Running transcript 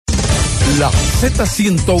La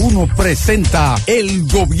Z101 presenta El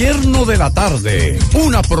Gobierno de la Tarde,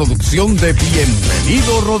 una producción de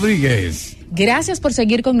Bienvenido Rodríguez. Gracias por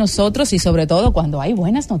seguir con nosotros y sobre todo cuando hay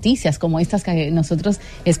buenas noticias como estas que nosotros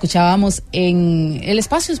escuchábamos en el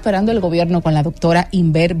espacio Esperando el Gobierno con la doctora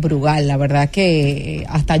Inver Brugal. La verdad que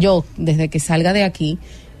hasta yo, desde que salga de aquí,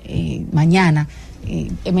 mañana,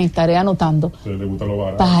 me estaré anotando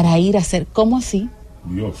para ir a hacer, ¿cómo así?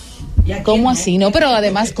 Dios. ¿Cómo así? No, pero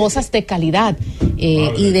además cosas de calidad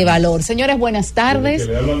y de valor. Señores, buenas tardes.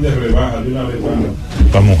 Que le hablan de rebaja, de una rebaja.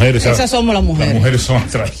 Las mujeres. Esas somos las mujeres. Las mujeres son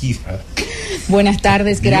atraídas. Buenas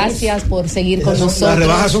tardes, gracias por seguir con nosotros. Las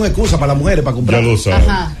rebajas son excusas para las mujeres para comprar. Ya lo saben.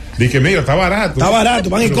 Ajá. Dije, mira, está barato. Está barato,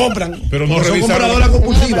 van y compran. Pero no son revisaron. compradoras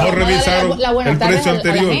compulsivas. No revisaron la buena el tarde precio a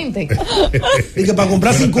anterior. la gente. Dije, para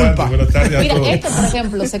comprar sin culpa. Buenas tardes a Mira, todos. este, por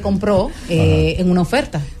ejemplo, se compró en una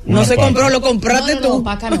oferta. Una se paca. compró, lo compraste No, tú.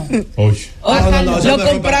 paca no. Oye. Lo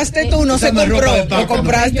compraste tú, no se compró. Lo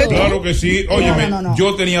compraste tú. Claro que sí. Óyeme, No.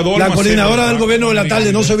 yo tenía dos La almacenes coordinadora del paca. gobierno de la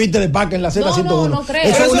tarde no se viste de paca en la Z101. No creo.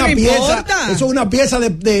 Eso es Pero una eso no pieza. importa. Eso es una pieza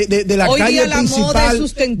de la Hoy calle día la moda es principal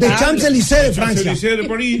sustentable. de Champs-Élysées de Francia. Champs-Élysées de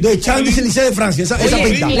París. De Champs-Élysées de Francia. Esa Oye,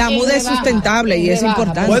 pinta. La moda es sustentable y es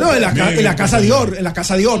importante. Bueno, en la casa Dior, Eso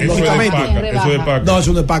es de lógicamente. paca. Eso es de paca. No,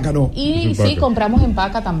 eso no es paca, no. Y Paca. sí, compramos en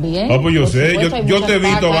paca también. Ah, pues yo Por sé. supuesto, hay Yo muchas te he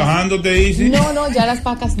visto pacas. bajándote, Isi. No, ya las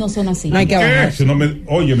pacas no son así. No hay que bajar. Si no me,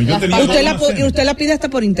 óyeme, yo Las tenía pacas- dos almacenes. Usted la pide hasta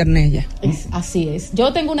por internet ya. Así es.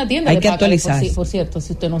 Yo tengo una tienda Hay de que pacas, actualizarse. por cierto,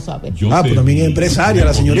 si usted no sabe. Yo Pero te también es vi empresaria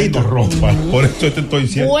la señorita. cogiendo ropa. Por eso te estoy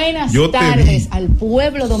diciendo. Buenas Yo te tardes vi. al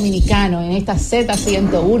pueblo dominicano en esta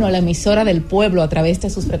Z101, la emisora del pueblo a través de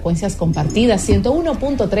sus frecuencias compartidas,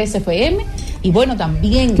 101.3 FM, y bueno,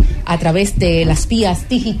 también a través de las vías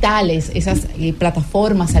digitales, esas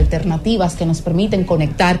plataformas alternativas que nos permiten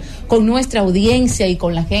conectar con nuestra audiencia y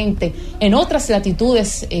con la gente en otras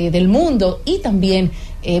latitudes del mundo y también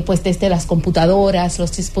pues desde las computadoras,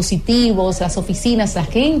 los dispositivos, las oficinas, la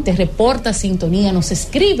gente reporta sintonía, nos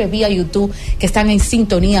escribe vía YouTube que están en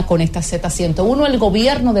sintonía con esta Z101, el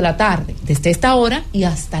gobierno de la tarde, desde esta hora y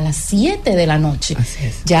hasta las 7 de la noche. Así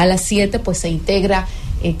es. Ya a las 7 pues se integra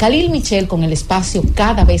Khalil Michel con el espacio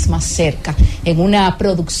cada vez más cerca, en una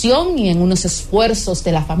producción y en unos esfuerzos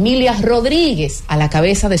de la familia Rodríguez a la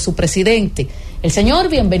cabeza de su presidente, el señor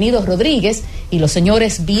Bienvenido Rodríguez, y los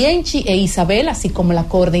señores Bienchi e Isabel, así como la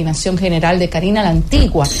coordinación general de Karina la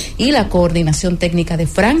Antigua y la coordinación técnica de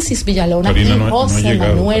Francis Villalona Karina y no ha José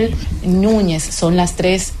llegado. Manuel Núñez. Son las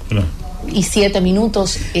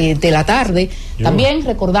 3:07 de la tarde. Yo. También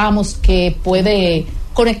recordamos que puede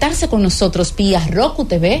conectarse con nosotros vía Roku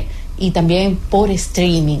TV y también por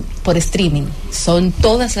streaming. Son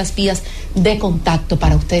todas las vías de contacto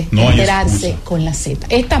para usted No hay enterarse excusa. con la Z.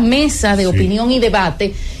 Esta mesa de opinión y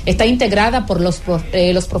debate está integrada por los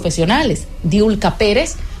profesionales: Diulca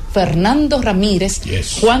Pérez, Fernando Ramírez,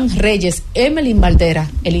 Yes. Juan Reyes, Emelín Valdera,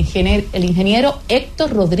 el ingeniero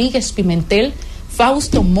Héctor Rodríguez Pimentel,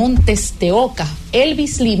 Fausto Montes de Oca,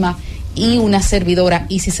 Elvis Lima y una servidora,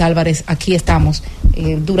 Isis Álvarez. Aquí estamos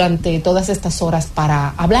durante todas estas horas para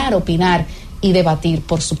hablar, opinar y debatir,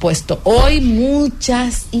 por supuesto. Hoy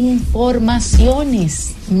muchas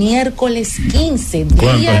informaciones. Miércoles 15,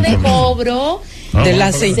 día de cobro. De la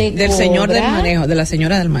vamos a del cobra. señor del manejo, de la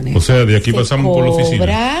señora del manejo. O sea, de aquí Se pasamos por la oficina.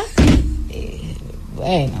 cobra,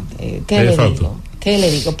 ¿qué le Fausto? digo? ¿Qué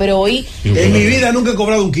le digo? Pero hoy En mi vida nunca he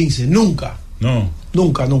cobrado un 15. Nunca. No.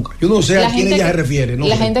 Yo no sé la a quién gente ella se que- refiere. No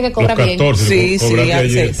la sé. gente que cobra Los bien. 14. Sí, cobraste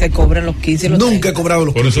ayer. se cobran los 15 y los Nunca he 30. cobrado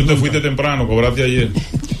los Por 15. eso te fuiste temprano, cobraste ayer.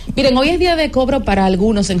 Miren, hoy es día de cobro para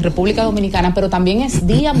algunos en República Dominicana, pero también es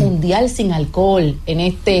Día Mundial sin Alcohol en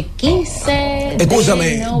este 15 Escúchame,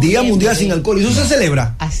 de Día noviembre. Mundial sin alcohol. ¿Y eso se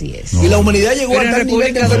celebra? Así es. Y la humanidad llegó Pero a en tal nivel de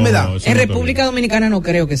República- enfermedad. No, eso En no está República Dominicana no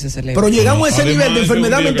creo que se celebre. Pero llegamos a ese Además, nivel de es un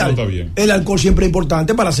enfermedad día que no mental. está bien. El alcohol siempre es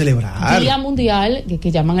importante para celebrar. Día Mundial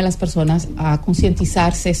que llaman a las personas a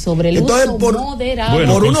concientizarse sobre el Entonces, uso por- moderado.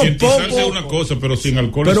 Bueno, Por unos concientizarse pocos- es una cosa, pero sin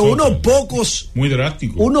alcohol Pero es unos otra. pocos, Muy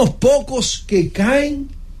drástico. que caen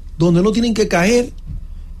donde no tienen que caer,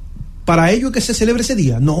 para ellos que se celebre ese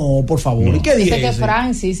día. No, por favor. No. ¿Y qué día Dice que es ese?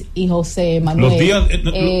 Francis y José Manuel Los días,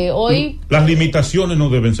 hoy las limitaciones no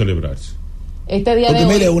deben celebrarse. este día Porque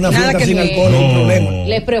de mire, hoy una Nada fiesta que sin ver. alcohol es un No. problema.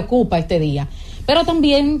 le preocupa este día. Pero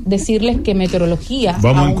también decirles que meteorología,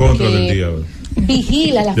 Vamos en contra aunque del día hoy.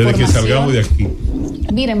 vigila la desde formación. que salgamos de aquí.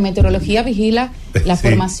 Miren, meteorología vigila la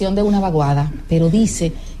formación de una vaguada, pero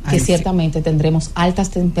dice que ciertamente tendremos altas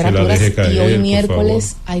temperaturas caer, y hoy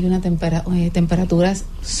miércoles hay una temperaturas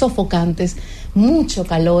sofocantes, mucho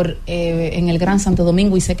calor en el Gran Santo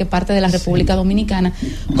Domingo y sé que parte de la República Dominicana,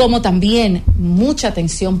 como también mucha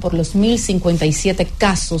atención por los 1.057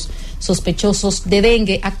 casos sospechosos de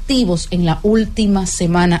dengue activos en la última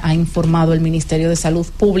semana, ha informado el Ministerio de Salud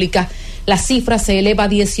Pública. La cifra se eleva a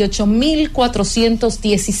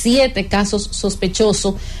 18.417 casos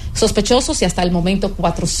sospechosos y hasta el momento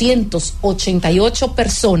 488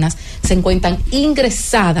 personas se encuentran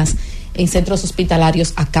ingresadas en centros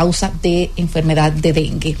hospitalarios a causa de enfermedad de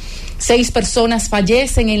dengue. 6 personas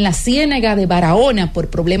fallecen en la Ciénaga de Barahona por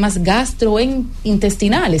problemas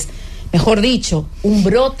gastrointestinales. Mejor dicho, un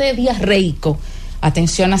brote diarreico.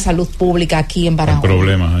 Atención a salud pública aquí en Barahona. Hay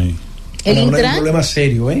problemas ahí. El Intran, un problema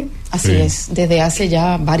serio, así es, desde hace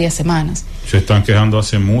ya varias semanas. Se están quejando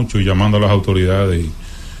hace mucho y llamando a las autoridades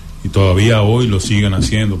y todavía hoy lo siguen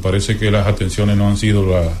haciendo. Parece que las atenciones no han sido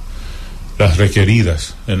las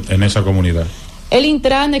requeridas en esa comunidad. El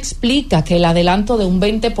Intran explica que el adelanto de un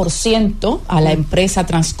 20% a la empresa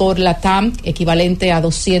Transcor Latam, equivalente a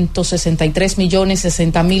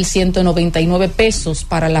 263.060.199 pesos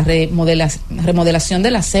para la remodelación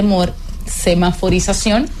de la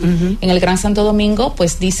semaforización en el Gran Santo Domingo,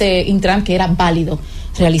 pues dice Intran que era válido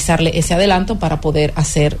realizarle ese adelanto para poder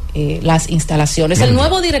hacer las instalaciones. El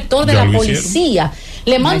nuevo director de la policía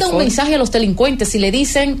le manda un mensaje a los delincuentes y le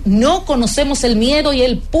dicen: no conocemos el miedo y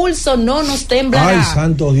el pulso no nos temblará. Ay,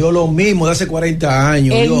 santo Dios, lo mismo de hace 40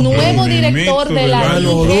 años. El Dios nuevo director de la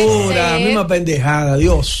DGCET, misma pendejada,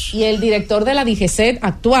 Dios. Y el director de la DGCET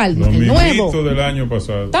actual, Lo el nuevo, del año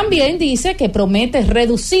pasado. también dice que promete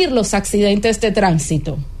reducir los accidentes de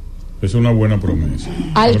tránsito. Es una buena promesa.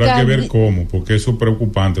 Habrá que ver cómo, porque eso es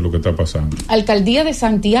preocupante lo que está pasando. Alcaldía de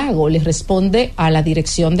Santiago le responde a la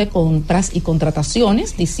Dirección de Compras y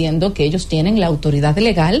Contrataciones diciendo que ellos tienen la autoridad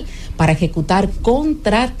legal para ejecutar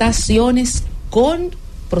contrataciones con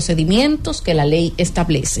procedimientos que la ley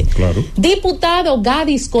establece. Claro. Diputado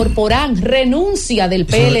Gadis Corporán renuncia del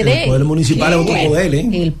PLD. El poder municipal es otro poder,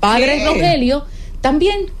 El padre Rogelio,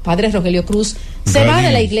 también padre Rogelio Cruz, se va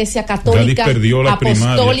de la Iglesia Católica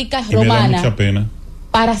Apostólica Romana. Me da mucha pena.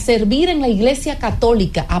 Para servir en la Iglesia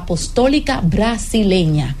Católica Apostólica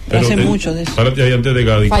Brasileña. Pero hace mucho de eso. Párate ahí antes de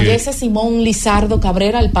Gadi. Fallece Simón Lizardo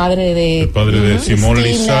Cabrera, el padre de Simón Cristina,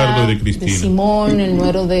 Lizardo y de Cristina. De Simón, el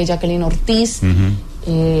nuero de Jacqueline Ortiz.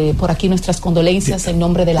 Por aquí nuestras condolencias en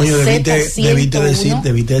nombre de la Z101.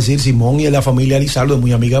 Debiste decir Simón y la familia Lizardo, es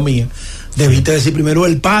muy amiga mía. Debiste decir primero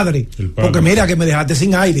el padre, porque mira que me dejaste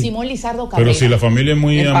sin aire. Simón Lizardo Cabrera. Pero si la familia es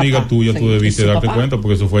muy amiga tuya, tú debiste darte cuenta,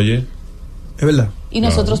 porque eso fue ayer. Es verdad. Y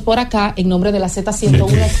nosotros por acá, en nombre de la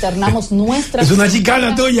Z101, externamos nuestras... Es una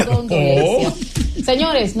chicana tuya.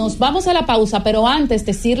 Señores, nos vamos a la pausa, pero antes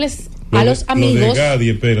decirles a los amigos... Lo de Gadi,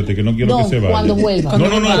 espérate, que no quiero que se vaya. Cuando vuelva.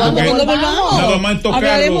 No, nada más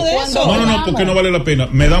tocarlo. No, porque no vale la pena.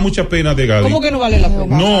 Me da mucha pena de Gadi. ¿Cómo que no vale la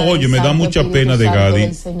pena? No, oye, me da mucha pena de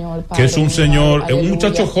Gadi, que es un señor, es un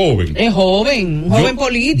muchacho joven. Es joven, joven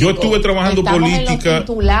político. Yo estuve trabajando política.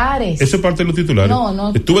 Eso es parte de los titulares.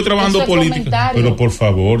 No. Estuve trabajando política. Pero por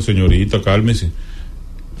favor, señorita, cálmese.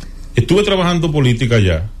 Estuve trabajando política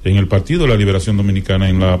ya en el Partido de la Liberación Dominicana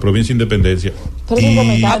en la provincia de Independencia.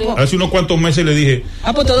 Y hace unos cuantos meses le dije: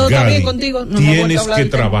 pues todo está bien contigo. No tienes que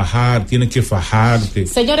trabajar, tienes que fajarte.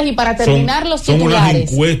 Señores, y para terminar los titulares. Son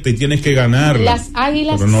unas encuestas y tienes que ganarlas. Las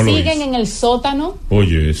Águilas siguen en el sótano.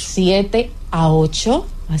 Oye, eso. 7-8.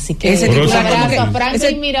 Así que ese titular, a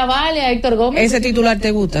Franklin Mirabal y a Héctor Gómez. Ese titular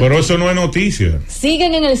te gusta. Pero eso no es noticia.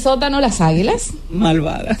 Siguen en el sótano las Águilas.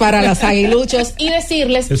 Malvada. Para las aguiluchos. Y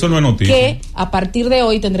decirles eso no es noticia, que a partir de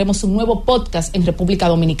hoy tendremos un nuevo podcast en República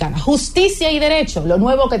Dominicana. Justicia y Derecho. Lo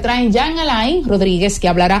nuevo que traen Jan Alain Rodríguez, que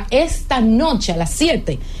hablará esta noche a las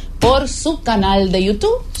 7 por su canal de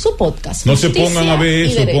YouTube, su podcast. No Justicia se pongan a ver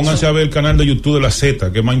eso, pónganse a ver el canal de YouTube de la Z,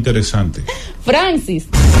 que es más interesante. Francis.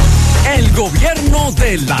 El gobierno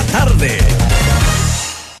de la tarde.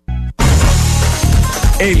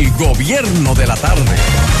 El gobierno de la tarde.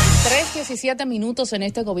 3:17 en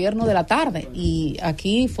este gobierno de la tarde. Y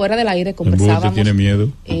aquí fuera del aire conversábamos. ¿Tiene miedo?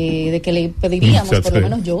 De que le pediríamos, por lo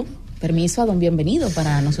menos yo, permiso a don Bienvenido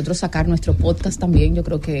para nosotros sacar nuestro podcast también. Yo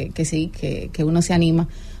creo que sí, que uno se anima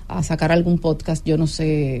a sacar algún podcast. Yo no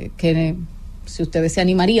sé qué... Si ustedes se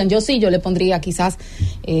animarían, yo le pondría quizás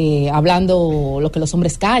hablando lo que los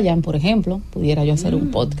hombres callan, por ejemplo, pudiera yo hacer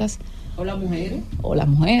un podcast. O las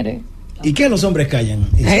mujeres. ¿Y qué los hombres callan?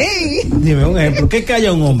 Hey. Dime un ejemplo, ¿qué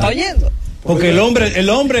calla un hombre? ¿Está oyendo? Porque el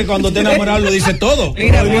hombre cuando está enamorado lo dice todo.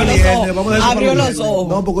 Mira, abrió los ojos.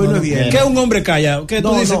 No, porque hoy no es bien. ¿Qué un hombre calla? ¿Qué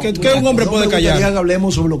tú dices? ¿Qué un hombre puede callar? Que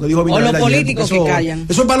hablemos sobre lo que dijo Abinader. O los políticos que callan.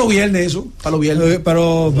 Eso es para los viernes, para los viernes.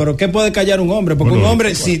 Pero ¿qué puede callar un hombre? Porque un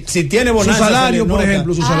hombre, si tiene bonanza. Su salario, por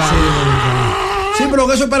ejemplo, su salario. Sí,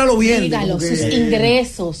 pero eso es para los viernes. Dígalo, sus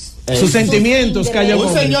ingresos. Sus sentimientos, calla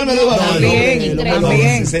un señor me dijo también.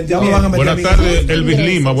 Buenas tardes, Elvis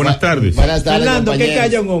Lima, buenas tardes. Fernando, ¿qué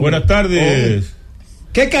calla un hombre? Buenas tardes.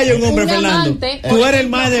 ¿Qué calla un hombre, Fernando? Tú eres el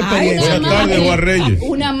más de experiencia. Buenas tardes, Juan Reyes.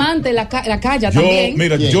 Un amante la calla también.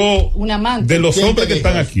 Mira, un amante. De los hombres que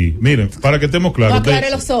están aquí, miren, para que estemos claros.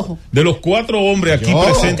 Aclare los ojos. De los 4 hombres aquí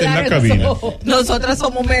presentes en la cabina. Nosotras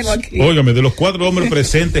somos menos aquí. Óigame, de los 4 hombres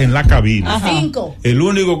presentes en la cabina. 5. El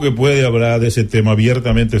único que puede hablar de ese tema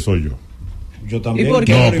abiertamente soy yo. Yo también. ¿Y por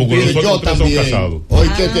qué? No, porque nosotros tres somos casados. Hoy,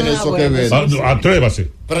 ¿qué tiene eso que ver? Atrévase.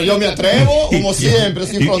 Pero yo me atrevo, como siempre,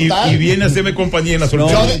 sin frontal. Y viene a hacerme compañía en la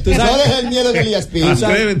sorpresa. Yo dejé el miedo en el ISP.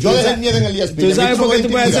 Yo dejé el miedo en el ISP. ¿Tú sabes por qué tú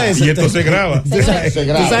puedes hacer eso? Y esto se graba. Se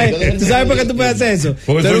graba. ¿Tú sabes por qué tú puedes hacer eso?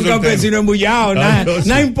 Tú eres un campesino embullado,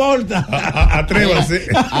 nada importa. Atrévase.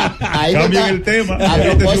 Cambien el tema.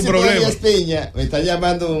 Este es su problema. Me está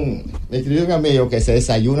llamando me escribió un amigo que se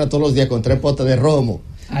desayuna todos los días con 3 potes de romo.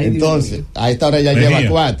 Entonces, a esta hora ya lleva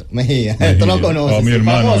 4. Mejía. Esto lo conoce. Mi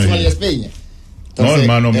hermano. No,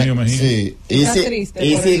 hermano mío, Mejía. Sí. Y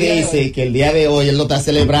si dice que el día de hoy él lo está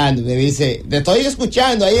celebrando. Me dice, te estoy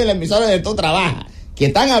escuchando ahí en la emisora de tu trabajo, que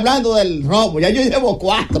están hablando del romo. Ya yo llevo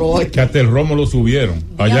 4 hoy. Que hasta el romo lo subieron.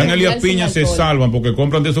 Allá en Elías Piña se salvan porque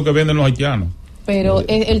compran de eso que venden los haitianos. Pero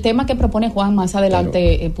el tema que propone Juan más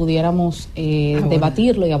adelante pudiéramos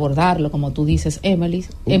debatirlo y abordarlo, como tú dices, Emelis.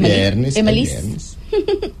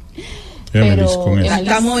 Pero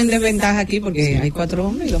estamos en desventaja aquí porque hay 4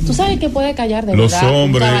 hombres. Tú sabes que puede callar de los verdad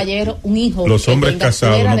hombres, un caballero, un hijo. Los hombres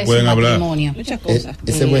casados no pueden hablar. Muchas cosas.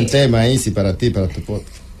 Ese es buen tema, Isi, para ti, para tu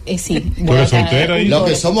podcast. Sí. ¿Tú eres soltera? Lo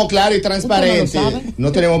que somos claros y transparentes,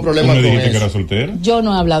 no tenemos problemas con eso. ¿Tú me dijiste que era soltera? Yo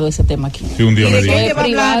no he hablado de ese tema aquí. Sí, un día me dijiste. ¿Qué va a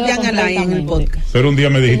hablar Jan Alain en el podcast? Pero un día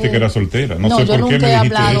me dijiste que era soltera. No sé por qué me dijiste. Yo nunca he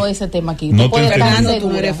hablado de ese tema aquí. No te entendí. Tú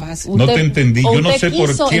no eres fácil. No te entendí. Yo no sé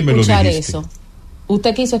por qué me lo dijiste.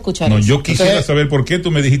 Usted quiso escuchar eso. No, yo quisiera saber por qué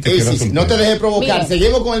tú me dijiste que era soltera. No te dejé provocar.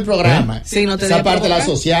 Seguimos con el programa. Sí, no te esa parte de las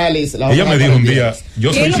sociales. Ella me dijo un día,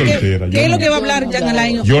 yo soy soltera. ¿Qué es lo que va a hablar Jan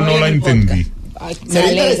Alain? Yo no la entendí.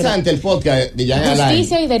 Sería interesante el podcast de Jan Alain.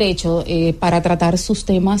 Justicia y derecho para tratar sus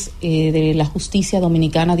temas de la justicia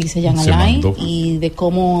dominicana, dice Jan Alain, y de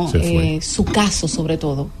cómo su caso, sobre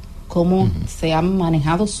todo, cómo se ha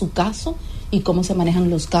manejado su caso y cómo se manejan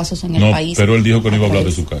los casos en el país. Pero él dijo que no iba a hablar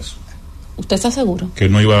de su caso. ¿Usted está seguro? Que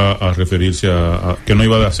no iba a referirse que no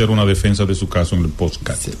iba a hacer una defensa de su caso en el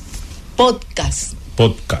podcast. Podcast.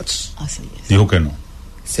 Así es. Dijo que no.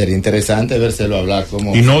 Sería interesante vérselo hablar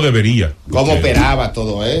cómo. Y no debería. Cómo operaba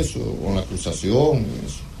todo eso, con la acusación.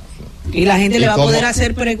 Eso. Y la gente le va a poder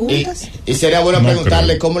hacer preguntas. Y sería bueno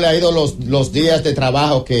preguntarle cómo le ha ido los días de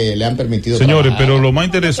trabajo que le han permitido. Señores, pero lo más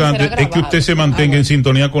interesante es que usted se mantenga en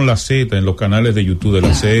sintonía con la Z, en los canales de YouTube de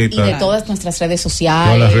la Z. Y de todas nuestras redes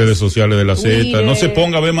sociales. Todas las redes sociales de la Z. No se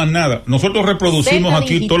ponga a ver más nada. Nosotros reproducimos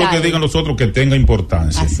aquí digital. Todo lo que digan los otros que tenga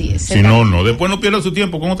importancia. Así es. Si no. Después no pierda su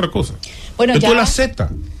tiempo con otra cosa. Bueno, esto es la Z.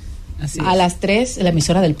 A las 3, la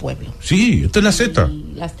emisora del pueblo. Sí, esta es la Z.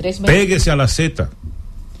 Las 3:20. Péguese a la Z.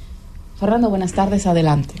 Fernando, buenas tardes,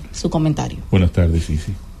 adelante, su comentario. Buenas tardes, sí.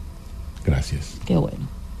 Gracias. Qué bueno.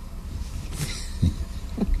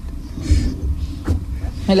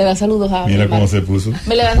 Me le da saludos a Abel. Mira cómo se puso.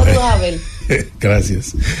 Me le da saludos a Abel.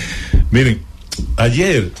 Gracias. Miren,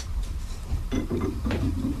 ayer,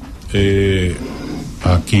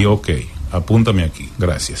 aquí, ok, apúntame aquí,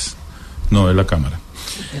 gracias. No, es la cámara.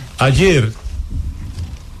 Ayer,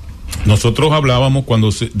 nosotros hablábamos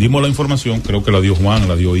cuando dimos la información, creo que la dio Juan,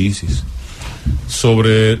 la dio Isis,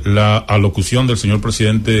 sobre la alocución del señor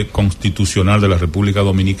presidente constitucional de la República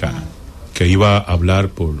Dominicana, que iba a hablar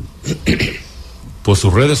por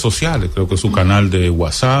sus redes sociales, creo que su canal de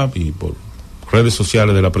WhatsApp y por redes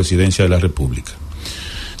sociales de la Presidencia de la República.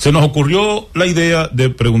 Se nos ocurrió la idea de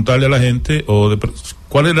preguntarle a la gente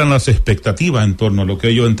cuáles eran las expectativas en torno a lo que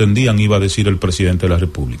ellos entendían iba a decir el presidente de la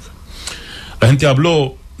República. La gente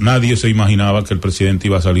habló. Nadie se imaginaba que el presidente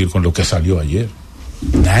iba a salir con lo que salió ayer.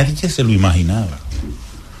 Nadie se lo imaginaba.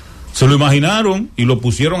 Se lo imaginaron y lo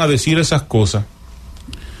pusieron a decir esas cosas.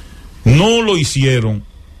 No lo hicieron.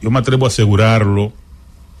 Yo me atrevo a asegurarlo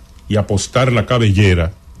y apostar la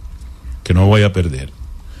cabellera que no voy a perder.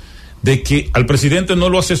 De que al presidente no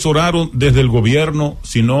lo asesoraron desde el gobierno,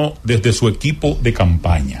 sino desde su equipo de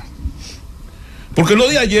campaña. Porque lo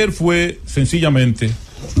de ayer fue sencillamente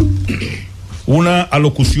una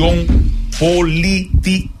alocución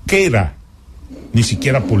politiquera, ni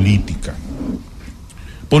siquiera política,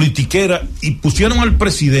 politiquera, y pusieron al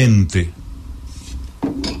presidente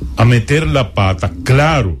a meter la pata.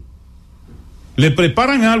 Claro, le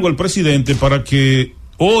preparan algo al presidente para que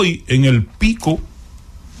hoy, en el pico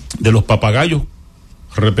de los papagayos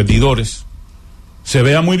repetidores, se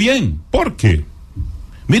vea muy bien. ¿Por qué?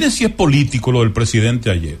 Miren si es político lo del presidente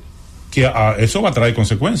ayer, que eso va a traer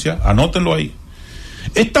consecuencias, anótenlo ahí.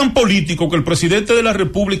 Es tan político que el presidente de la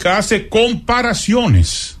República hace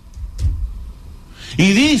comparaciones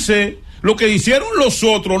y dice: lo que hicieron los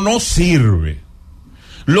otros no sirve,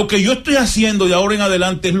 lo que yo estoy haciendo de ahora en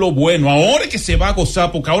adelante es lo bueno, ahora es que se va a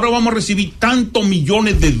gozar, porque ahora vamos a recibir tantos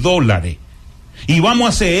millones de dólares y vamos a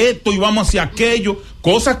hacer esto y vamos a hacer aquello,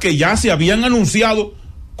 cosas que ya se habían anunciado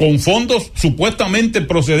con fondos supuestamente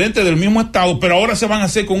procedentes del mismo estado, pero ahora se van a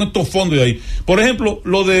hacer con estos fondos de ahí. Por ejemplo,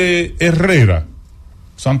 lo de Herrera,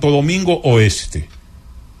 Santo Domingo Oeste,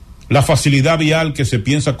 la facilidad vial que se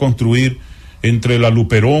piensa construir entre la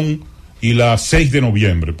Luperón y la 6 de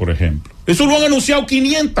noviembre, por ejemplo. Eso lo han anunciado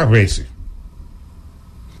 500 veces.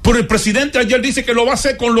 Pero el presidente ayer dice que lo va a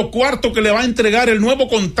hacer con los cuartos que le va a entregar el nuevo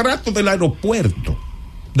contrato del aeropuerto,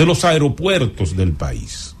 de los aeropuertos del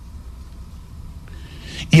país.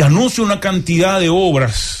 Y anuncia una cantidad de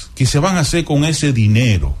obras que se van a hacer con ese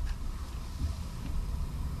dinero.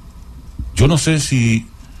 Yo no sé si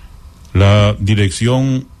la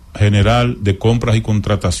Dirección General de Compras y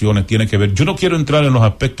Contrataciones tiene que ver. Yo no quiero entrar en los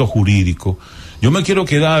aspectos jurídicos. Yo me quiero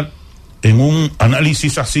quedar en un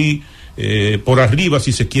análisis así, por arriba,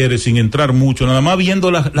 si se quiere, sin entrar mucho, nada más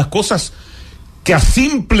viendo las cosas que a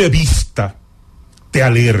simple vista te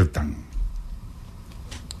alertan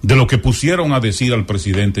de lo que pusieron a decir al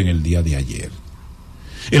presidente en el día de ayer.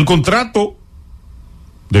 El contrato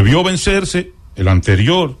debió vencerse, el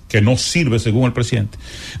anterior, que no sirve según el presidente,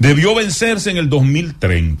 debió vencerse en el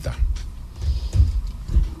 2030.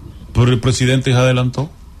 Pero el presidente se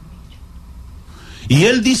adelantó. Y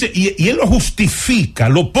él dice, y él lo justifica,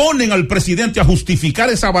 lo ponen al presidente a justificar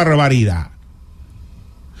esa barbaridad.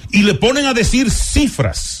 Y le ponen a decir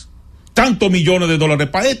cifras. Tantos millones de dólares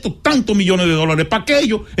para esto, tantos millones de dólares para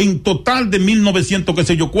aquello, en total de 1.900 qué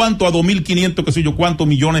sé yo cuánto a 2.500 qué sé yo cuántos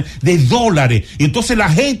millones de dólares. Y entonces la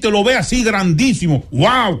gente lo ve así grandísimo.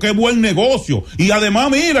 ¡Wow! ¡Qué buen negocio! Y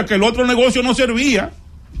además mira que el otro negocio no servía.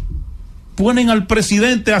 Ponen al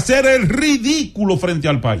presidente a hacer el ridículo frente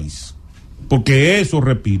al país. Porque eso,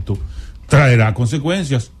 repito, traerá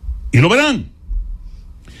consecuencias. Y lo verán.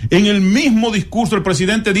 En el mismo discurso el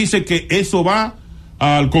presidente dice que eso va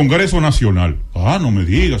al Congreso Nacional. Ah, no me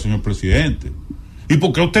diga, señor presidente. ¿Y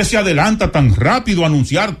por qué usted se adelanta tan rápido a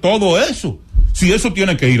anunciar todo eso? Si eso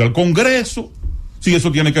tiene que ir al Congreso, si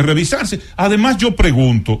eso tiene que revisarse. Además, yo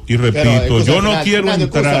pregunto y repito, yo no quiero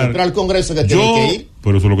entrar al Congreso que tiene que ir.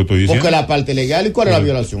 Pero eso es lo que estoy diciendo. Porque la parte legal, ¿y cuál es la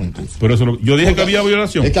violación entonces? Pero eso yo dije que había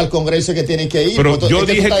violación. Es que al Congreso que tienen que ir. Pero yo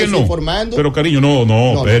dije que no. Pero cariño,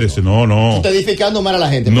 no, espérese, no. Tú estás edificando mal a la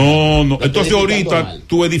gente. No. Entonces ahorita mal.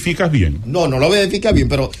 Tú edificas bien. No lo voy a edificar bien,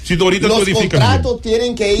 pero si tú ahorita los tú edificas contratos bien,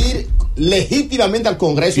 tienen que ir legítimamente al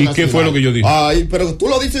Congreso Nacional. ¿Y qué fue lo que yo dije? Ay, pero tú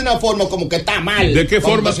lo dices de una forma como que está mal. ¿De qué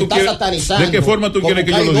forma tú quieres? ¿De qué forma tú quieres que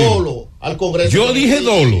yo lo diga? Al Congreso. Yo dije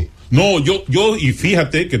dolo. No, yo, y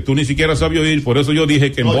fíjate que tú ni siquiera sabías oír, por eso yo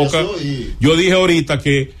dije que en boca, yo dije ahorita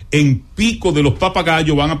que en pico de los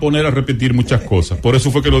papagayos van a poner a repetir muchas cosas, por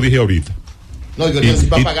eso fue que lo dije ahorita. No, yo no soy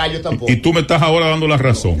papagayo tampoco. Y tú me estás ahora dando la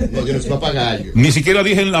razón. No, yo no soy papagayo. Ni siquiera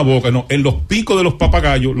dije en la boca, no, en los picos de los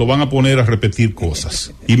papagayos lo van a poner a repetir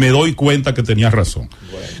cosas. Y me doy cuenta que tenías razón.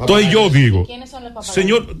 Bueno, entonces yo digo, ¿quiénes son los papagayos?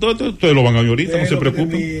 Señor, ustedes lo van a ver ahorita, no se preocupen.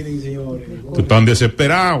 Que están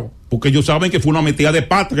desesperados, porque ellos saben que fue una metida de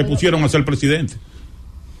pata que pusieron a ser presidente.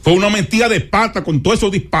 Fue una metida de pata con todos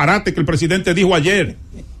esos disparates que el presidente dijo ayer.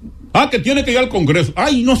 Ah, que tiene que ir al Congreso.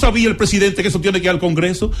 Ay, no sabía el presidente que eso tiene que ir al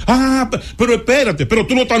Congreso. Ah, pero espérate, pero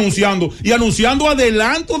tú lo estás anunciando. Y anunciando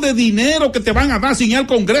adelanto de dinero que te van a dar sin ir al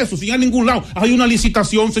Congreso, sin ir a ningún lado. Hay una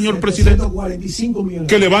licitación, señor presidente,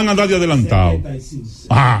 que le van a dar de adelantado.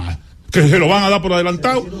 Ah, que se lo van a dar por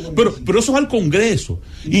adelantado. Pero eso es al Congreso.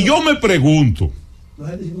 Y yo me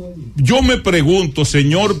pregunto,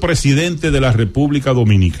 señor presidente de la República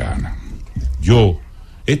Dominicana,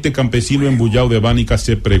 este campesino embullado de Bánica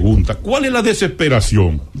se pregunta, ¿cuál es la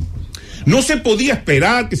desesperación? No se podía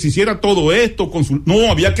esperar que se hiciera todo esto,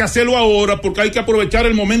 no, había que hacerlo ahora porque hay que aprovechar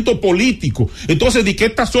el momento político. Entonces, di que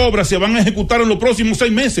estas obras se van a ejecutar en los próximos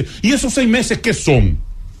 6 meses. ¿Y esos 6 meses qué son?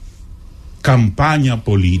 ¿Campaña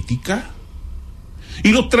política? Y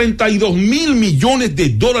los 32,000 millones de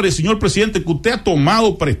dólares, señor presidente, que usted ha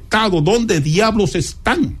tomado prestado, ¿dónde diablos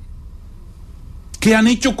están? ¿Qué han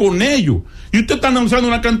hecho con ellos? Y usted está anunciando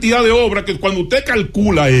una cantidad de obras que cuando usted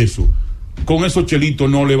calcula eso, con esos chelitos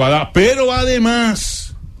no le va a dar. Pero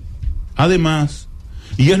además,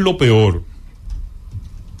 y es lo peor,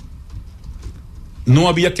 no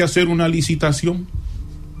había que hacer una licitación.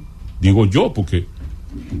 Digo yo, porque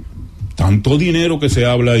tanto dinero que se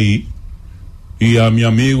habla ahí, y a mi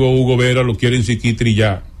amigo Hugo Vera lo quieren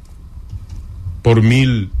psiquitrillar por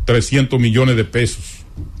 1.300 millones de pesos.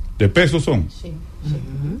 ¿De pesos son? Sí.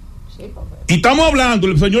 Y estamos hablando,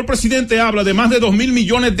 el señor presidente habla de más de 2.000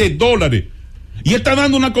 millones de dólares y está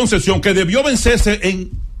dando una concesión que debió vencerse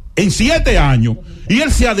en 7 años, y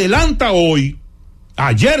él se adelanta hoy.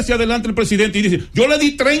 Ayer se adelanta el presidente y dice, yo le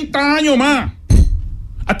di 30 años más,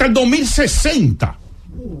 hasta el 2060.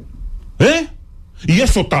 Y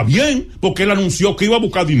eso está bien, porque él anunció que iba a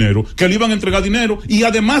buscar dinero, que le iban a entregar dinero, y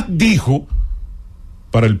además dijo,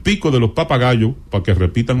 para el pico de los papagayos, para que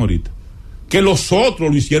repitan ahorita, que los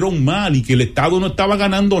otros lo hicieron mal y que el Estado no estaba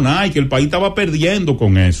ganando nada y que el país estaba perdiendo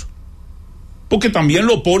con eso. Porque también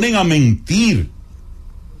lo ponen a mentir.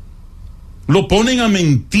 Lo ponen a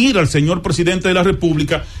mentir al señor presidente de la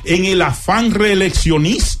República en el afán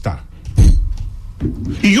reeleccionista.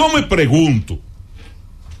 Y yo me pregunto,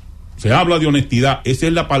 se habla de honestidad, esa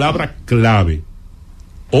es la palabra clave,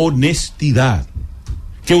 honestidad,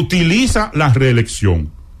 que utiliza la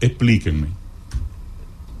reelección. Explíquenme,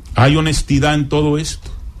 ¿hay honestidad en todo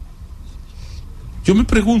esto? Yo me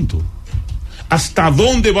pregunto, ¿hasta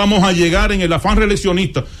dónde vamos a llegar en el afán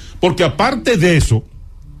reeleccionista? Porque aparte de eso,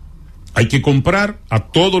 hay que comprar a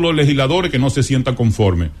todos los legisladores que no se sientan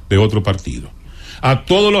conformes de otro partido, a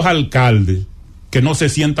todos los alcaldes que no se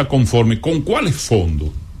sientan conformes. ¿Con cuáles fondos?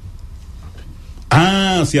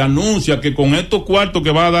 Se anuncia que con estos cuartos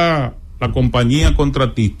que va a dar la compañía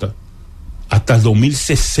contratista hasta el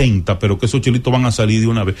 2060, pero que esos chelitos van a salir de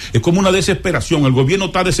una vez. Es como una desesperación, el gobierno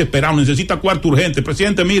está desesperado, necesita cuarto urgente.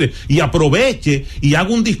 Presidente, mire, y aproveche y haga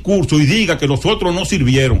un discurso y diga que los otros no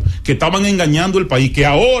sirvieron, que estaban engañando el país, que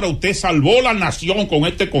ahora usted salvó la nación con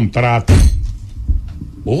este contrato.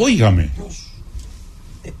 Óigame,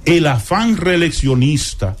 el afán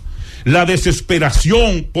reeleccionista, la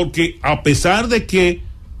desesperación, porque a pesar de que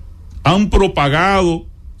han propagado,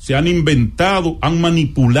 se han inventado, han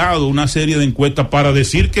manipulado una serie de encuestas para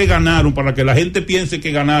decir que ganaron, para que la gente piense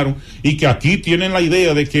que ganaron, y que aquí tienen la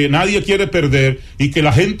idea de que nadie quiere perder y que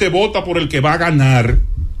la gente vota por el que va a ganar.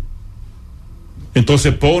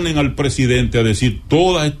 Entonces ponen al presidente a decir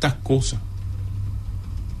todas estas cosas,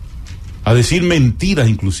 a decir mentiras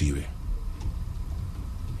inclusive.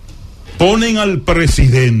 Ponen al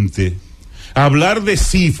presidente a hablar de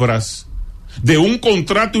cifras de un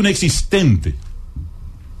contrato inexistente.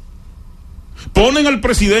 Ponen al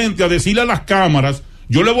presidente a decirle a las cámaras,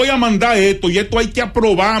 yo le voy a mandar esto y esto hay que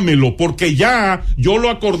aprobármelo porque ya yo lo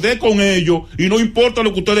acordé con ellos y no importa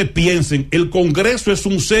lo que ustedes piensen, el Congreso es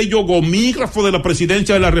un sello gomígrafo de la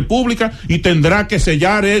presidencia de la República y tendrá que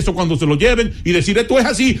sellar eso cuando se lo lleven y decir esto es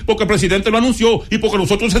así porque el presidente lo anunció y porque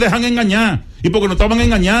los otros se dejan engañar y porque nos estaban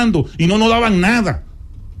engañando y no nos daban nada.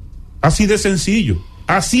 Así de sencillo.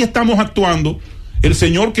 Así estamos actuando el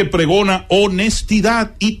señor que pregona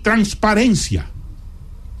honestidad y transparencia.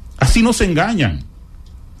 Así no se engañan.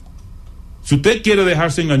 Si usted quiere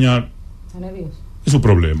dejarse engañar, es su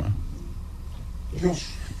problema.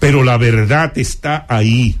 Pero la verdad está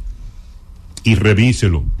ahí. Y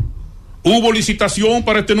revíselo. ¿Hubo licitación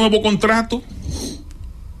para este nuevo contrato?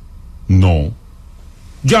 No.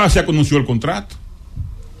 Ya se anunció el contrato.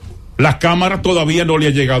 Las cámaras todavía no le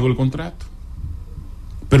ha llegado el contrato.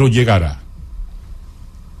 Pero llegará.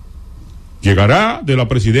 Llegará de la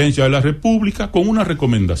presidencia de la República con una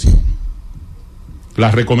recomendación. La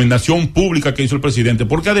recomendación pública que hizo el presidente,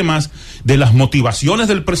 porque además de las motivaciones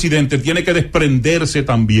del presidente tiene que desprenderse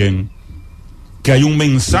también que hay un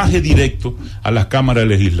mensaje directo a las cámaras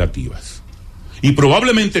legislativas. Y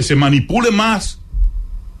probablemente se manipule más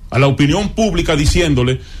a la opinión pública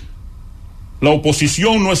diciéndole, la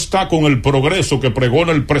oposición no está con el progreso que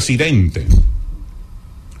pregona el presidente.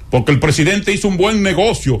 Porque el presidente hizo un buen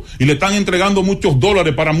negocio y le están entregando muchos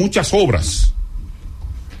dólares para muchas obras.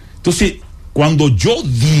 Entonces, cuando yo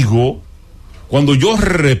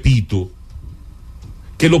repito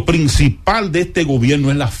que lo principal de este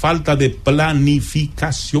gobierno es la falta de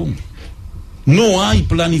planificación. No hay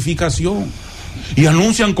planificación. Y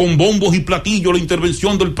anuncian con bombos y platillos la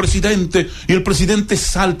intervención del presidente y el presidente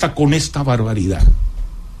salta con esta barbaridad.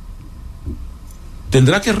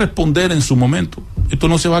 Tendrá que responder en su momento. Esto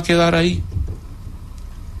no se va a quedar ahí.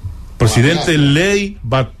 Presidente, ley,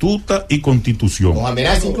 batuta y constitución. Con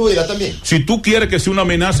amenaza incluida también. Si tú quieres que sea una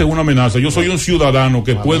amenaza, es una amenaza. Yo soy un ciudadano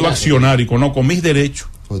que puedo accionar y conozco mis derechos.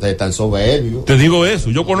 Ustedes están soberbios. Te digo eso,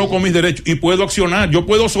 yo conozco mis derechos y puedo accionar. Yo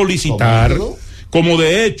puedo solicitar, como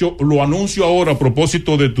de hecho lo anuncio ahora a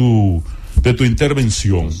propósito de tu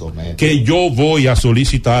intervención, que yo voy a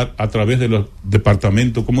solicitar a través de los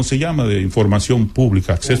departamentos, ¿cómo se llama? De información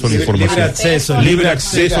pública, acceso a la información. Libre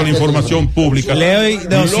acceso a la información pública. Ley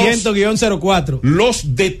 200-04.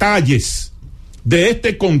 Los detalles de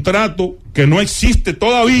este contrato que no existe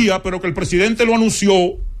todavía, pero que el presidente lo anunció.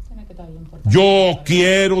 Yo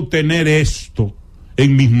quiero tener esto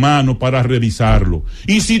en mis manos para revisarlo.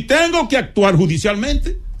 Y si tengo que actuar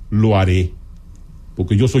judicialmente, lo haré.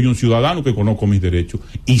 Porque yo soy un ciudadano que conozco mis derechos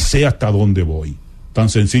y sé hasta dónde voy. Tan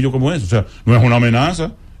sencillo como eso. O sea, no es una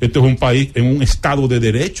amenaza. Este es un país en un estado de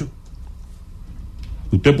derecho.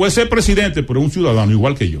 Usted puede ser presidente, pero es un ciudadano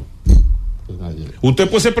igual que yo. Usted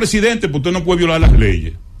puede ser presidente, pero usted no puede violar las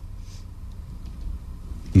leyes.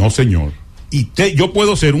 No, señor. Y yo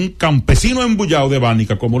puedo ser un campesino embullado de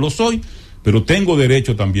Bánica, como lo soy, pero tengo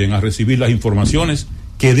derecho también a recibir las informaciones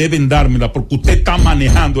que deben dármela, porque usted está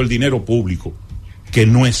manejando el dinero público que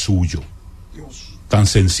no es suyo. Tan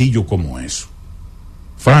sencillo como eso.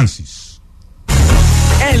 Francis.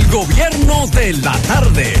 El gobierno de la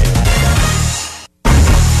tarde.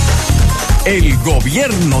 El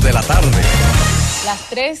gobierno de la tarde. Las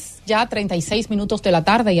 3:36 de la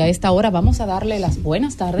tarde, y a esta hora vamos a darle las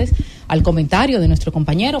buenas tardes al comentario de nuestro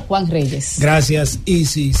compañero Juan Reyes. Gracias,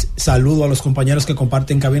 Isis. Saludo a los compañeros que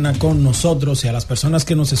comparten cabina con nosotros y a las personas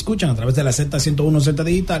que nos escuchan a través de la Z101 Z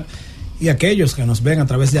Digital y aquellos que nos ven a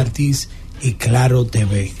través de Artis y Claro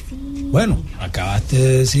TV. Bueno, acabaste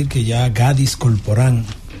de decir que ya Gadis Corporán,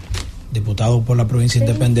 diputado por la provincia de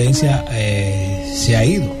Independencia, se ha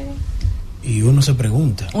ido. Y uno se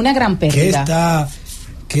pregunta, una gran pérdida.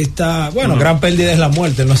 ¿Qué está? Bueno, gran pérdida es la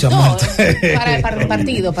muerte, no se ha muerto. Para el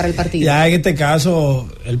partido. Ya en este caso,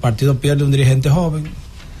 el partido pierde un dirigente joven.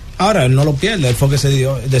 Ahora, él no lo pierde, él fue que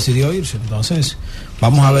decidió irse. Entonces,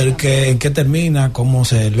 vamos a ver en qué termina, cómo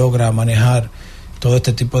se logra manejar todo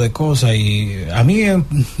este tipo de cosas. Y a mí, en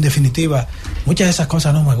definitiva, muchas de esas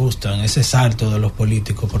cosas no me gustan, ese salto de los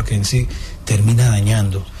políticos, porque en sí termina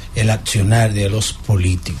dañando el accionar de los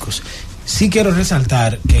políticos. Sí quiero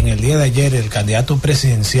resaltar que en el día de ayer el candidato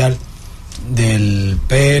presidencial del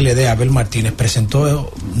PLD, Abel Martínez,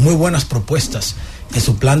 presentó muy buenas propuestas en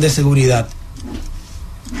su plan de seguridad,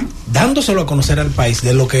 dándoselo a conocer al país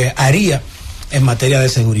de lo que haría en materia de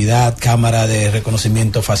seguridad, cámara de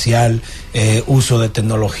reconocimiento facial, uso de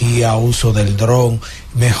tecnología, uso del dron,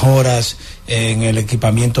 mejoras en el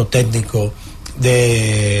equipamiento técnico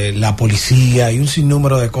de la policía y un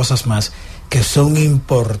sinnúmero de cosas más que son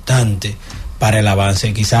importantes para el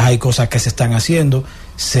avance. Quizás hay cosas que se están haciendo,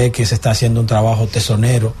 sé que se está haciendo un trabajo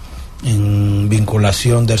tesonero en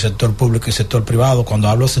vinculación del sector público y sector privado. Cuando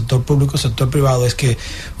hablo de sector público y sector privado es que,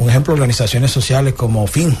 un ejemplo, organizaciones sociales como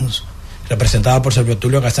Finjus, representada por Servio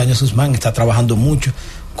Tulio Castaño Susmán, está trabajando mucho,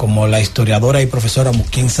 como la historiadora y profesora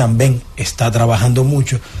Muquín Zambén está trabajando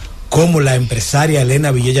mucho, como la empresaria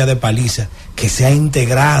Elena Villella de Paliza, que se ha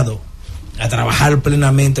integrado a trabajar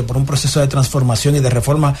plenamente por un proceso de transformación y de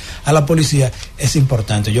reforma a la policía. Es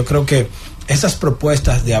importante. Yo creo que esas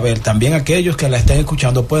propuestas de Abel, también aquellos que la estén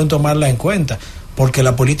escuchando pueden tomarla en cuenta, porque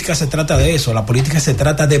la política se trata de eso. La política se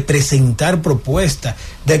trata de presentar propuestas,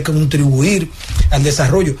 de contribuir al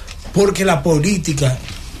desarrollo, porque la política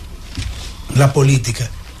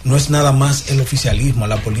no es nada más el oficialismo.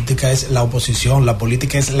 La política es la oposición, la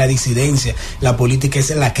política es la disidencia, la política es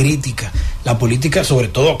la crítica, la política, sobre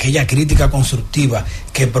todo aquella crítica constructiva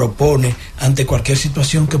que propone ante cualquier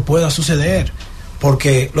situación que pueda suceder,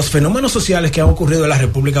 porque los fenómenos sociales que han ocurrido en la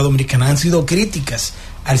República Dominicana han sido críticas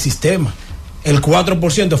al sistema. El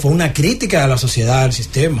 4% fue una crítica de la sociedad al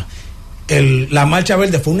sistema. La Marcha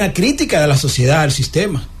Verde fue una crítica de la sociedad al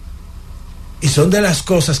sistema. Y son de las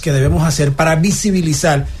cosas que debemos hacer para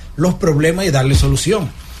visibilizar los problemas y darle solución.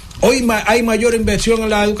 Hoy hay mayor inversión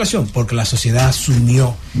en la educación porque la sociedad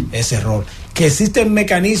asumió ese rol. Que existen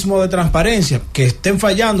mecanismos de transparencia, que estén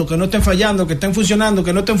fallando, que no estén fallando, que estén funcionando,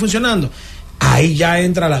 que no estén funcionando. Ahí ya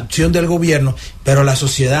entra la acción del gobierno, pero la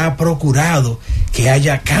sociedad ha procurado que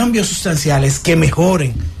haya cambios sustanciales que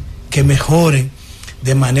mejoren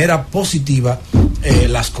de manera positiva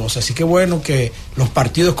las cosas. Así que bueno que los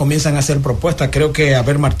partidos comienzan a hacer propuestas. Creo que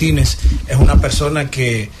Abel Martínez es una persona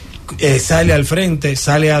que sale al frente,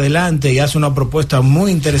 sale adelante y hace una propuesta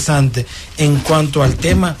muy interesante en cuanto al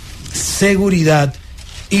tema seguridad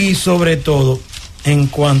y sobre todo en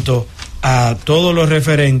cuanto a todo lo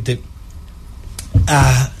referente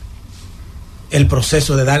a el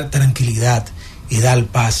proceso de dar tranquilidad y dar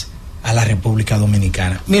paz a la República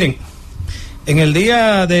Dominicana. Miren, en el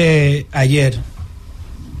día de ayer,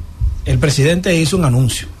 el presidente hizo un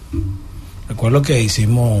anuncio. Recuerdo que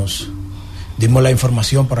dimos la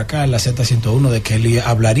información por acá en la Z101 de que él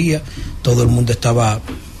hablaría. Todo el mundo estaba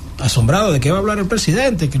asombrado de que iba a hablar el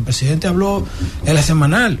presidente, que el presidente habló en la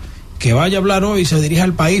semanal, que vaya a hablar hoy y se dirija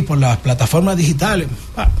al país por las plataformas digitales.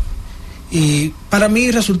 Y para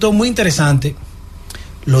mí resultó muy interesante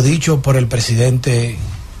lo dicho por el presidente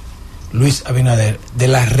Luis Abinader de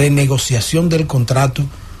la renegociación del contrato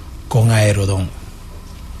con Aerodón.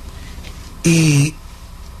 Y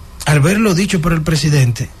al ver lo dicho por el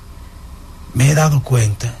presidente, me he dado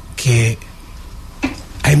cuenta que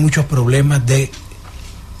hay muchos problemas de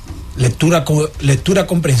lectura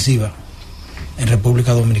comprensiva en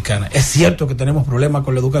República Dominicana. Es cierto que tenemos problemas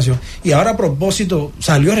con la educación. Y ahora, a propósito,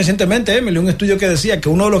 salió recientemente, Emily, un estudio que decía que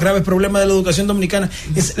uno de los graves problemas de la educación dominicana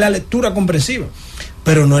es la lectura comprensiva.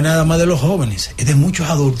 Pero no es nada más de los jóvenes, es de muchos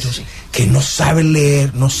adultos que no saben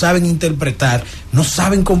leer, no saben interpretar, no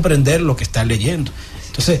saben comprender lo que están leyendo.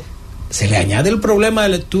 Entonces, se le añade el problema de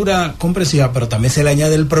lectura comprensiva, pero también se le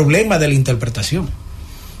añade el problema de la interpretación.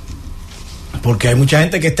 Porque hay mucha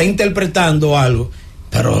gente que está interpretando algo,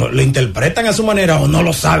 pero lo interpretan a su manera o no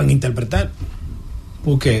lo saben interpretar.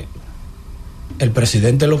 Porque el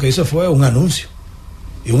presidente lo que hizo fue un anuncio.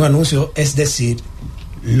 Y un anuncio es decir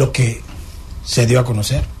lo que se dio a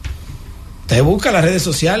conocer. Usted busca las redes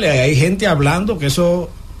sociales, hay gente hablando que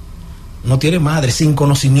eso no tiene madre, sin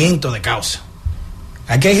conocimiento de causa.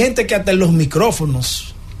 Aquí hay gente que hasta en los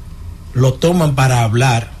micrófonos lo toman para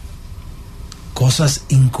hablar cosas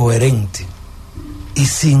incoherentes y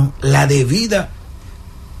sin la debida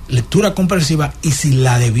lectura comprensiva y sin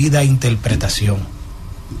la debida interpretación.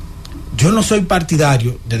 Yo no soy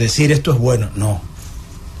partidario de decir esto es bueno, no.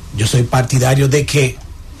 Yo soy partidario de que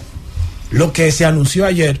lo que se anunció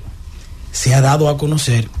ayer se ha dado a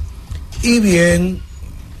conocer y bien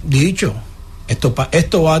dicho,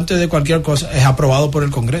 esto antes de cualquier cosa es aprobado por el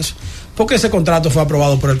Congreso, porque ese contrato fue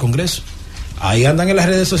aprobado por el Congreso. Ahí andan en las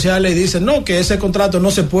redes sociales y dicen no, que ese contrato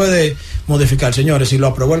no se puede modificar. Señores, si lo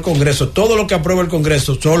aprobó el Congreso, todo lo que aprueba el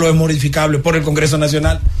Congreso solo es modificable por el Congreso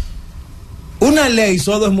Nacional. Una ley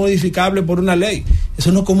solo es modificable por una ley.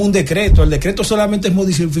 Eso no es como un decreto. El decreto solamente es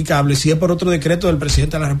modificable si es por otro decreto del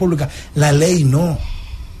presidente de la República. La ley no.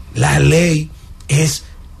 La ley es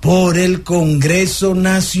por el Congreso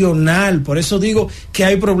Nacional. Por eso digo que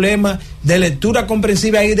hay problemas de lectura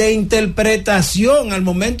comprensiva y de interpretación. Al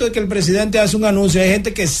momento de que el presidente hace un anuncio, hay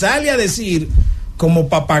gente que sale a decir, como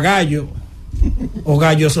papagayo o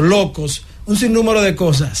gallos locos, un sinnúmero de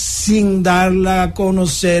cosas sin darla a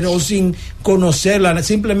conocer o sin conocerla,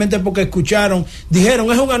 simplemente porque escucharon,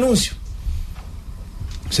 dijeron, es un anuncio.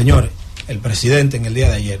 Señores, el presidente en el día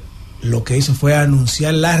de ayer lo que hizo fue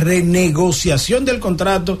anunciar la renegociación del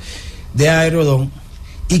contrato de Aerodón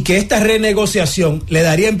y que esta renegociación le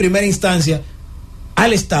daría en primera instancia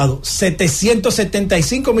al Estado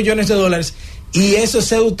 775 millones de dólares y eso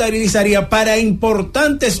se utilizaría para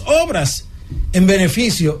importantes obras en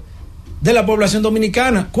beneficio de la población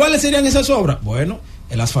dominicana. ¿Cuáles serían esas obras? Bueno,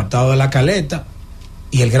 el asfaltado de la Caleta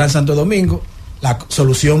y el Gran Santo Domingo, la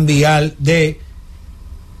solución vial de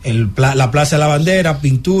la Plaza de la Bandera,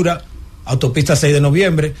 pintura, autopista 6 de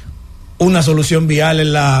noviembre, una solución vial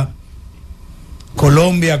en la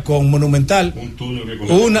Colombia con Monumental, un túnel que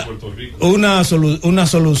conecta Puerto Rico, una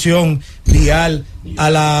solución vial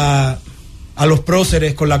a los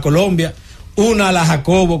próceres con la Colombia, una a la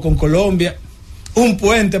Jacobo con Colombia, un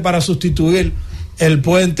puente para sustituir el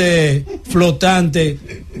puente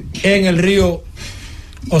flotante en el río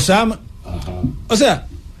Osama. Ajá. O sea,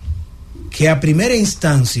 que a primera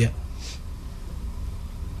instancia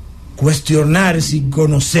cuestionar sin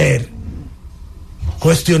conocer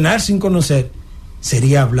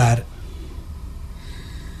sería hablar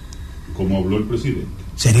como habló el presidente,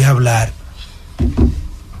 sería hablar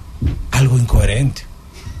algo incoherente.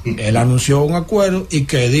 Él anunció un acuerdo y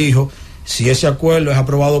que dijo, si ese acuerdo es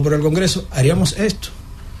aprobado por el Congreso, haríamos esto.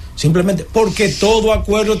 Simplemente porque todo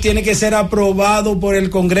acuerdo tiene que ser aprobado por el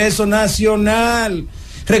Congreso Nacional.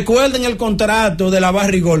 Recuerden el contrato de la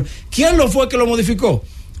Barrigol. ¿Quién lo fue que lo modificó?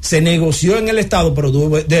 Se negoció en el Estado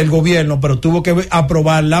del gobierno, pero tuvo que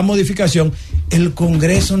aprobar la modificación el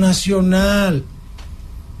Congreso Nacional.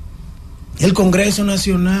 El Congreso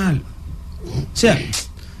Nacional. O sea,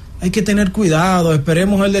 hay que tener cuidado,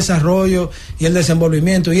 esperemos el desarrollo y el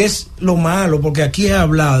desenvolvimiento. Y es lo malo, porque aquí he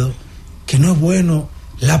hablado que no es bueno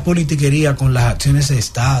la politiquería con las acciones de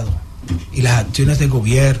Estado. y las acciones de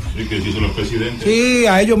gobierno. Sí, que hizo los presidentes. Sí,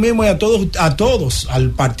 a ellos mismos y a todos,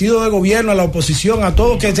 al partido de gobierno, a la oposición, a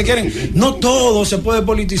todos que se quieren. No todo se puede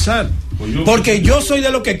politizar. Porque yo soy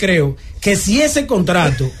de lo que creo que si ese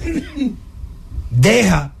contrato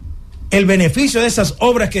deja el beneficio de esas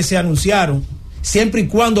obras que se anunciaron, siempre y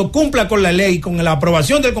cuando cumpla con la ley, con la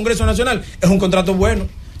aprobación del Congreso Nacional, es un contrato bueno.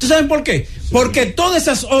 ¿Ustedes saben por qué? Porque todas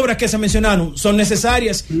esas obras que se mencionaron son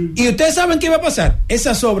necesarias. Y ustedes saben qué iba a pasar.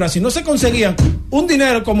 Esas obras, si no se conseguían un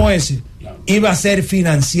dinero como ese, iba a ser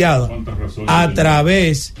financiado a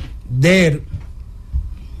través de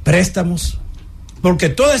préstamos. Porque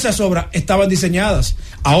todas esas obras estaban diseñadas.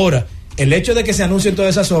 Ahora, el hecho de que se anuncien todas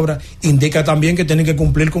esas obras indica también que tienen que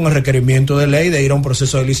cumplir con el requerimiento de ley de ir a un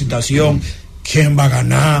proceso de licitación. ¿Quién va a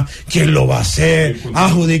ganar? ¿Quién lo va a hacer?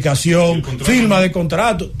 Adjudicación, firma de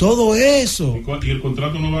contrato, todo eso. ¿Y el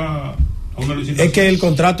contrato no va a una licitación? Es que el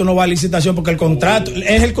contrato no va a licitación porque el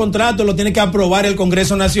contrato lo tiene que aprobar el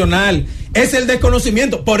Congreso Nacional. Es el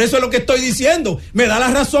desconocimiento. Por eso es lo que estoy diciendo. Me da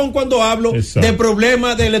la razón cuando hablo de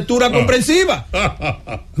problemas de lectura comprensiva.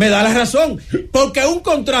 Me da la razón. Porque un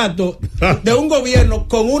contrato de un gobierno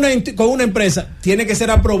con una empresa tiene que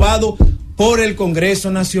ser aprobado por el Congreso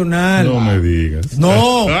Nacional. No me digas.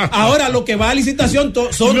 No, ahora lo que va a licitación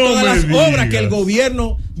son todas las obras que el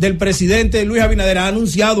gobierno del presidente Luis Abinader ha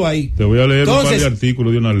anunciado ahí. Te voy a leer un par de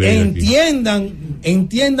artículos de una ley.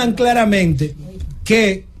 Entiendan claramente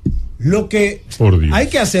que lo que hay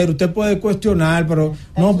que hacer, usted puede cuestionar, pero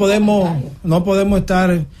no podemos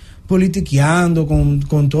estar politiqueando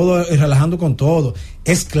con todo, relajando con todo.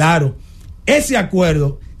 Es claro, ese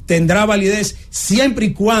acuerdo tendrá validez siempre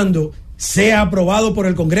y cuando sea aprobado por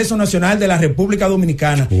el Congreso Nacional de la República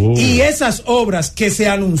Dominicana. Y esas obras que se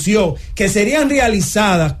anunció que serían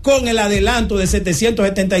realizadas con el adelanto de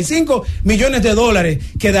 775 millones de dólares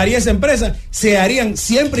que daría esa empresa, se harían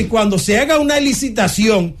siempre y cuando se haga una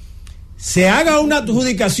licitación, se haga una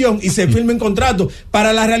adjudicación y se firme un contrato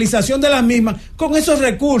para la realización de las mismas con esos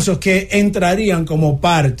recursos que entrarían como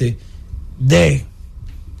parte de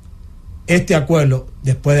este acuerdo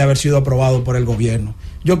después de haber sido aprobado por el gobierno.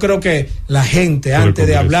 Yo creo que la gente, antes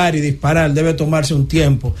de hablar y disparar, debe tomarse un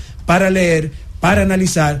tiempo para leer, para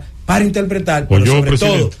analizar, para interpretar, pero sobre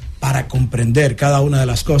todo para comprender cada una de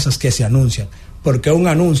las cosas que se anuncian. Porque un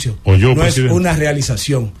anuncio no es una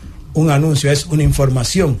realización, un anuncio es una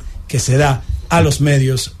información que se da a los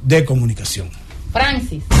medios de comunicación.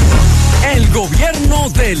 Francis. El gobierno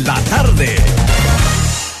de la tarde.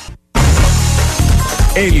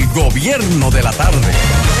 El gobierno de la tarde.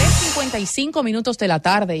 55 minutos de la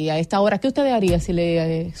tarde, y a esta hora, ¿qué usted haría si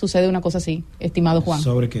le sucede una cosa así, estimado Juan?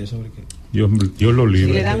 ¿Sobre qué? Dios lo libre.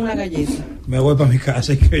 Si le dan una galleta. Me voy para mi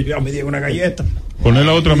casa y que ya me dieron una galleta. Poner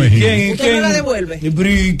la otra mejilla. ¿Usted no la devuelve?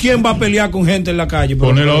 ¿Y quién va a pelear con gente en la calle?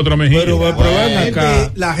 Poner la otra mejilla. Pero ven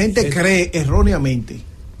acá. La gente cree erróneamente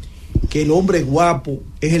que el hombre guapo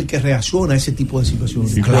es el que reacciona a ese tipo de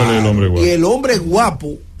situaciones. ¿Y cuál es el hombre guapo? Y el hombre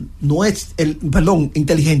guapo no es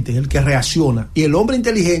inteligente, es el que reacciona. Y el hombre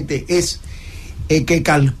inteligente es el que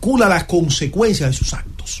calcula las consecuencias de sus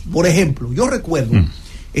actos. Por ejemplo, yo recuerdo,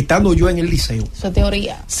 estando yo en el liceo, esa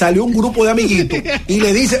teoría, salió un grupo de amiguitos y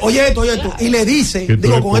le dice, oye esto, y le dice,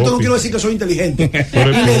 con esto no quiero decir que soy inteligente,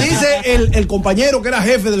 y le dice el compañero que era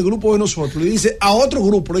jefe del grupo de nosotros, le dice a otro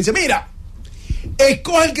grupo, le dice, mira,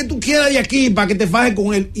 escoge el que tú quieras de aquí para que te fajes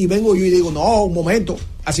con él. Y vengo yo y digo, no, un momento,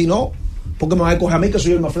 así no, porque me va a escoger a mí que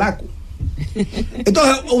soy el más flaco.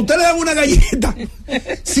 Entonces, usted le dan una galleta.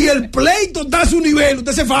 Si el pleito está a su nivel,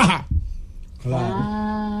 usted se faja.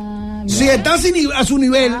 Claro. Si está a su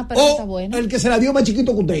nivel, o bueno, el que se la dio más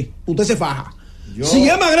chiquito que usted se faja. Si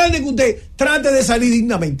es más grande que usted, trate de salir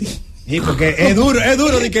dignamente. Sí, porque es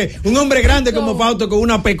duro de que un hombre grande como Fausto con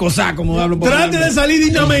una pecosá, como hablo. Trate de salir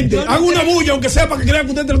dignamente. Haga una bulla, aunque sea para que crean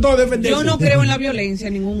que usted trató de defenderse. Yo no creo en la violencia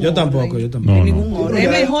en ningún orden. Yo tampoco. En ningún orden. Es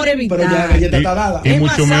mejor evitar. Pero ya la galleta está dada. Y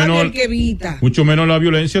mucho menos el que evita. Mucho menos la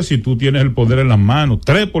violencia si tú tienes el poder en las manos.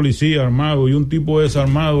 3 policías armados y un tipo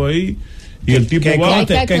desarmado ahí. Y el tipo va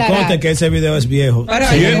que conste que ese video es viejo.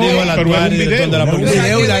 Video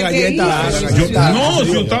y la galleta. No,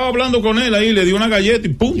 si yo estaba hablando con él ahí, le di una galleta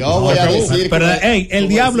y pum. Yo voy a decir. Pero el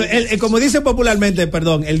diablo, como dice popularmente,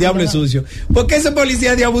 el diablo es sucio. ¿Por qué ese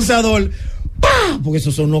policía de abusador? ¡Pah! Porque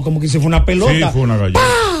eso sonó como que se fue una pelota. Sí, fue una galleta.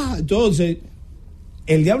 ¡Pah! Entonces,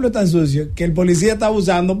 el diablo es tan sucio que el policía estaba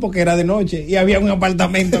usando porque era de noche y había un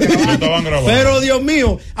apartamento grabando. Pero Dios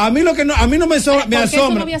mío, a mí lo que no, a mí no me asombra. Eso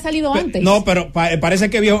no había salido antes. No, pero parece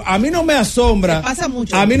que viejo. A mí no me asombra. Pasa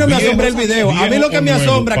mucho. A mí no me asombra el video. A mí lo que me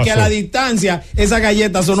asombra que a la distancia esa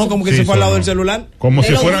galleta sonó como que se fue al lado del celular. Como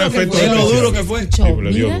si fuera efecto de lo duro que fue.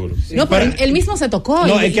 No, pero él mismo se tocó.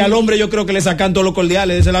 No, es que al hombre yo creo que le sacan todos los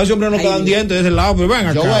cordiales. De ese lado siempre no quedan dientes, de ese lado, pues van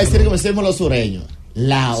acá. Yo voy a decir como decimos los sureños.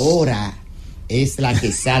 La hora es la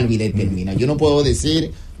que salva y determina. Yo no puedo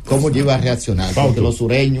decir cómo yo iba a reaccionar, porque los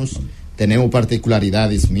sureños tenemos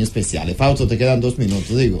particularidades muy especiales. Fausto, te quedan 2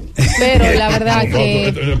 minutos, digo. Pero la verdad que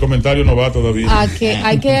el comentario no va todavía.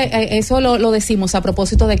 Eso lo decimos a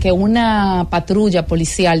propósito de que una patrulla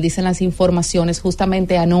policial, dicen las informaciones,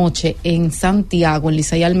 justamente anoche en Santiago, en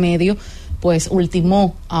Licey al Medio, pues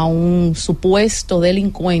ultimó a un supuesto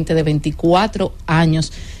delincuente de 24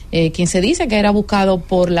 años, quien se dice que era buscado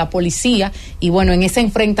por la policía. Y bueno, en ese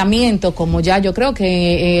enfrentamiento, como ya yo creo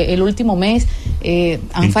que el último mes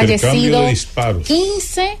han fallecido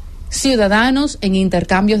 15 ciudadanos en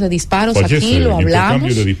intercambios de disparos. Aquí lo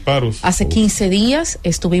hablamos hace 15 días,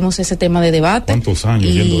 estuvimos ese tema de debate. ¿Cuántos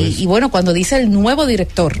años viendo eso? Y bueno, cuando dice el nuevo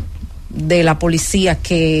director de la policía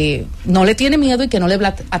que no le tiene miedo y que no le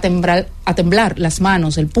va a temblar las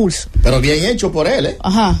manos, el pulso. Pero bien hecho por él, ¿eh?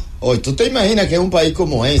 Ajá. Hoy, ¿tú te imaginas que en un país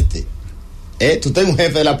como este, tú tienes un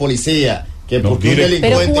jefe de la policía que por un delincuente...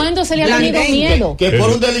 Pero ¿cuándo se le ha tenido miedo? Que por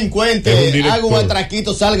un delincuente haga un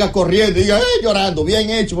atraquito, salga corriendo y diga, llorando. Bien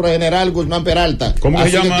hecho por el general Guzmán Peralta. ¿Cómo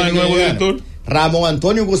se llama el nuevo director? Ramón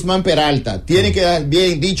Antonio Guzmán Peralta. Tiene que dar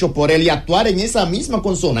bien dicho por él y actuar en esa misma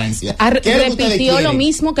consonancia. Repitió lo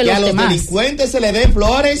mismo que los demás. Que a los delincuentes se le den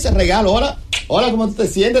flores, regalo. Hola, ¿cómo te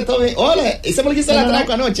sientes? ¿Todo bien? Hola, ese fue el que hizo el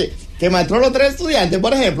atraco anoche. Que mató a los 3 estudiantes,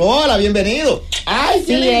 por ejemplo. Hola, bienvenido. Ay,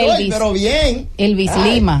 sí, pero bien. Elvis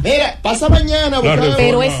Lima. Mira, pasa mañana.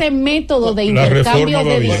 Pero ese método de intercambio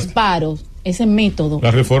de disparos, ese método. La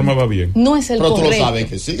reforma va bien. No es el correcto. Pero tú lo sabes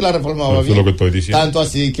que sí, que la reforma va bien. Eso es lo que estoy diciendo. Tanto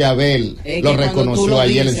así que Abel lo reconoció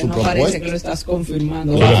ayer en su propuesta. Parece que lo estás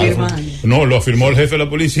confirmando. No, lo afirmó el jefe de la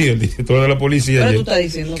policía, el director de la policía. Pero ayer, tú estás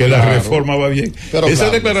diciendo que la reforma va bien.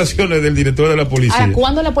 Esas declaraciones del director de la policía.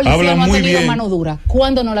 ¿Cuándo la policía no ha tenido mano dura?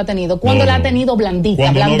 ¿Cuándo no la ha tenido? ¿Cuándo la ha tenido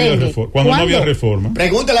blandita, blandengue? Cuando no había reforma.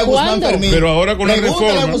 Pregúntale a Guzmán Fermín. Pero ahora con la reforma.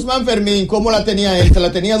 Pregúntale a Guzmán Fermín cómo la tenía él. Se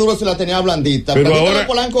la tenía duro, se la tenía blandita. Pero pregúntale ahora, a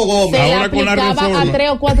Polanco Gómez. Ahora con la reforma. A 3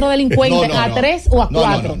 o 4 delincuentes, a 3 o a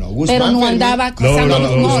 4. Pero no andaba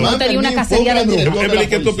causando, no tenía una cacería de grupos. Emily,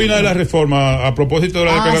 ¿qué tú opinas de la reforma a propósito de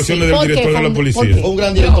las declaraciones del director de la policía? Un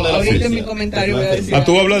gran director de la policía. En mi comentario voy a decir.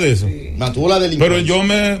 ¿Tú hablas de eso? Pero yo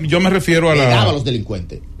me refiero a a los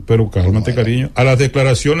delincuentes. Pero cálmate, cariño. A las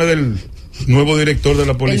declaraciones del nuevo director de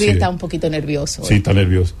la policía. Él está un poquito nervioso. Sí, está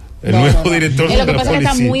nervioso. El nuevo director de la policía. Lo que pasa es que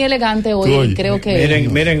está muy elegante hoy. Creo que.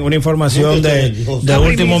 Miren, una información de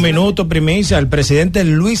último minuto, primicia. El presidente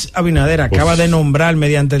Luis Abinader acaba de nombrar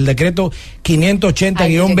mediante el decreto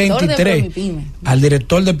 580-23 al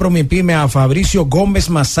director de Promipyme, a Fabricio Gómez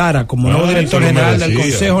Mazara, como nuevo director general del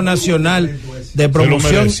Consejo Nacional de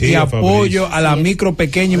Promoción y Apoyo a la Micro,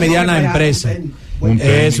 Pequeña y Mediana Empresa.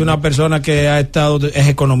 Es una persona que es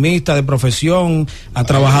economista de profesión, ha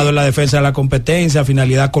trabajado en la defensa de la competencia,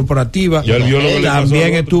 finalidad corporativa.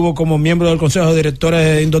 También estuvo como miembro del Consejo de Directores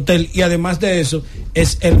de Indotel y además de eso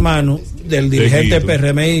es hermano del dirigente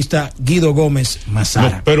PRMista Guido Gómez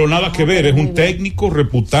Mazara. No, pero nada que ver, es un técnico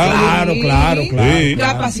reputado. Claro. Sí,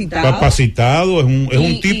 capacitado, es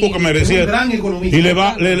un tipo que merecía. Y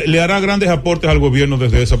le hará grandes aportes al gobierno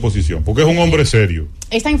desde esa posición, porque es un hombre serio.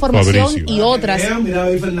 Esta información Fabricio. Y otras.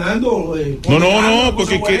 Fernando, no,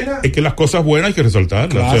 porque es que las cosas buenas hay que resaltarlas.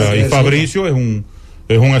 Claro, o sea, y Fabricio es un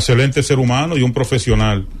excelente ser humano y un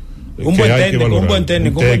profesional. Un buen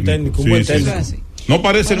técnico. No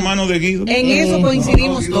parece hermano de Guido. En eso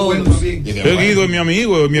coincidimos todos. Guido es mi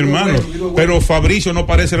amigo, es mi hermano. Pero Fabricio no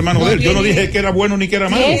parece hermano de él. Yo no dije que era bueno ni que era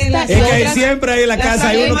malo. Es que siempre hay en la casa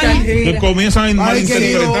hay uno que comienzan a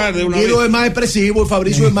malinterpretar de una vez. Guido es más expresivo,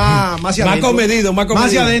 Fabricio es más comedido. Más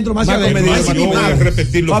hacia adentro. No voy a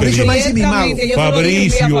repetir lo que dije.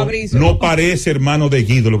 Fabricio no parece hermano de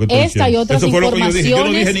Guido, lo que tú dices. Eso fue lo que yo dije. Yo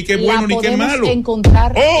no dije ni que es bueno ni que es malo.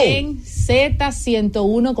 Encontrar en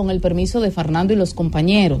Z101 con el permiso de Fernando y los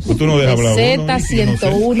compañeros. Tú no dejas hablar.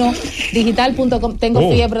 Z101 digital.com.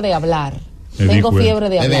 Tengo fiebre de hablar.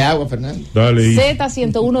 Bebe agua, Fernando.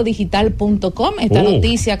 Z101 digital.com. Esta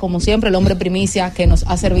noticia, como siempre, el hombre primicia que nos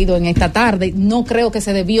ha servido en esta tarde. No creo que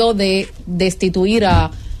se debió de destituir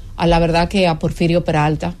a la verdad que a Porfirio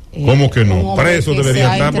Peralta. ¿Cómo que no? Preso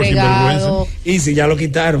debería estar por sinvergüenza. Y si ya lo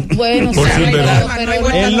quitaron. Bueno, por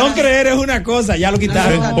sinvergüenza. El no creer es una cosa, ya lo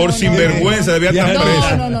quitaron. Por sinvergüenza debería estar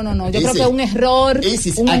preso. No. Yo creo que es un error.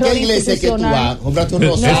 ¿A qué iglesia que tú vas? Comprate un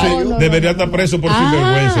rosario. Debería estar preso por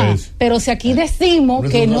sinvergüenza. Pero si aquí decimos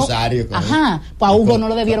que no. Ajá, pues a Hugo no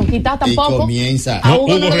lo debieron quitar tampoco. A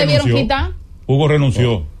Hugo no lo debieron quitar. Hugo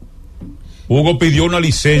renunció. Hugo pidió una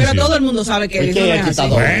licencia. Pero todo el mundo sabe que él no es así.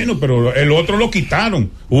 Bueno, pero el otro lo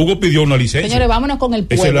quitaron. Hugo pidió una licencia. Señores, vámonos con el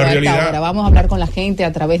pueblo. Esa es la realidad. Ahora vamos a hablar con la gente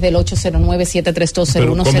a través del 809-7320101.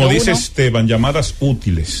 Pero como dice Esteban, llamadas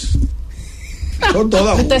útiles.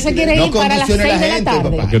 Usted se quiere ir para las 6 de la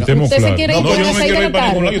tarde. Usted se quiere ir para las 6 de la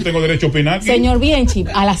tarde. Yo tengo derecho a opinar aquí. Señor Bienchi,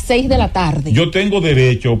 a las 6 de la tarde. Yo tengo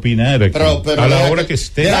derecho a opinar aquí. Pero a la hora que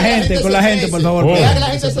esté. Con la gente, por favor.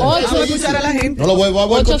 Vamos a escuchar a la gente. No lo voy a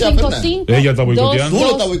boicotear. Ella está boicoteando. Tú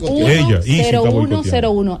lo estás boicoteando. Ella,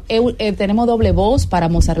 0101. Tenemos doble voz para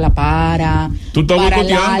Mozart La Para. Tú estás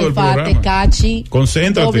boicoteando el programa. Tecachi.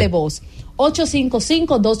 Concéntrate. Doble voz.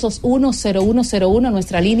 855-221-0101,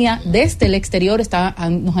 nuestra línea desde el exterior.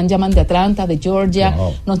 Nos han llaman de Atlanta, de Georgia,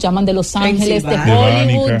 nos llaman de Los Ángeles, de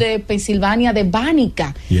Hollywood, de Pensilvania, de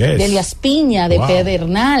Bánica, de Elías Piña, de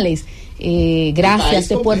Pedernales, gracias,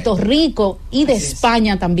 de Puerto Rico y de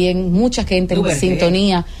España también. Mucha gente en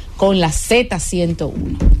sintonía con la Z101.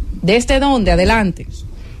 ¿Desde dónde? Adelante.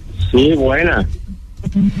 Sí, buena.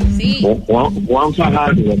 Sí. Juan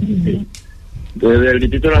Fajardo, desde el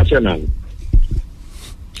Distrito Nacional.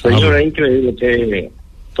 Señor, es increíble que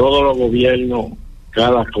todos los gobiernos,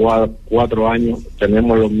 cada 4 años,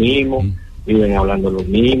 tenemos lo mismo, viven hablando lo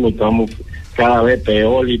mismo, estamos cada vez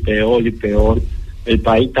peor y peor y peor. Este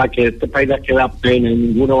país da que da pena y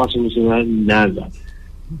ninguno va a solucionar nada.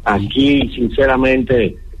 Aquí,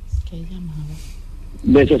 sinceramente,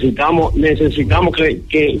 necesitamos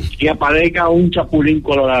que aparezca un chapulín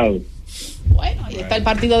colorado. Bueno, ahí está el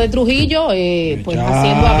partido de Trujillo, pues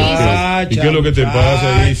haciendo avisos. ¿Y qué es lo que te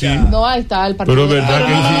pasa ahí? Sí. No, ahí está el partido. Pero verdad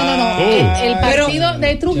que el partido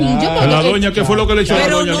de Trujillo. A la doña, ¿qué fue lo que le echó a la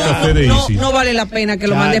doña al café de Isi? No vale la pena que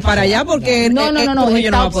lo mandes para allá porque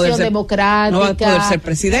Trujillo no va a poder ser democrática. No va a poder ser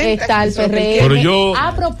presidente. Está el PRM. Pero yo,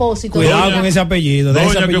 a propósito. Cuidado con ese apellido.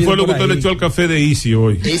 Doña, ¿qué fue lo que usted le echó al café de Isi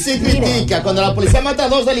hoy? Isi critica cuando la policía mata a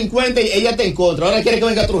 2 delincuentes y ella te encuentra. Ahora quiere que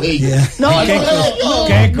venga Trujillo.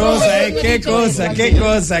 ¿Qué cosa?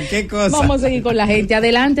 Vamos a seguir con la gente.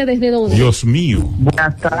 Adelante, desde donde. Dios mío.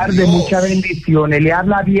 Buenas tardes, muchas bendiciones. Le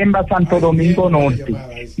habla Bienva Santo Domingo Norte.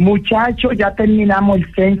 Muchachos, ya terminamos el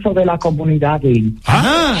censo de la comunidad gay.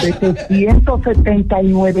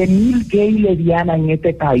 779,000 gay lesbianas en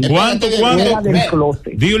este país. ¿Cuánto? Fuera del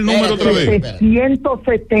closet. Di el número otra vez.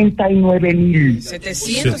 779,000.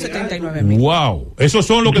 779,000. Wow. Esos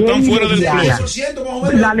son los que están fuera del closet.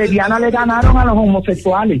 Las lesbianas le ganaron a los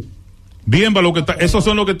homosexuales. Bien, esos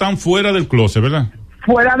son los que están fuera del closet, ¿verdad?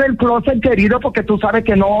 Fuera del closet, querido, porque tú sabes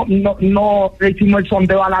que no hicimos el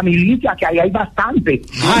sondeo a la milicia, que ahí hay bastante.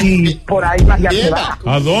 Y por ahí ya se va.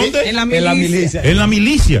 ¿A dónde? En la milicia. En la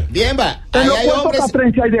milicia. Bien, va. En los puestos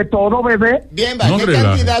patrencia hay de todo, bebé. Bien, va. ¿Qué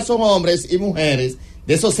cantidad son hombres y mujeres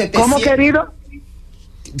de esos 700? ¿Cómo, querido?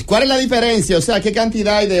 ¿Cuál es la diferencia? O sea, ¿qué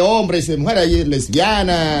cantidad hay de hombres y mujeres? ¿Hay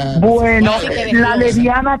lesbianas? Bueno, las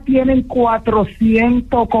lesbianas tienen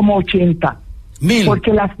 480.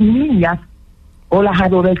 Porque las niñas o las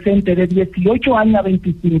adolescentes de 18 años a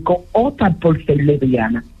 25 optan por ser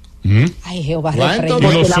lesbianas. Ay, Jehová,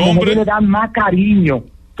 porque las mujeres le dan más cariño.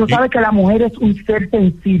 Tú sabes que la mujer es un ser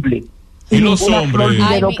sensible. Y los hombres.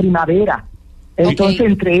 Primavera. Entonces,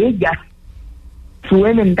 entre ellas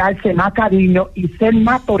suelen darse más cariño y ser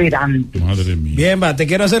más tolerantes. Madre mía. Bienva, te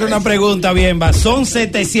quiero hacer una pregunta, Bienva. Son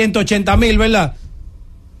 780,000, ¿verdad?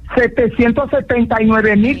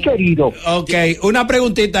 779,000, querido. Ok, una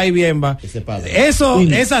preguntita ahí, Bienva.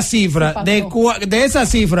 Esa cifra, de esa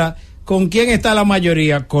cifra, ¿con quién está la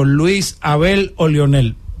mayoría? ¿Con Luis, Abel o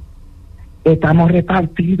Lionel? Estamos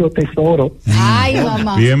repartidos, tesoro. Ay,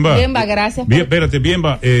 mamá. Bienva, gracias. Espérate,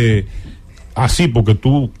 Bienva, así, porque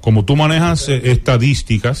como tú manejas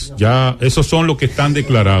estadísticas, ya esos son los que están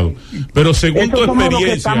declarados. Pero según tu experiencia, los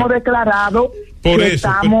que estamos declarados,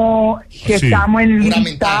 estamos en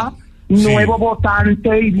lista, nuevo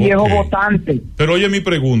votante y viejo votante. Pero oye mi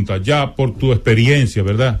pregunta, ya por tu experiencia,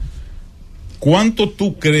 ¿verdad? ¿Cuánto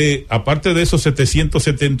tú crees, aparte de esos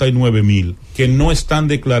 779,000, que no están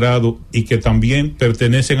declarados y que también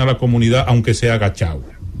pertenecen a la comunidad, aunque sea agachado?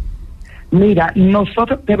 Mira,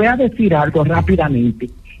 nosotros, te voy a decir algo rápidamente.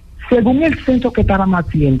 Según el censo que estábamos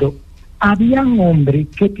haciendo, habían hombres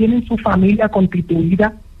que tienen su familia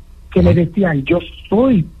constituida que le decían, yo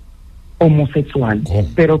soy homosexual,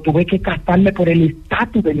 pero tuve que casarme por el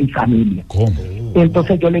estatus de mi familia. ¿Cómo?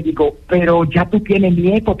 Entonces yo le digo, pero ya tú tienes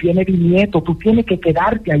nieto, tienes bisnieto, tú tienes que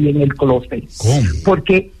quedarte ahí en el closet. ¿Cómo?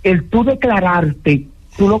 Porque el tú declararte,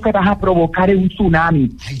 tú lo que vas a provocar es un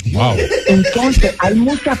tsunami. Wow. Entonces hay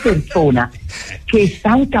muchas personas que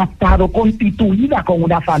están casados, constituidas con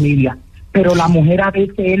una familia, pero la mujer a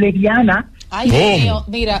veces es lesbiana. Ay, Dios mío,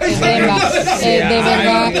 mira, de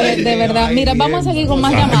verdad. Mira, vamos a seguir con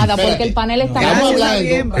más llamadas porque el panel está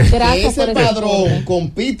hablando. Gracias ese por padrón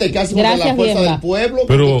compite casi con la fuerza del pueblo,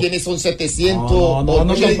 pero quienes son 700. No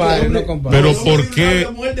compare. Pero ¿por qué?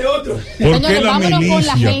 ¿Por qué la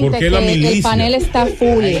milicia? ¿Por qué la milicia? El panel está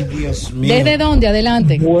full. ¿Desde dónde?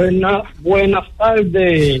 Adelante. Buenas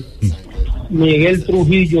tardes. Miguel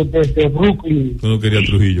Trujillo desde Brooklyn. Yo no quería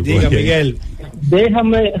Trujillo. Diga, Miguel.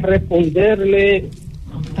 Déjame responderle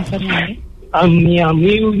a mi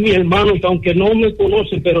amigo y mi hermano, que aunque no me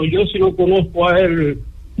conoce, pero yo sí lo conozco a él,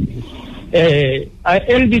 a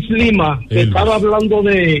Elvis Lima, que estaba hablando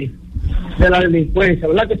de la delincuencia,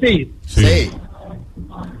 ¿verdad que sí? Sí.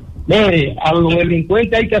 A los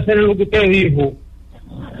delincuentes hay que hacer lo que usted dijo,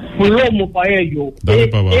 plomo para ellos.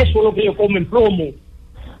 Eso es lo que ellos comen, plomo.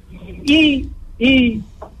 Y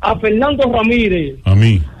a Fernando Ramírez. A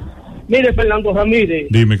mí. Mire, Fernando Ramírez.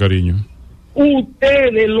 Dime, cariño.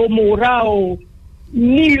 Ustedes, lo morado,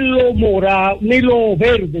 ni lo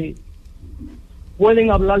verde,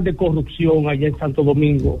 pueden hablar de corrupción allá en Santo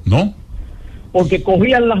Domingo. ¿No? Porque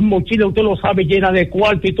cogían las mochilas, usted lo sabe, llenas de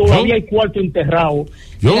cuarto y todavía hay cuarto enterrado.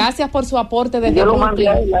 Gracias por su aporte desde Brooklyn.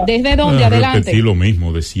 ¿Desde dónde? Adelante. Repetí lo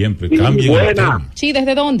mismo de siempre. Cambien el tema. Sí,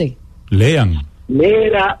 ¿desde dónde? Lean.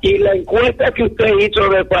 Mira, y la encuesta que usted hizo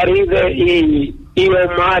de Faride y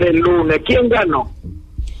Omar el lunes, ¿quién ganó?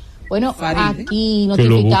 Bueno, aquí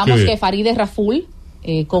notificamos que Faride Raful,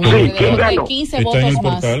 con alrededor de 15 votos está en el más.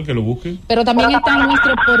 portal, que lo busque. Pero también está en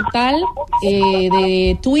nuestro portal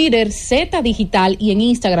de Twitter, Z Digital, y en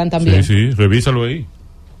Instagram también. Sí, revísalo ahí.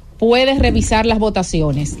 Puedes revisar las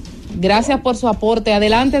votaciones. Gracias por su aporte.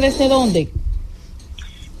 Adelante, ¿desde dónde?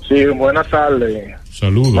 Sí, buenas tardes.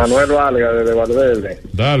 Saludos. Manuel Valga, desde Valverde.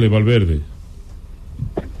 Dale, Valverde.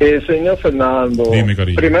 Señor Fernando, dime,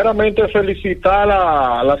 cariño. Primeramente felicitar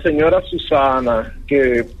a la señora Susana,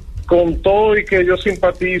 que contó y que yo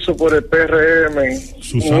simpatizo por el PRM.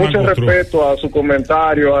 Susana mucho respeto a su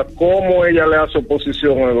comentario, a cómo ella le hace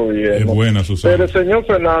oposición al gobierno. Es buena, Susana. Pero, señor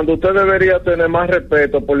Fernando, usted debería tener más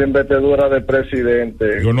respeto por la investidura del presidente.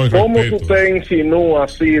 Yo no ¿Cómo respeto. que usted insinúa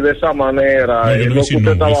así, de esa manera, no, lo insinúo, que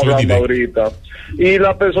usted estaba hablando directo ahorita? Y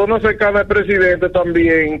la persona cercana al presidente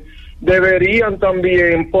también deberían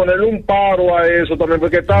también ponerle un paro a eso también,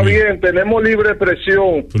 porque está bien, tenemos libre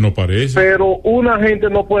expresión, pues no parece, pero una gente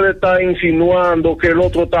no puede estar insinuando que el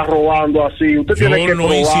otro está robando así. Usted yo tiene que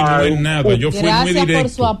no insinué nada, yo fui muy directo. Gracias por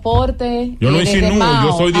su aporte. Yo no insinúo,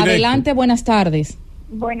 yo soy directo. Adelante, buenas tardes.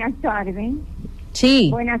 Buenas tardes. Sí.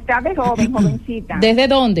 Buenas tardes, jovencita. ¿Desde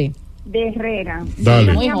dónde? De Herrera.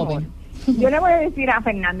 Dale. Muy joven. Yo le voy a decir a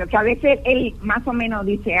Fernando que a veces él más o menos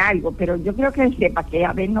dice algo, pero yo creo que él sepa que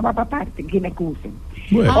a ver no va para parte, que me excusen.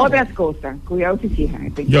 Bueno. Otras cosas, cuidado si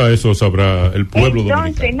fijan. Ya eso sabrá el pueblo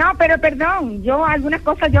Entonces, dominicano. no, pero perdón, yo algunas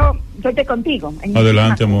cosas yo estoy contigo.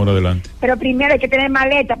 Adelante, amor, adelante. Pero primero hay que tener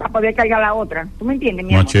maleta para poder cargar la otra. ¿Tú me entiendes,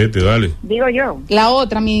 mi Machete, amor? dale. Digo yo. La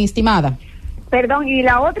otra, mi estimada. Perdón, y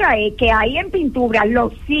la otra es que ahí en pintura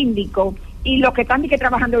los síndicos y los que están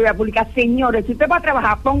trabajando en la pública, señores, si usted va a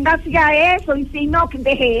trabajar, póngase a eso, y si no,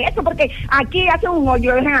 deje eso, porque aquí hacen un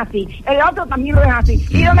hoyo, lo dejan así, el otro también lo dejan así.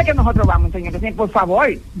 ¿Y dónde que nosotros vamos, señores? Por favor.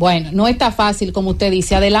 Bueno, no está fácil, como usted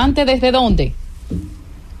dice. Adelante, ¿desde dónde?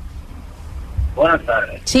 Buenas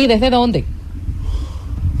tardes. Sí, ¿desde dónde?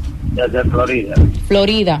 Desde Florida.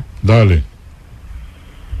 Florida. Dale.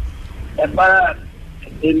 Es para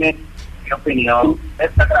decirme mi opinión. Es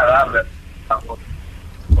agradable,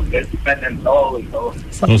 porque él se en todo y todo.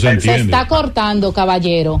 No se entiende. Se está cortando,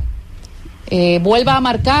 caballero. Vuelva a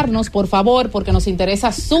marcarnos, por favor, porque nos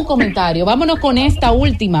interesa su comentario. Vámonos con esta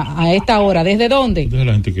última, a esta hora. ¿Desde dónde? Deja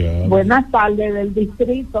la gente que habla. Buenas tardes, del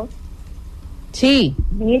distrito. Sí.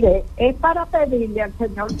 Mire, es para pedirle al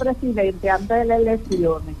señor presidente antes de las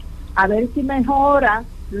elecciones a ver si mejora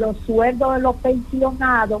los sueldos de los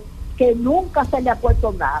pensionados, que nunca se le ha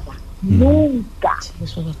puesto nada. Nunca.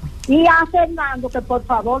 Y a Fernando, que por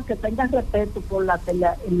favor que tenga respeto por los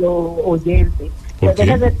oyentes, que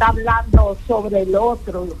deje de estar hablando sobre el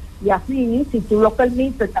otro, y así, si tú lo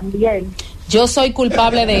permites también. Yo soy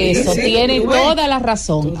culpable de eso. Tiene toda la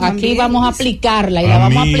razón. Aquí vamos a aplicarla y la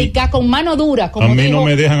vamos a aplicar con mano dura, como dijo no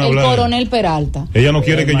me dejan el coronel Peralta. Ella no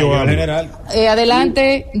quiere que yo hable.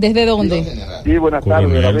 Adelante, ¿desde dónde? Sí, buenas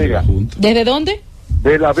tardes, de La Vega. ¿Desde dónde?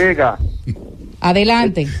 De La Vega.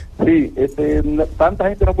 Adelante. Sí, tanta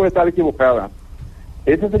gente no puede estar equivocada.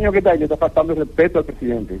 Ese señor que está ahí está faltando el respeto al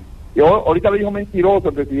presidente. Yo ahorita le dijo mentiroso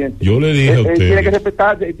al presidente. Yo le dije a usted. Tiene que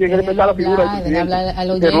respetar la figura del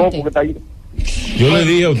presidente. Yo le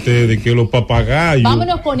dije a ustedes que los papagayos.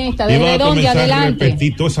 Vámonos con esta, ¿desde dónde? Adelante.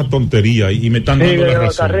 Repetir toda esa tontería y me están dando la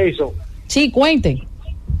razón. Sí, cuenten.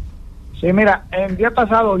 Sí, mira, el día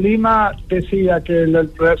pasado Lima decía que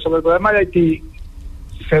sobre el problema de Haití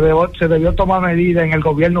se debió tomar medidas en el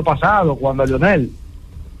gobierno pasado, cuando Leonel.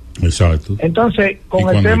 Exacto. Entonces,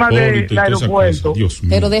 con el tema del aeropuerto.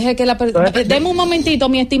 Pero deje que deme un momentito,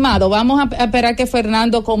 mi estimado. Vamos a esperar que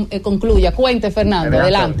Fernando concluya. Cuente, Fernando,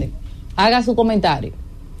 adelante. Haga su comentario.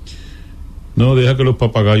 No, deja que los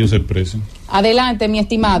papagayos se expresen. Adelante, mi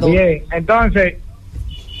estimado. Bien, entonces,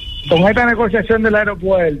 con esta negociación del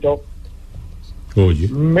aeropuerto, oye,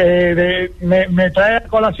 me trae a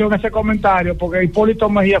colación ese comentario, porque Hipólito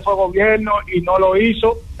Mejía fue gobierno y no lo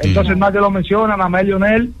hizo, entonces nadie lo menciona, nada más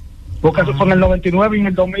Leonel, porque eso fue en el 99 y en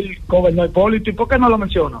el 2000 gobernó Hipólito, ¿y por qué no lo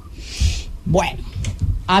menciona? Bueno,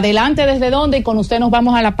 adelante, ¿desde dónde? Y con usted nos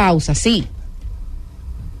vamos a la pausa, sí.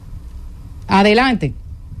 Adelante.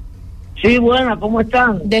 Sí, buena, ¿cómo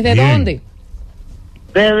están? ¿Desde dónde?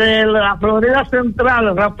 Desde la Florida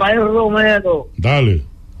Central, Rafael Romero. Dale.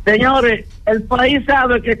 Señores, el país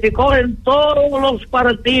sabe que si cogen todos los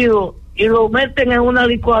partidos y lo meten en una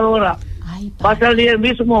licuadora, va a salir el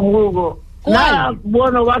mismo jugo. ¿Cuál? Nada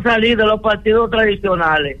bueno va a salir de los partidos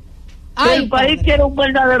tradicionales. El país quiere un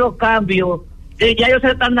verdadero cambio, y ya ellos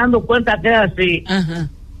se están dando cuenta que es así. Ajá.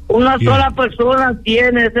 Una sola persona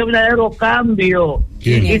tiene ese verdadero cambio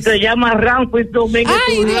y se llama Ramfis Domínguez.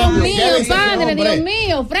 Ay, Dios mío, padre, Dios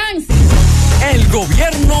mío, Francis. El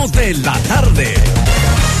gobierno de la tarde.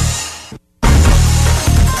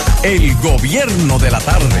 El gobierno de la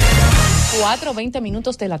tarde.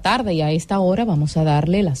 4:20 de la tarde, y a esta hora vamos a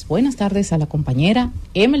darle las buenas tardes a la compañera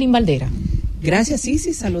Emelyn Valdera. Gracias,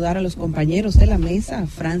 Isis. Saludar a los compañeros de la mesa, a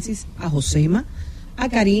Francis, a Josema, a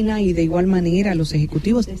Karina y de igual manera a los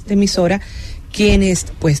ejecutivos de esta emisora, quienes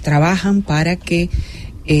pues trabajan para que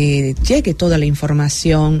llegue toda la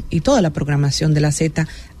información y toda la programación de la Z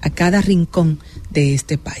a cada rincón de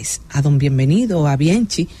este país. A don Bienvenido, a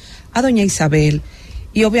Bienchi, a doña Isabel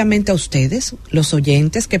y obviamente a ustedes, los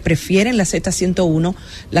oyentes que prefieren la Z101,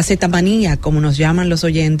 la Z-manía, como nos llaman los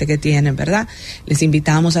oyentes que tienen, ¿verdad? Les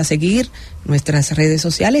invitamos a seguir nuestras redes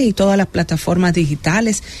sociales y todas las plataformas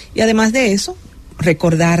digitales, y además de eso,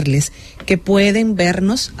 recordarles que pueden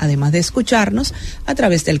vernos, además de escucharnos, a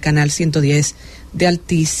través del canal 110 de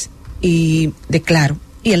Altiz y de Claro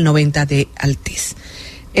y el 90 de Altiz.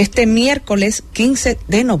 Este miércoles 15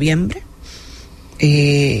 de noviembre,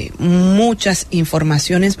 muchas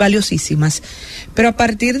informaciones valiosísimas, pero a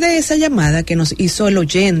partir de esa llamada que nos hizo el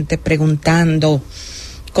oyente preguntando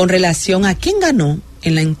con relación a quién ganó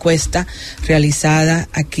en la encuesta realizada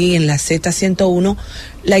aquí en la Z101,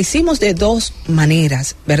 la hicimos de dos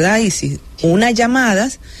maneras, ¿verdad? Y si una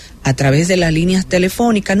llamadas a través de las líneas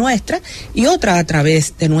telefónicas nuestras y otra a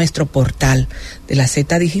través de nuestro portal de la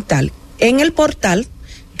Z Digital. En el portal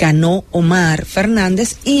ganó Omar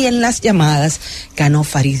Fernández y en las llamadas ganó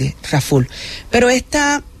Farideh Raful. Pero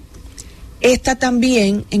esta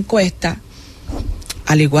también encuesta,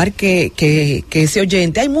 al igual que ese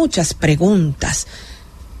oyente, hay muchas preguntas,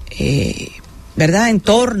 ¿verdad?, en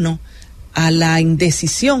torno a la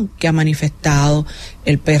indecisión que ha manifestado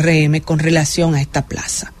el PRM con relación a esta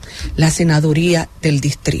plaza, la senaduría del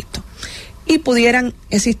distrito. Y pudieran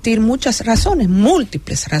existir muchas razones,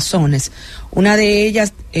 múltiples razones. Una de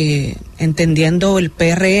ellas, entendiendo el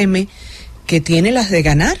PRM, que tiene las de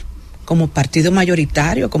ganar como partido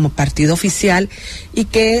mayoritario, como partido oficial, y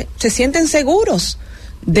que se sienten seguros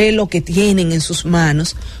de lo que tienen en sus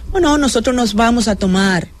manos. Bueno, nosotros nos vamos a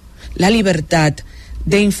tomar la libertad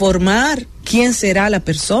de informar quién será la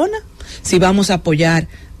persona, si vamos a apoyar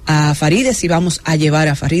a Farideh, si vamos a llevar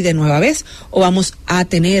a Farideh nueva vez o vamos a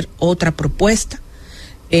tener otra propuesta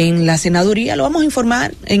en la senaduría. Lo vamos a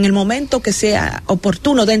informar en el momento que sea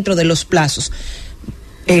oportuno dentro de los plazos.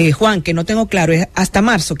 Juan, que no tengo claro, es hasta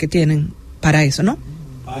marzo que tienen para eso, ¿no?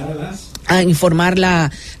 A informar la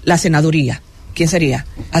senaduría. ¿Quién sería?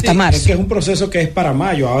 Hasta marzo. Es que es un proceso que es para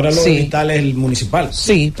mayo, ahora lo digital es el municipal.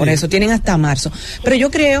 Sí, por eso tienen hasta marzo. Pero yo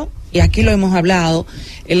creo, y aquí lo hemos hablado,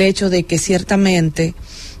 el hecho de que ciertamente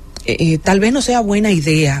tal vez no sea buena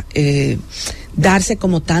idea darse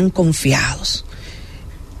como tan confiados.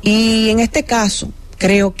 Y en este caso,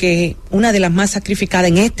 creo que una de las más sacrificadas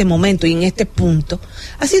en este momento y en este punto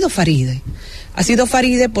ha sido Faride. Ha sido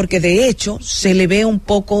Faride porque de hecho se le ve un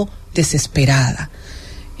poco desesperada,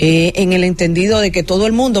 en el entendido de que todo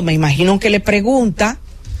el mundo, me imagino que le pregunta,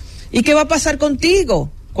 ¿y qué va a pasar contigo?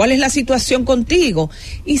 ¿Cuál es la situación contigo?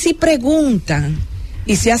 Y si preguntan,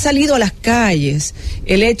 y se ha salido a las calles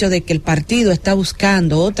el hecho de que el partido está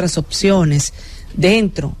buscando otras opciones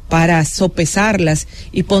dentro para sopesarlas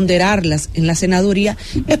y ponderarlas en la senaduría,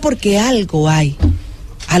 es porque algo hay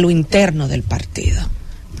a lo interno del partido,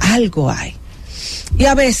 algo hay. Y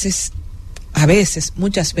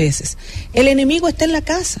muchas veces, el enemigo está en la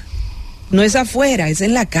casa, no es afuera, es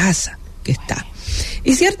en la casa que está.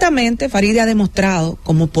 Y ciertamente Faride ha demostrado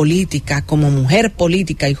como política, como mujer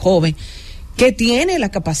política y joven, que tiene las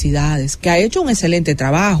capacidades, que ha hecho un excelente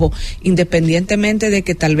trabajo, independientemente de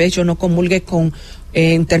que tal vez yo no comulgue con,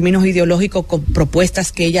 en términos ideológicos, con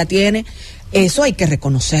propuestas que ella tiene. Eso hay que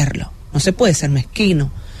reconocerlo, no se puede ser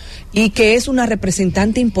mezquino. Y que es una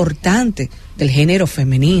representante importante del género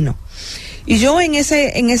femenino. Y yo en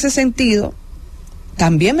ese sentido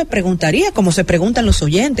también me preguntaría, como se preguntan los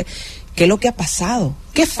oyentes, ¿qué es lo que ha pasado?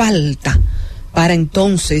 ¿Qué falta para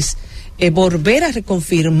entonces volver a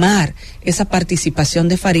reconfirmar esa participación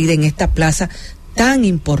de Faride en esta plaza tan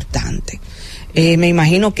importante? Me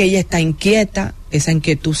imagino que ella está inquieta, esa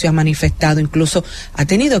inquietud se ha manifestado, incluso ha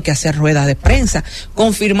tenido que hacer ruedas de prensa,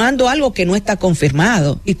 confirmando algo que no está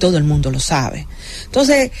confirmado y todo el mundo lo sabe.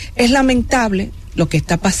 Entonces, es lamentable lo que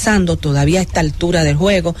está pasando todavía a esta altura del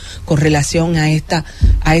juego con relación a esta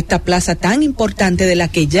plaza tan importante, de la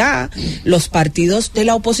que ya los partidos de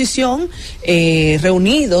la oposición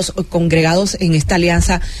reunidos o congregados en esta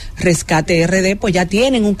alianza Rescate RD, pues ya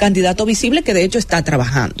tienen un candidato visible que de hecho está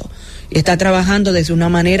trabajando desde una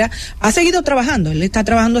manera, ha seguido trabajando, él está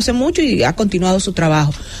trabajando hace mucho y ha continuado su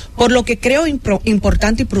trabajo, por lo que creo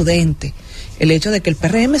importante y prudente el hecho de que el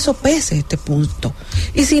PRM sopese este punto.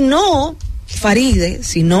 Y si no, Faride,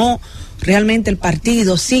 si no realmente el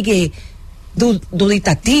partido sigue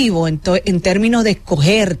duditativo en términos de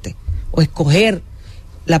escoger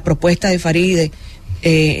la propuesta de Faride,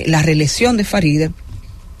 la reelección de Faride,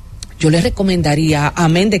 yo le recomendaría,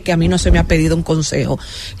 amén de que a mí no se me ha pedido un consejo,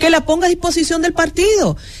 que la ponga a disposición del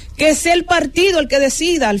partido, que sea el partido el que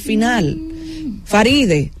decida al final.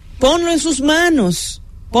 Faride, ponlo en sus manos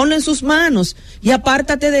y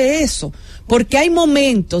apártate de eso, porque hay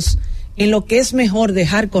momentos en lo que es mejor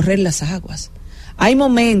dejar correr las aguas. Hay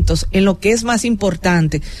momentos en lo que es más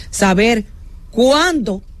importante saber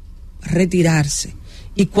cuándo retirarse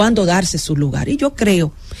y cuándo darse su lugar. Y yo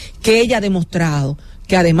creo que ella ha demostrado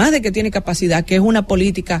que además de que tiene capacidad, que es una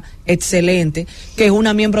política excelente, que es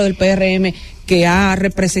una miembro del PRM que ha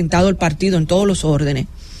representado el partido en todos los órdenes,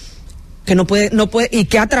 que no puede y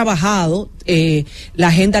que ha trabajado la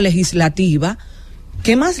agenda legislativa.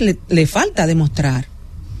 ¿Qué más le falta demostrar?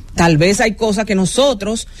 Tal vez hay cosas que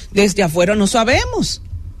nosotros desde afuera no sabemos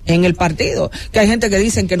en el partido, que hay gente que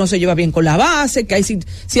dicen que no se lleva bien con la base, que hay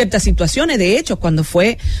ciertas situaciones. De hecho, cuando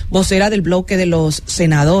fue vocera del bloque de los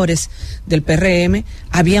senadores del PRM,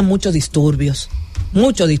 había muchos disturbios.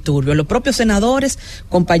 Los propios senadores,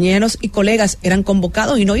 compañeros y colegas eran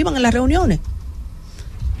convocados y no iban a las reuniones.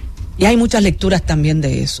 Y hay muchas lecturas también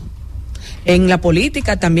de eso. En la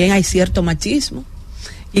política también hay cierto machismo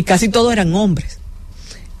y casi todos eran hombres.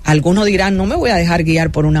 Algunos dirán, no me voy a dejar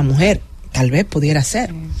guiar por una mujer. Tal vez pudiera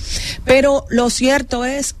ser. Pero lo cierto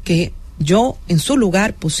es que yo en su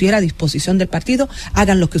lugar pusiera a disposición del partido,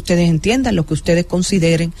 hagan lo que ustedes entiendan, lo que ustedes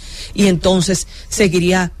consideren, y entonces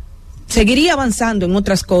seguiría avanzando en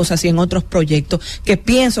otras cosas y en otros proyectos que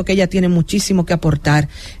pienso que ella tiene muchísimo que aportar,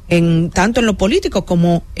 tanto en lo político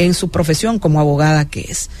como en su profesión como abogada que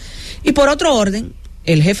es. Y por otro orden,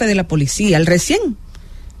 el jefe de la policía, el recién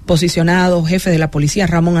posicionado jefe de la policía,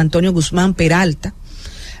 Ramón Antonio Guzmán Peralta,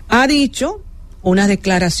 ha dicho unas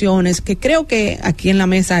declaraciones que creo que aquí en la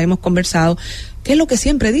mesa hemos conversado, que es lo que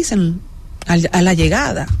siempre dicen a la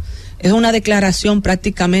llegada. Es una declaración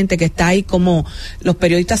prácticamente que está ahí, como los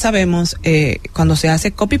periodistas sabemos, cuando se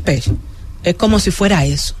hace copy-paste, es como si fuera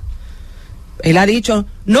eso. Él ha dicho,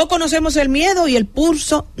 no conocemos el miedo y el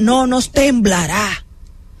pulso no nos temblará.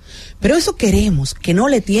 Pero eso queremos, que no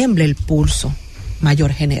le tiemble el pulso,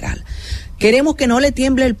 mayor general. Queremos que no le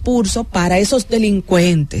tiemble el pulso para esos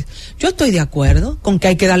delincuentes. Yo estoy de acuerdo con que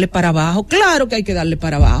hay que darle para abajo. Claro que hay que darle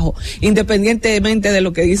para abajo, independientemente de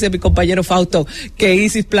lo que dice mi compañero Fausto, que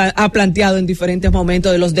Isis ha planteado en diferentes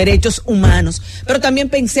momentos de los derechos humanos. Pero también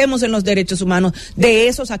pensemos en los derechos humanos de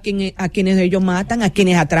esos a quienes ellos matan, a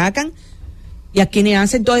quienes atracan. y a quienes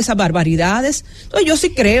hacen todas esas barbaridades. Entonces yo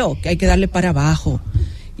sí creo que hay que darle para abajo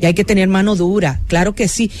y hay que tener mano dura, claro que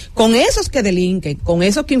sí, con esos que delinquen, con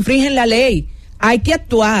esos que infringen la ley, hay que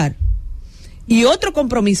actuar. Y otro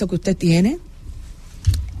compromiso que usted tiene,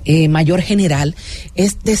 mayor general,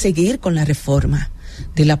 es de seguir con la reforma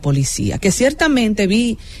de la policía, que ciertamente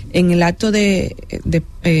vi en el acto de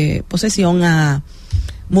posesión a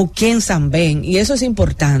Muquén Zambén, y eso es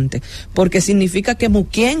importante, porque significa que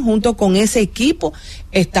Muquén junto con ese equipo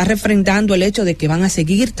está refrendando el hecho de que van a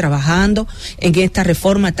seguir trabajando en esta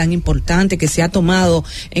reforma tan importante que se ha tomado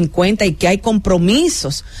en cuenta y que hay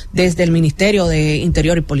compromisos desde el Ministerio de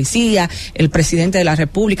Interior y Policía, el presidente de la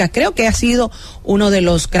República. Creo que ha sido uno de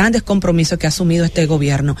los grandes compromisos que ha asumido este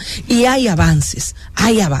gobierno, y hay avances,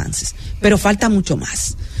 pero falta mucho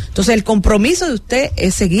más. Entonces el compromiso de usted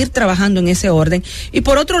es seguir trabajando en ese orden. Y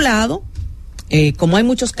por otro lado, como hay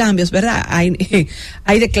muchos cambios, ¿verdad?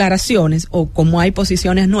 Hay declaraciones, o como hay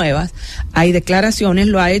posiciones nuevas, hay declaraciones,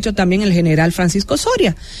 lo ha hecho también el general Francisco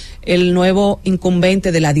Soria, el nuevo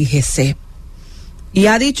incumbente de la DGC. Y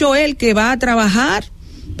ha dicho él que va a trabajar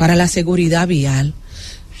para la seguridad vial.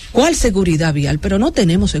 ¿Cuál seguridad vial? Pero no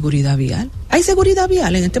tenemos seguridad vial. Hay seguridad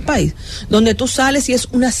vial en este país, donde tú sales y es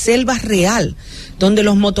una selva real, donde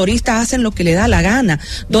los motoristas hacen lo que le da la gana,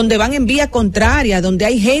 donde van en vía contraria, donde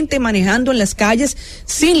hay gente manejando en las calles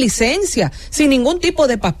sin licencia, sin ningún tipo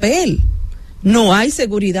de papel. No hay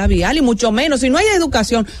seguridad vial, y mucho menos, si no hay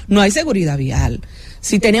educación, no hay seguridad vial.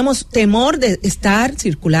 Si tenemos temor de estar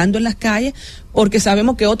circulando en las calles, porque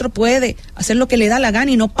sabemos que otro puede hacer lo que le da la gana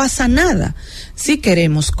y no pasa nada. Sí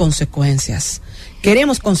queremos consecuencias,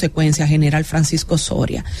 general Francisco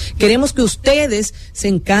Soria. Queremos que ustedes se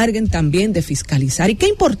encarguen también de fiscalizar. Y qué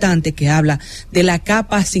importante que habla de la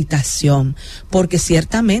capacitación, porque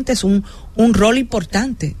ciertamente es un rol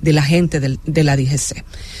importante de la gente de la DGC.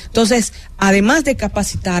 Entonces, además de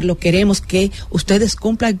capacitarlo, queremos que ustedes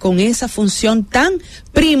cumplan con esa función tan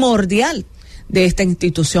primordial de esta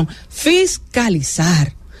institución: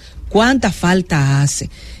 fiscalizar. ¿Cuánta falta hace?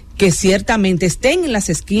 Que ciertamente estén en las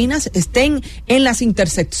esquinas, estén en las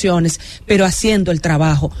intersecciones, pero haciendo el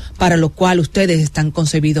trabajo para lo cual ustedes están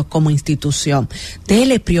concebidos como institución.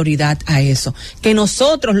 Dele prioridad a eso, que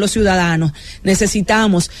nosotros los ciudadanos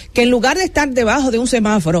necesitamos que, en lugar de estar debajo de un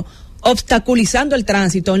semáforo obstaculizando el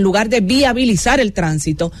tránsito, en lugar de viabilizar el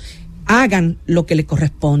tránsito, hagan lo que le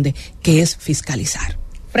corresponde, que es fiscalizar.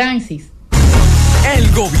 Francis.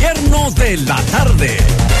 El gobierno de la tarde.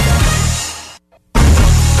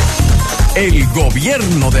 El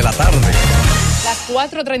gobierno de la tarde. Las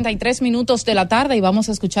 4:33 de la tarde, y vamos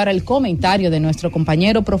a escuchar el comentario de nuestro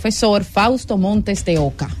compañero profesor Fausto Montes de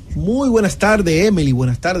Oca. Muy buenas tardes, Emily,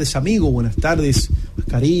 buenas tardes, amigo, buenas tardes,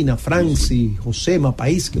 Karina, Francis, Josema,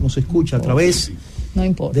 país que nos escucha a través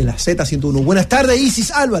de la Z101. Buenas tardes,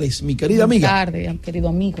 Isis Álvarez, mi querida amiga. Buenas tardes, querido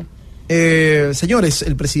amigo. Señores,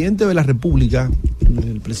 el presidente de la República,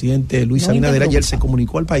 el presidente Luis Abinader, ayer se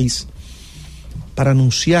comunicó al país para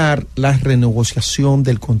anunciar la renegociación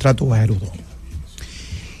del contrato aerodón.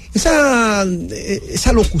 Esa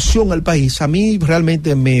locución al país a mí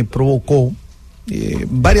realmente me provocó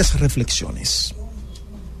varias reflexiones.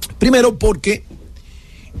 Primero, porque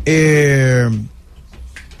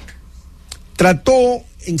trató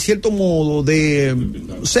en cierto modo de,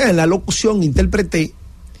 o sea, en la locución interpreté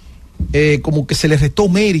como que se le restó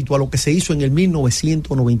mérito a lo que se hizo en el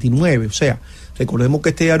 1999. O sea, recordemos que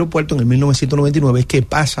este aeropuerto en el 1999 es que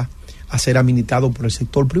pasa a ser administrado por el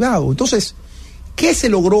sector privado. Entonces, ¿qué se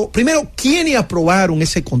logró? Primero, ¿quiénes aprobaron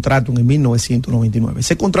ese contrato en el 1999?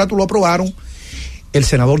 Ese contrato lo aprobaron el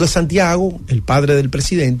senador de Santiago, el padre del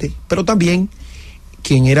presidente, pero también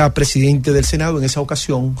quien era presidente del Senado en esa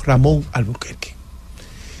ocasión, Ramón Albuquerque.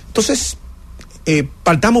 Entonces,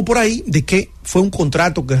 partamos por ahí de que fue un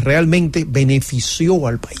contrato que realmente benefició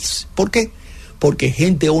al país. ¿Por qué? Porque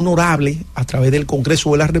gente honorable, a través del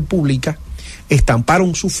Congreso de la República,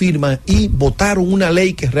 estamparon su firma y votaron una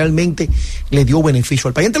ley que realmente le dio beneficio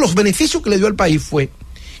al país. Entre los beneficios que le dio al país fue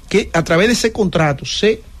que a través de ese contrato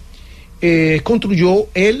se construyó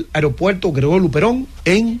el aeropuerto Gregorio Luperón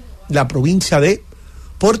en la provincia de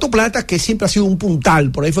Puerto Plata, que siempre ha sido un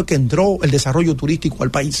puntal. Por ahí fue que entró el desarrollo turístico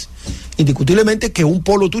al país. Indiscutiblemente que un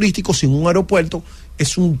polo turístico sin un aeropuerto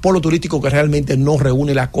es un polo turístico que realmente no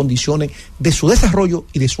reúne las condiciones de su desarrollo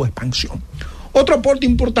y de su expansión. Otro aporte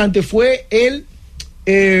importante fue el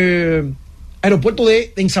aeropuerto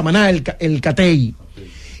en Samaná, el Catey.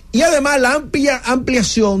 Y además la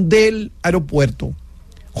ampliación del aeropuerto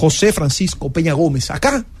José Francisco Peña Gómez,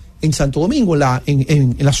 acá en Santo Domingo,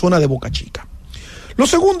 en la zona de Boca Chica. Lo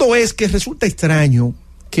segundo es que resulta extraño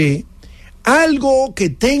que algo que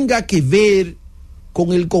tenga que ver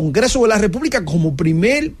con el Congreso de la República como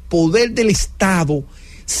primer poder del Estado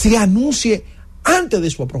se anuncie antes de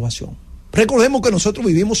su aprobación. Recordemos que nosotros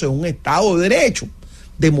vivimos en un Estado de derecho,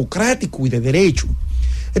 democrático y de derecho.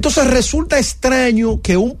 Entonces resulta extraño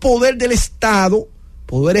que un poder del Estado,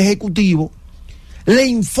 poder ejecutivo, le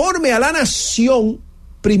informe a la nación,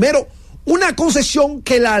 primero, una concesión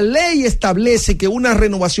que la ley establece que una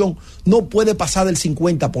renovación no puede pasar del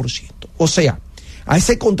 50%. O sea, a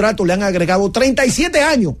ese contrato le han agregado 37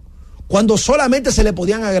 años, cuando solamente se le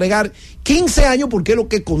podían agregar 15 años, porque es lo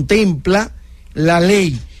que contempla la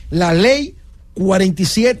ley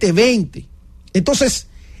 4720. Entonces,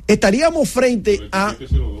 estaríamos frente a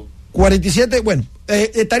 47,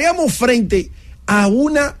 estaríamos frente a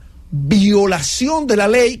una violación de la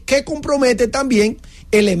ley que compromete también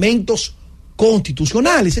elementos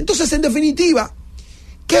constitucionales. Entonces, en definitiva,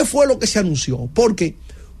 ¿qué fue lo que se anunció? Porque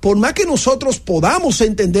por más que nosotros podamos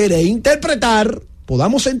entender e interpretar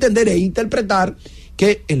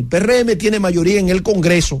que el PRM tiene mayoría en el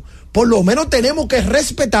Congreso, por lo menos tenemos que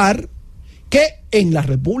respetar que en la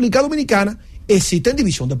República Dominicana existe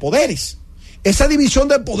división de poderes. Esa división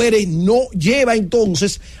de poderes no lleva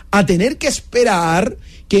entonces a tener que esperar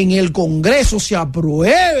que en el Congreso se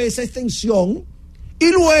apruebe esa extensión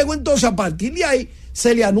y luego entonces a partir de ahí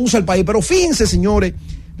se le anuncia al país. Pero fíjense, señores,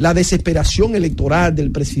 la desesperación electoral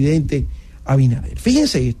del presidente Abinader.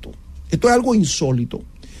 Fíjense esto es algo insólito.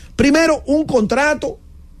 Primero, un contrato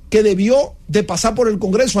que debió de pasar por el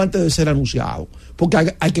Congreso antes de ser anunciado,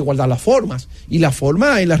 porque hay que guardar las formas, y la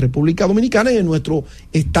forma en la República Dominicana y en nuestro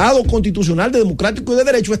Estado constitucional de democrático y de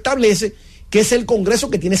derecho establece que es el Congreso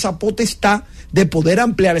que tiene esa potestad de poder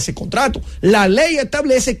ampliar ese contrato. La ley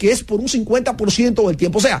establece que es por un 50% del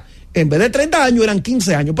tiempo, o sea, en vez de 30 años eran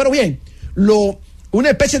 15 años, pero bien, una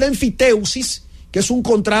especie de enfiteusis, que es un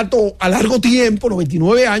contrato a largo tiempo,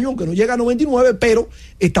 99 años, aunque no llega a 99, pero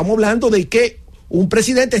estamos hablando de que un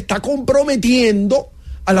presidente está comprometiendo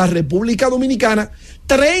a la República Dominicana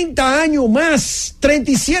 30 años más,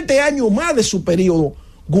 37 años más de su periodo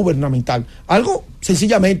gubernamental. Algo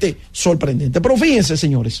sencillamente sorprendente. Pero fíjense,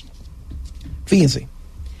 señores,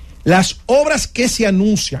 las obras que se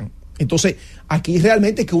anuncian. Entonces, aquí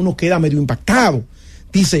realmente es que uno queda medio impactado.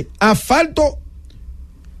 Dice, asfalto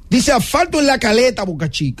en La Caleta, Boca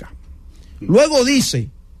Chica. Luego dice,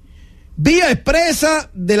 vía expresa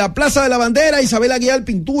de la Plaza de la Bandera, Isabel Aguilar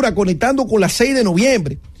Pintura, conectando con la 6 de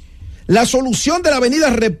noviembre. La solución de la avenida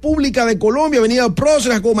República de Colombia, avenida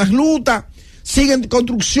Próceres, Gomas Luta. Sigue en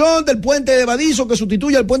construcción del puente de Badizo que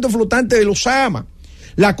sustituye al puente flotante de Lozama.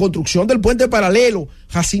 La construcción del puente paralelo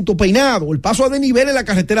Jacinto Peinado. El paso a desnivel en la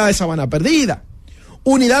carretera de Sabana Perdida.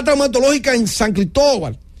 Unidad traumatológica en San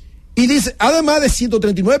Cristóbal. Y dice, además de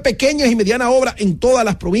 139 pequeñas y medianas obras en todas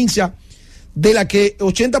las provincias, de las que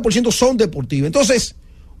 80% son deportivas. Entonces,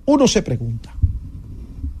 uno se pregunta,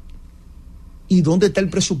 ¿y dónde está el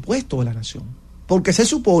presupuesto de la nación? Porque se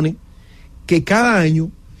supone que cada año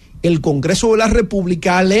el Congreso de la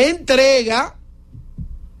República le entrega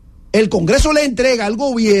al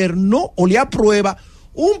gobierno o le aprueba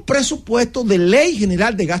un presupuesto de Ley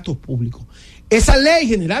General de Gastos Públicos. Esa Ley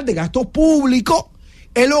General de Gastos Públicos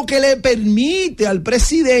es lo que le permite al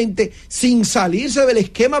presidente, sin salirse del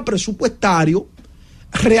esquema presupuestario,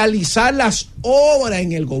 realizar las obras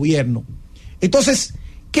en el gobierno. Entonces,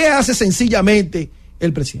 ¿qué hace sencillamente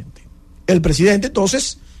el presidente? El presidente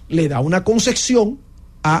entonces le da una concesión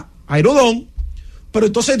a Aerodón, pero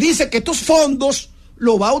entonces dice que estos fondos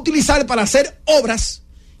los va a utilizar para hacer obras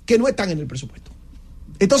que no están en el presupuesto.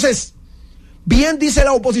 Entonces, bien dice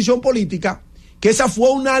la oposición política que esa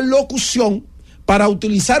fue una locución para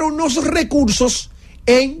utilizar unos recursos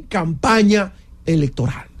en campaña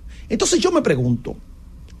electoral. Entonces yo me pregunto,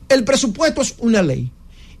 el presupuesto es una ley,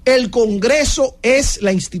 el Congreso es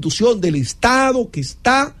la institución del Estado que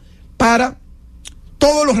está para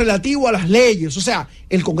todo lo relativo a las leyes, o sea,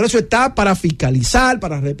 el Congreso está para fiscalizar,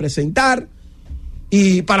 para representar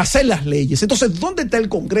y para hacer las leyes. Entonces, ¿dónde está el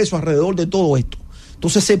Congreso alrededor de todo esto?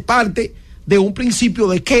 Entonces se parte de un principio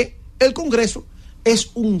de que el Congreso es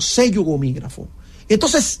un sello gomígrafo.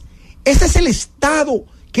 Entonces, ese es el Estado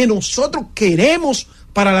que nosotros queremos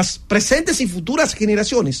para las presentes y futuras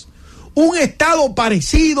generaciones. Un Estado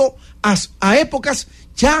parecido a épocas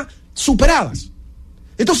ya superadas.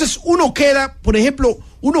 Entonces uno queda, por ejemplo,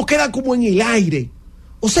 como en el aire.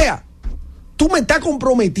 O sea, tú me estás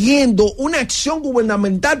comprometiendo una acción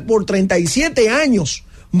gubernamental por 37 años,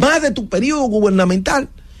 más de tu periodo gubernamental,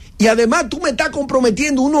 y además tú me estás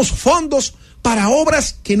comprometiendo unos fondos para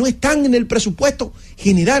obras que no están en el presupuesto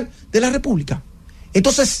general de la República.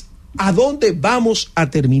 Entonces, ¿a dónde vamos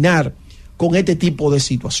a terminar con este tipo de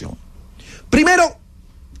situación? Primero,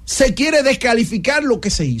 se quiere descalificar lo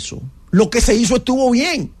que se hizo. Lo que se hizo estuvo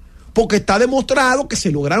bien, porque está demostrado que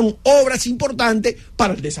se lograron obras importantes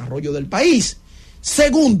para el desarrollo del país.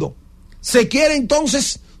 Segundo, se quiere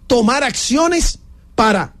entonces tomar acciones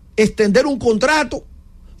para extender un contrato,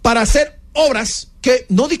 para hacer obras que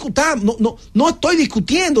no discutamos, no estoy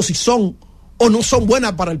discutiendo si son o no son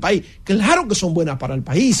buenas para el país. Claro que son buenas para el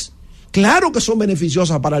país, claro que son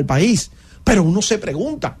beneficiosas para el país, pero uno se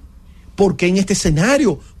pregunta, ¿por qué en este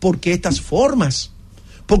escenario? ¿Por qué estas formas?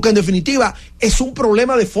 Porque en definitiva es un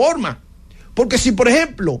problema de forma. Porque si, por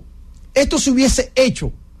ejemplo, esto se hubiese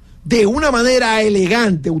hecho de una manera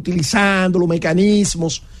elegante, utilizando los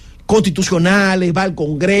mecanismos constitucionales, va al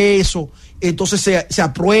Congreso, entonces se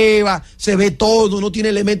aprueba, se ve todo, no tiene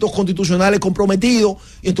elementos constitucionales comprometidos,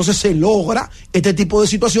 y entonces se logra este tipo de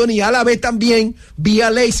situaciones, y a la vez también, vía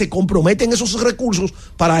ley, se comprometen esos recursos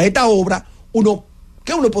para esta obra.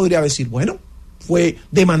 ¿Qué uno podría decir? Bueno, fue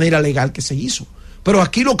de manera legal que se hizo. Pero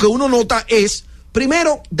aquí lo que uno nota es,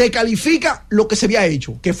 primero, descalifica lo que se había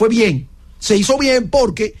hecho, que fue bien. Se hizo bien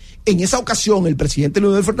porque en esa ocasión el presidente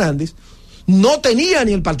Leonel Fernández no tenía,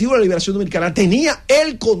 ni el Partido de la Liberación Dominicana, tenía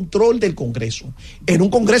el control del Congreso. Era un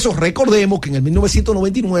Congreso, recordemos que en el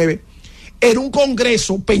 1999 era un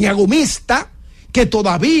Congreso peñagomista que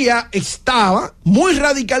todavía estaba muy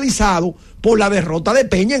radicalizado por la derrota de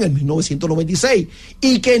Peña en el 1996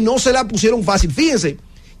 y que no se la pusieron fácil. Fíjense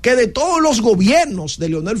que de todos los gobiernos de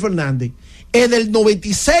Leonel Fernández, del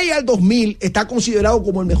 96 al 2000 está considerado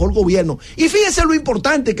como el mejor gobierno. Y fíjense lo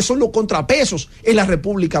importante que son los contrapesos en la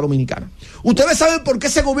República Dominicana. Ustedes saben por qué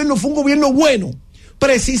ese gobierno fue un gobierno bueno,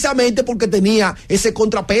 precisamente porque tenía ese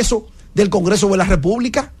contrapeso del Congreso de la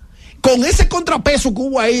República. Con ese contrapeso que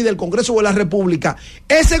hubo ahí del Congreso de la República,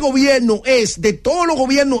 ese gobierno es, de todos los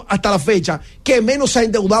gobiernos hasta la fecha, que menos se ha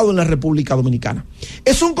endeudado en la República Dominicana.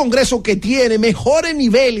 Es un Congreso que tiene mejores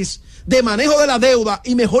niveles de manejo de la deuda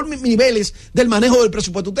y mejores niveles del manejo del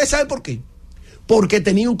presupuesto. ¿Ustedes saben por qué? Porque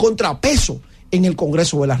tenía un contrapeso en el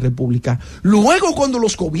Congreso de la República. Luego, cuando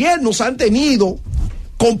los gobiernos han tenido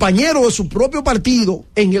compañeros de su propio partido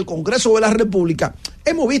en el Congreso de la República,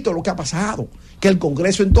 hemos visto lo que ha pasado, que el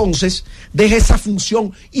Congreso entonces deja esa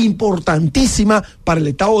función importantísima para el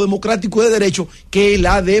Estado democrático de derecho, que es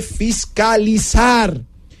la de fiscalizar.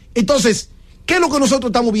 Entonces, ¿qué es lo que nosotros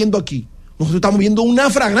estamos viendo aquí? Nosotros estamos viendo una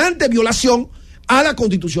flagrante violación a la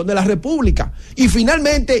Constitución de la República. Y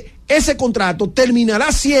finalmente, ese contrato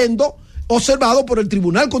terminará siendo observado por el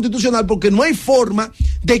Tribunal Constitucional, porque no hay forma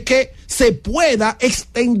de que se pueda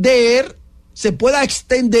extender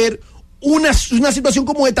una situación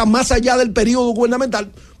como esta más allá del periodo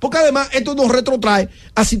gubernamental, porque además esto nos retrotrae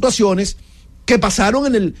a situaciones que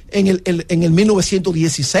pasaron en el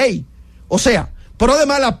 1916. O sea, pero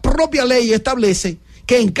además la propia ley establece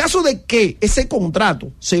que en caso de que ese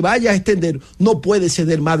contrato se vaya a extender, no puede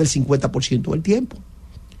ceder más del 50% del tiempo.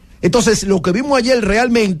 Entonces, lo que vimos ayer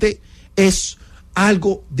realmente es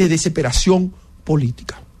algo de desesperación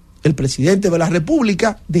política. El presidente de la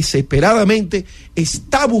República desesperadamente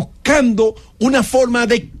está buscando una forma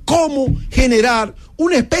de cómo generar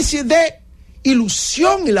una especie de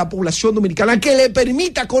ilusión en la población dominicana que le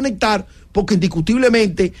permita conectar, porque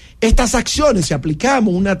indiscutiblemente estas acciones, si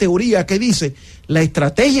aplicamos una teoría que dice la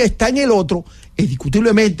estrategia está en el otro,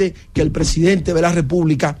 indiscutiblemente que el presidente de la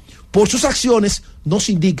República, por sus acciones, nos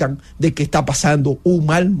indican de que está pasando un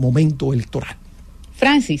mal momento electoral.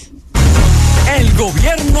 Francis. El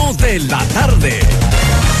gobierno de la tarde.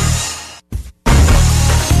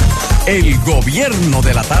 El gobierno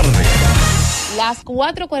de la tarde. Las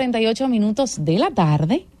 4:48 de la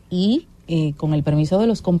tarde y con el permiso de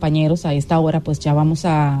los compañeros a esta hora pues ya vamos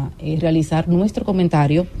a realizar nuestro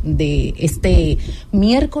comentario de este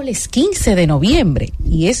miércoles 15 de noviembre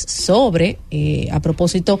y es sobre, a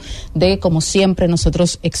propósito de, como siempre,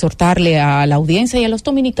 nosotros exhortarle a la audiencia y a los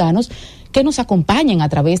dominicanos que nos acompañen a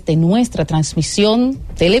través de nuestra transmisión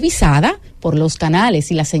televisada por los canales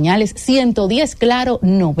y las señales 110 Claro,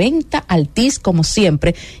 90 Altiz, como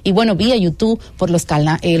siempre, y bueno, vía YouTube por los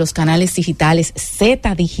canales digitales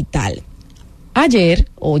Z Digital. Ayer,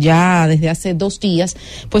 o ya desde hace 2 días,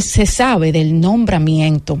 pues se sabe del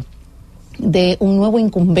nombramiento de un nuevo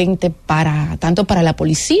incumbente tanto para la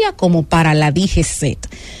policía como para la DGC.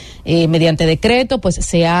 Mediante decreto, pues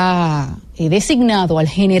se ha designado al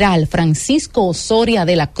general Francisco Osoria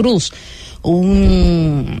de la Cruz,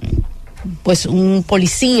 un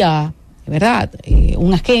policía ¿verdad?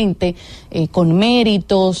 Un agente con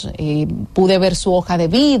méritos, pude ver su hoja de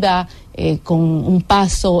vida, con un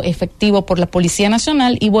paso efectivo por la Policía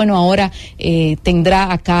Nacional, y bueno, ahora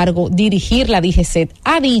tendrá a cargo dirigir la DGCET.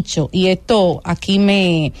 Ha dicho, y esto aquí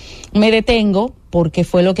me detengo porque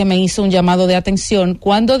fue lo que me hizo un llamado de atención,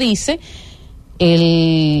 cuando dice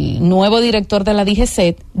el nuevo director de la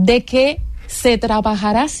DGCET de que se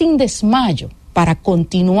trabajará sin desmayo para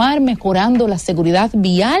continuar mejorando la seguridad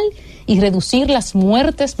vial y reducir las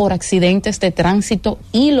muertes por accidentes de tránsito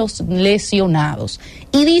y los lesionados.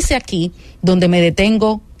 Y dice aquí, donde me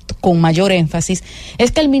detengo con mayor énfasis,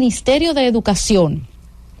 es que el Ministerio de Educación,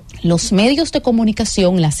 los medios de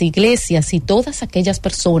comunicación, las iglesias y todas aquellas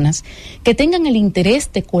personas que tengan el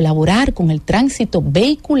interés de colaborar con el tránsito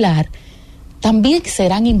vehicular también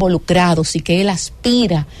serán involucrados, y que él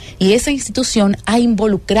aspira, y esa institución, a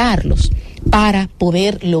involucrarlos para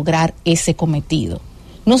poder lograr ese cometido.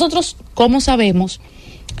 Nosotros, como sabemos,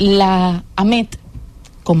 la AMET,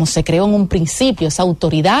 como se creó en un principio, esa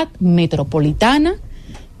Autoridad Metropolitana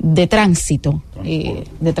de Tránsito,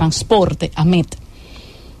 de Transporte, AMET,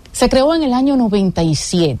 se creó en el año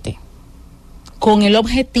 97 con el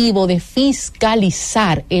objetivo de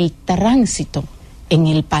fiscalizar el tránsito en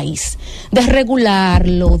el país, de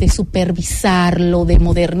regularlo, de supervisarlo,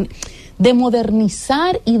 de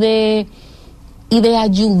modernizar y de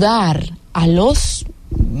ayudar a los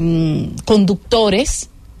conductores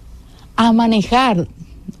a manejar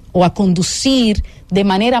o a conducir de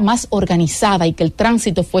manera más organizada, y que el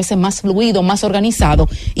tránsito fuese más fluido, más organizado,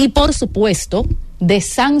 y por supuesto de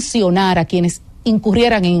sancionar a quienes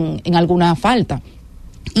incurrieran en alguna falta.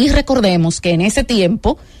 Y recordemos que en ese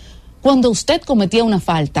tiempo, cuando usted cometía una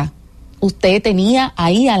falta, usted tenía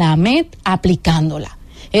ahí a la AMET aplicándola.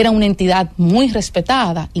 Era una entidad muy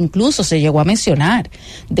respetada, incluso se llegó a mencionar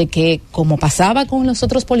de que, como pasaba con los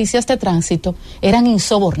otros policías de tránsito, eran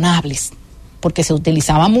insobornables, porque se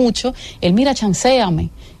utilizaba mucho el mira, chanceame,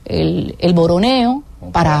 el boroneo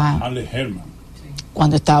para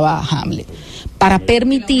cuando estaba Hamlet, para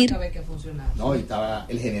permitir. No, y estaba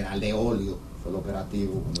el general de óleo, fue el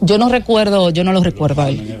operativo. Yo no lo recuerdo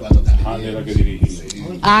ahí.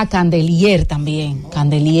 Candelier también,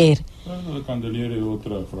 Candelier. Candelier es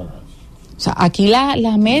otra fragancia. O sea, aquí la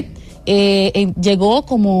AMET llegó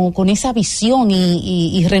como con esa visión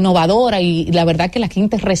y renovadora, y la verdad que la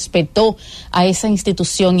gente respetó a esa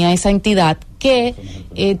institución y a esa entidad que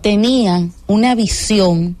tenían una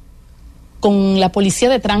visión con la policía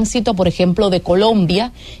de tránsito, por ejemplo, de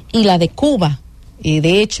Colombia y la de Cuba.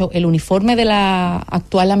 De hecho, el uniforme de la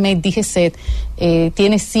actual AMET DGCET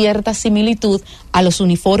tiene cierta similitud a los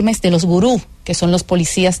uniformes de los gurú, que son los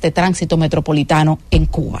policías de tránsito metropolitano en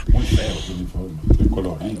Cuba. Muy feo ese uniforme,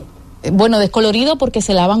 descolorido. Bueno, descolorido porque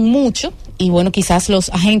se lavan mucho, y bueno, quizás los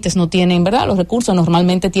agentes no tienen, ¿verdad?, los recursos.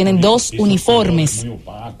 Normalmente tienen dos uniformes. Muy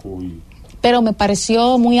opaco pero me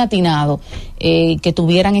pareció muy atinado que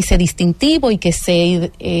tuvieran ese distintivo y que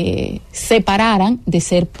se separaran de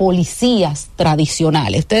ser policías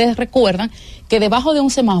tradicionales. Ustedes recuerdan que debajo de un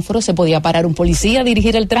semáforo se podía parar un policía a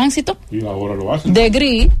dirigir el tránsito. Y ahora lo hacen. De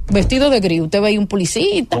gris, vestido de gris. Usted veía un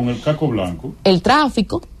policía. Con el casco blanco. El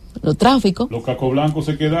tráfico. Los cascos blancos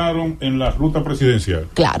se quedaron en la ruta presidencial.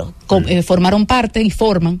 Claro, formaron parte y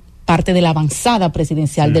forman parte de la avanzada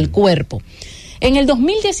presidencial del cuerpo. En el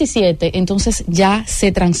 2017, entonces, ya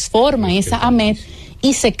se transforma esa AMET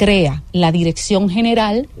y se crea la Dirección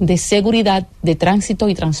General de Seguridad de Tránsito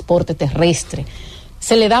y Transporte Terrestre.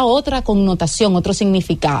 Se le da otra connotación, otro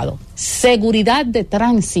significado: Seguridad de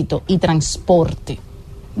Tránsito y Transporte,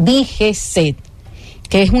 DGCET,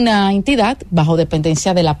 que es una entidad bajo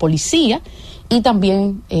dependencia de la policía y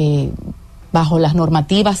también bajo las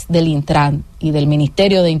normativas del Intran y del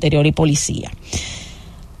Ministerio de Interior y Policía.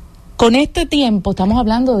 Con este tiempo, estamos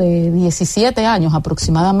hablando de 17 años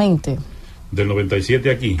aproximadamente. Del 97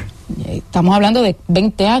 aquí. Estamos hablando de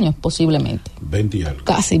 20 años posiblemente. 20 y algo.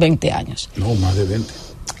 Casi 20 años. No, más de 20.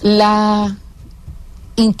 La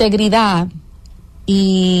integridad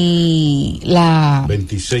y la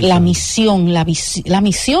misión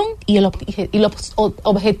y los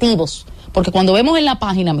objetivos. Porque cuando vemos en la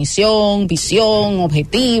página misión, visión,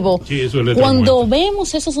 objetivo, sí, eso es cuando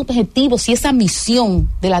vemos esos objetivos y esa misión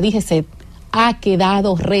de la DGCET, ha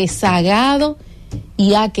quedado rezagado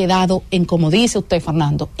y ha quedado en, como dice usted,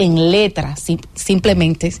 Fernando, en letras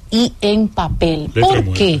simplemente y en papel.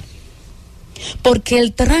 ¿Por qué? Porque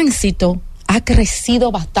el tránsito ha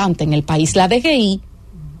crecido bastante en el país. La DGI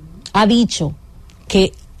ha dicho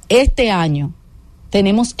que este año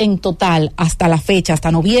tenemos en total, hasta la fecha,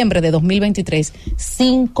 hasta noviembre de 2023,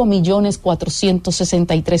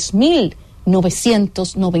 5.463.000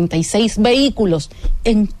 996 vehículos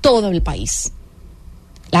en todo el país.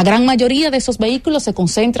 La gran mayoría de esos vehículos se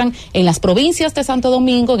concentran en las provincias de Santo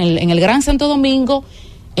Domingo, en el Gran Santo Domingo,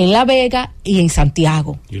 en La Vega y en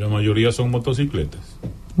Santiago. Y la mayoría son motocicletas.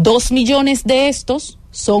 2 millones de estos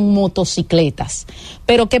son motocicletas.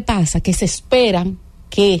 Pero ¿qué pasa? Que se esperan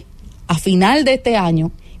que a final de este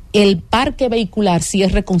año el parque vehicular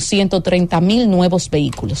cierre con 130,000 nuevos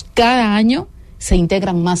vehículos. Cada año se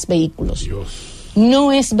integran más vehículos. Dios.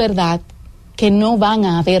 No es verdad que no van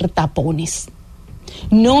a haber tapones.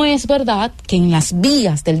 No es verdad que en las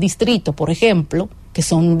vías del distrito, por ejemplo, que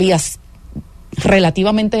son vías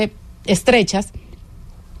relativamente estrechas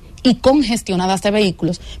y congestionadas de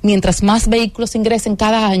vehículos, mientras más vehículos ingresen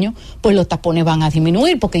cada año, pues los tapones van a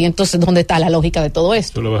disminuir, porque ¿y entonces dónde está la lógica de todo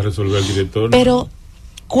esto? Eso lo va a resolver el director. Pero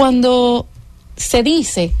cuando se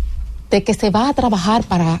dice de que se va a trabajar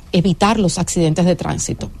para evitar los accidentes de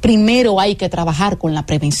tránsito, primero hay que trabajar con la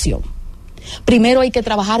prevención. Primero hay que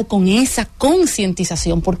trabajar con esa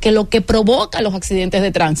concientización, porque lo que provoca los accidentes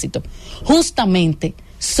de tránsito justamente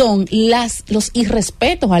son los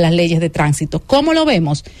irrespetos a las leyes de tránsito. ¿Cómo lo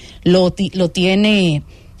vemos? Lo tiene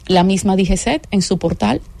la misma DGCET en su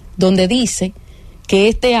portal, donde dice que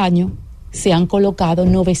este año se han colocado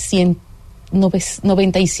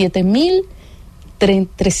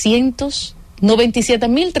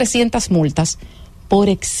 97.300 multas por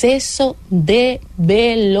exceso de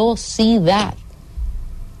velocidad.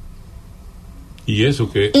 ¿Y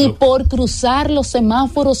eso qué? Y por cruzar los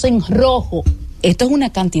semáforos en rojo. Esto es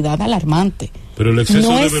una cantidad alarmante. Pero el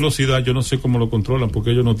exceso de velocidad, yo no sé cómo lo controlan,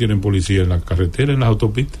 porque ellos no tienen policía en las carreteras, en las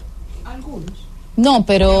autopistas. Algunos. No,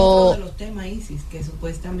 pero... Uno de los temas ISIS, que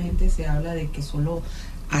supuestamente se habla de que solo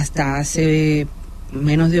hasta hace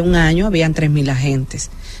menos de un año habían 3,000 agentes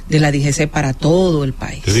de la DGC para todo el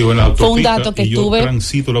país. Te digo, en la autopista, fue un dato que yo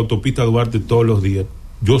transito la autopista Duarte todos los días.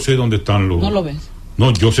 Yo sé dónde están los... ¿No lo ves?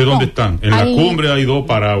 No, yo sé dónde están. En la cumbre hay 2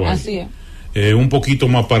 parados. Así es. Un poquito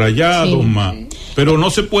más para allá, sí, 2 más. Sí. Pero no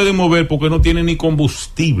se puede mover porque no tiene ni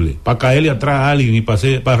combustible para caerle atrás a alguien y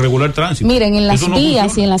para regular tránsito. Miren, en las vías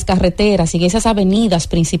funciona. y en las carreteras y en esas avenidas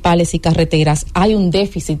principales y carreteras hay un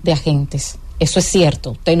déficit de agentes. Eso es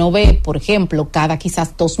cierto. Usted no ve, por ejemplo, cada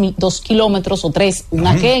quizás 2 kilómetros o 3 un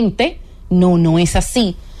agente. No es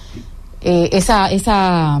así.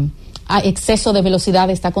 Esa exceso de velocidad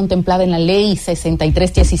está contemplada en la ley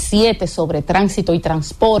 6317 sobre tránsito y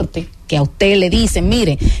transporte, que a usted le dicen,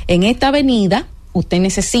 mire, en esta avenida usted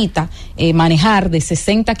necesita manejar de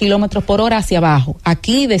 60 kilómetros por hora hacia abajo,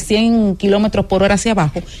 aquí de 100 kilómetros por hora hacia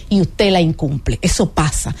abajo, y usted la incumple. Eso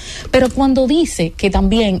pasa. Pero cuando dice que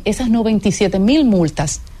también esas 97,000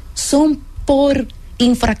 multas son por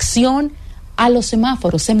infracción a los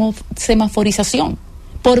semáforos, semaforización,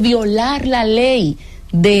 por violar la ley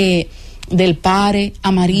del pare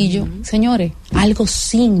amarillo. Señores, algo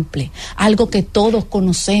simple, algo que todos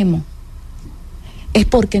conocemos. Es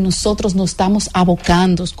porque nosotros nos estamos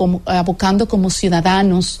abocando como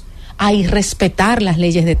ciudadanos a irrespetar las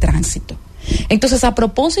leyes de tránsito. Entonces, a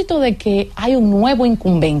propósito de que hay un nuevo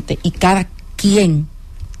incumbente y cada quien,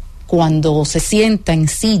 cuando se sienta en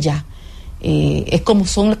silla,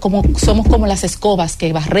 somos como las escobas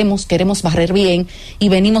que queremos barrer bien y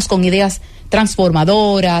venimos con ideas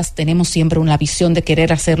transformadoras, tenemos siempre una visión de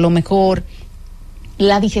querer hacerlo mejor.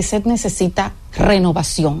 La DGCET necesita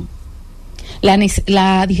renovación. La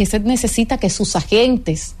DGCET necesita que sus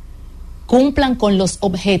agentes cumplan con los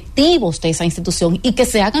objetivos de esa institución y que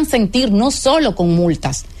se hagan sentir no solo con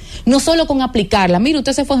multas, no solo con aplicarla. Mire,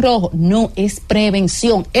 usted se fue en rojo. No, es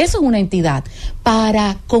prevención. Eso es una entidad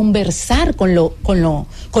para conversar con los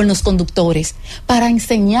conductores, para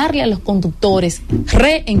enseñarle a los conductores,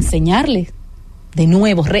 reenseñarles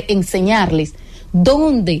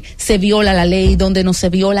dónde se viola la ley, dónde no se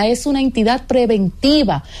viola. Es una entidad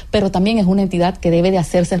preventiva, pero también es una entidad que debe de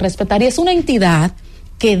hacerse respetar y es una entidad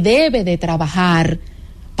que debe de trabajar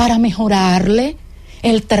para mejorarle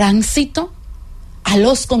el tránsito a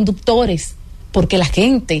los conductores, porque la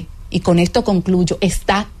gente, y con esto concluyo,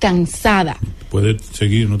 está cansada. Puedes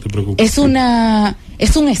seguir, no te preocupes. Es un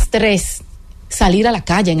estrés salir a la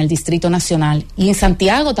calle en el Distrito Nacional, y en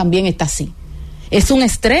Santiago también está así. Es un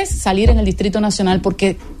estrés salir en el Distrito Nacional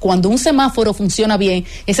porque cuando un semáforo funciona bien,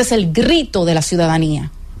 ese es el grito de la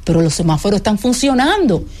ciudadanía. Pero los semáforos están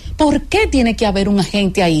funcionando. ¿Por qué tiene que haber un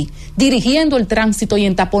agente ahí dirigiendo el tránsito y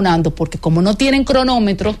entaponando? Porque como no tienen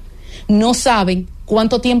cronómetro, no saben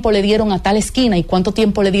cuánto tiempo le dieron a tal esquina y cuánto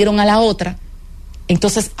tiempo le dieron a la otra.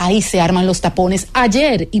 Entonces ahí se arman los tapones.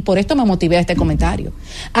 Ayer, y por esto me motivé a este comentario,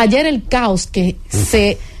 ayer el caos que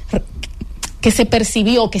se que se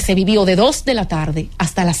percibió, que se vivió de 2 de la tarde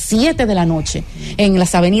hasta las 7 de la noche en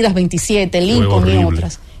las avenidas 27, Lincoln y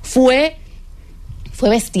otras, fue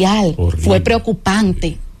bestial, horrible. Fue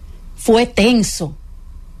preocupante, fue tenso.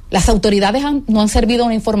 Las autoridades no han servido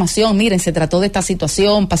una información, miren, se trató de esta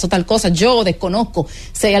situación, pasó tal cosa, yo desconozco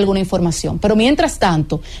si hay alguna información. Pero mientras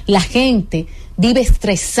tanto, la gente vive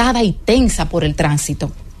estresada y tensa por el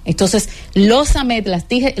tránsito. Entonces, los AMET,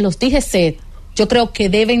 los DGC, yo creo que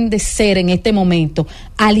deben de ser en este momento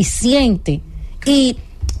aliciente y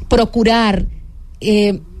procurar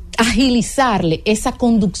agilizarle esa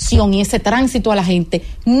conducción y ese tránsito a la gente,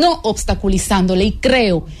 no obstaculizándole. Y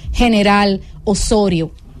creo, General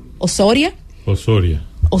Osoria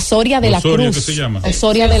de la Cruz, ¿qué se llama?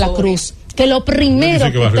 Osoria de la Cruz, que lo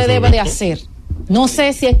primero que usted debe de hacer, no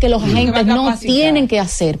sé si es que los agentes no tienen que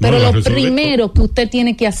hacer, pero lo primero que usted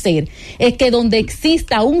tiene que hacer es que donde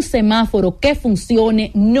exista un semáforo que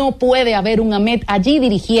funcione, no puede haber un AMET allí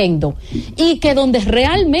dirigiendo, y que donde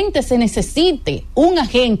realmente se necesite un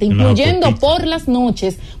agente, incluyendo por las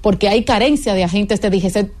noches, porque hay carencia de agentes de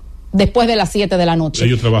DGC después de las 7 de la noche.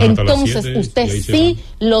 Entonces usted sí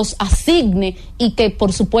los asigne y que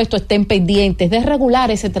por supuesto estén pendientes de regular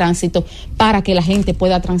ese tránsito para que la gente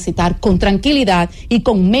pueda transitar con tranquilidad y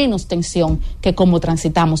con menos tensión que como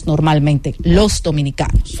transitamos normalmente los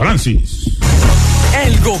dominicanos. Francis.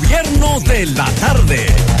 El gobierno de la tarde.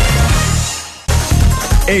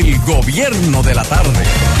 El gobierno de la tarde.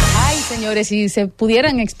 Ay, señores, si se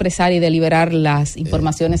pudieran expresar y deliberar las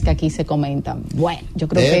informaciones que aquí se comentan, bueno, yo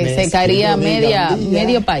creo que se caería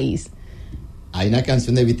medio país. Hay una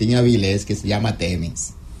canción de Vitín Avilés que se llama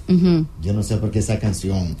Temes. Yo no sé por qué esa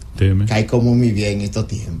canción cae como muy bien en estos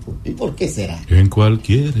tiempos. ¿Y por qué será? En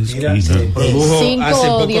cualquier esquina. Produjo hace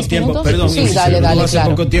poco tiempo,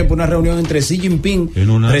 poco tiempo una reunión entre Xi Jinping,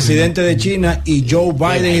 presidente de China, y Joe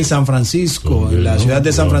Biden en San Francisco, en la ciudad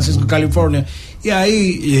de San Francisco, California. Y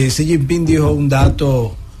ahí Xi Jinping dijo un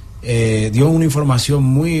dato, dio una información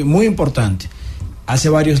muy, muy importante. Hace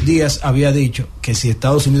varios días había dicho que si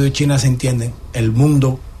Estados Unidos y China se entienden, el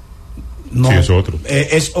mundo es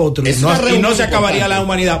otro. Y no se acabaría la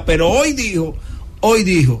humanidad. Pero hoy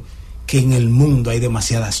dijo que en el mundo hay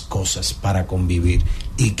demasiadas cosas para convivir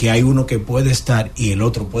y que hay uno que puede estar y el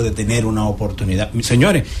otro puede tener una oportunidad.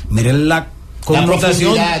 Señores, miren la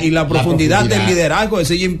connotación y la profundidad del liderazgo de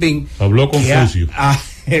Xi Jinping. Habló Confucio.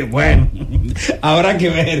 Bueno, habrá que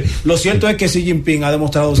ver. Lo cierto es que Xi Jinping ha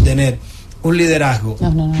demostrado tener un liderazgo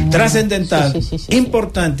trascendental,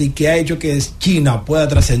 importante, y que ha hecho que China pueda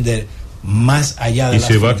trascender más allá de la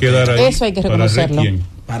frontera. Va a quedar ahí. Eso hay que reconocerlo.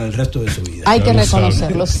 Para el resto de su vida. Hay que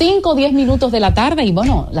reconocerlo. 5 o 10 minutos de la tarde, y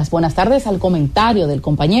bueno, las buenas tardes al comentario del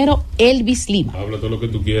compañero Elvis Lima. Habla todo lo que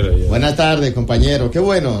tú quieras. Ya. Buenas tardes, compañero. Qué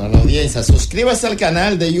bueno, a la audiencia. Suscríbase al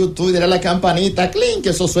canal de YouTube y dale a la campanita, ¡clink!, que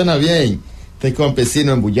eso suena bien. Este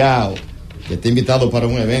campesino embullado que está invitado para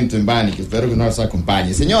un evento en Bani, que espero que nos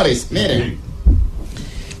acompañe. Señores, miren,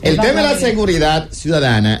 el tema de la seguridad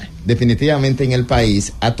ciudadana definitivamente en el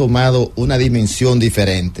país ha tomado una dimensión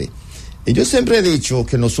diferente. Y yo siempre he dicho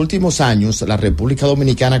que en los últimos años la República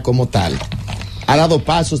Dominicana como tal ha dado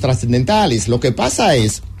pasos trascendentales. Lo que pasa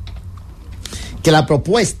es que la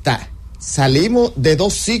propuesta, salimos de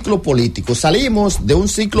dos ciclos políticos. Salimos de un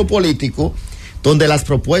ciclo político donde las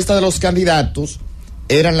propuestas de los candidatos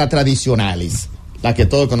eran las tradicionales, las que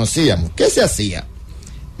todos conocíamos. ¿Qué se hacía?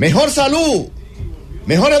 Mejor salud,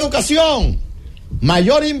 mejor educación,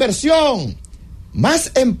 mayor inversión,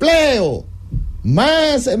 más empleo,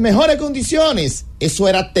 mejores condiciones. Eso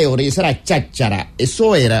era teoría, eso era cháchara.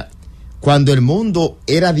 Eso era cuando el mundo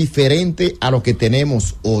era diferente a lo que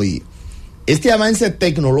tenemos hoy. Este avance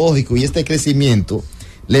tecnológico y este crecimiento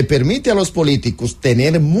le permite a los políticos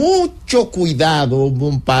tener mucho cuidado,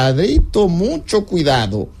 compadrito, mucho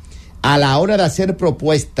cuidado a la hora de hacer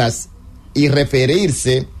propuestas y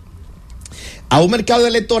referirse a un mercado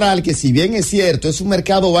electoral que, si bien es cierto, es un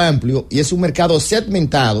mercado amplio y es un mercado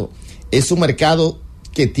segmentado, es un mercado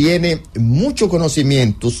que tiene muchos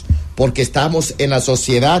conocimientos, porque estamos en la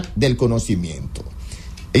sociedad del conocimiento.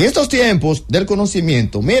 En estos tiempos del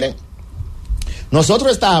conocimiento, miren,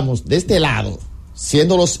 nosotros estamos de este lado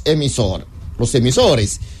siendo los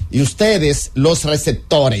emisores, y ustedes los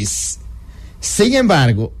receptores. Sin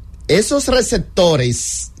embargo, esos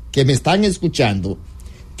receptores que me están escuchando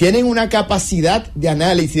tienen una capacidad de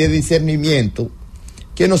análisis y de discernimiento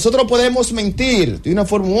que nosotros podemos mentir de una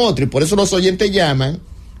forma u otra, y por eso los oyentes llaman,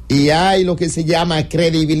 y hay lo que se llama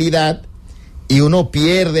credibilidad, y uno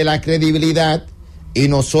pierde la credibilidad, y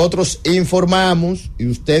nosotros informamos, y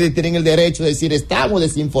ustedes tienen el derecho de decir estamos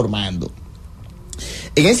desinformando.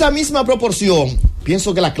 En esa misma proporción,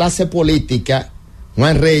 pienso que la clase política,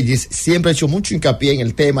 Juan Reyes, siempre ha hecho mucho hincapié en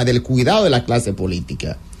el tema del cuidado de la clase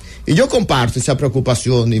política. Y yo comparto esa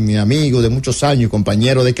preocupación de mi amigo de muchos años y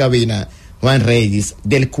compañero de cabina, Juan Reyes,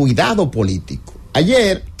 del cuidado político.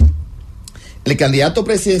 Ayer, el candidato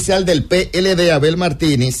presidencial del PLD, Abel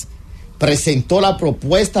Martínez, presentó la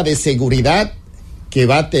propuesta de seguridad que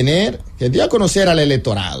va a tener, que dio a conocer al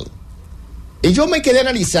electorado. Y yo me quedé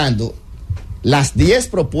analizando las 10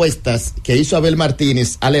 propuestas que hizo Abel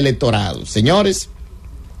Martínez al electorado, señores,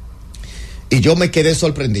 y yo me quedé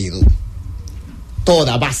sorprendido.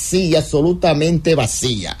 Toda vacía, absolutamente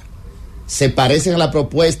vacía. Se parecen a la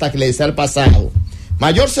propuesta que le decía al pasado.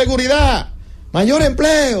 Mayor seguridad, mayor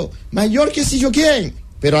empleo, mayor que si yo quién.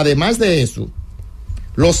 Pero además de eso,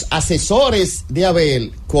 los asesores de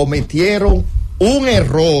Abel cometieron un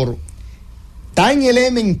error tan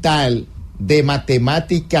elemental de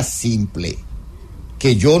matemática simple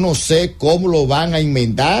que yo no sé cómo lo van a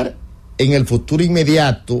enmendar en el futuro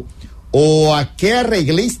inmediato o a qué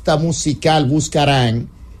arreglista musical buscarán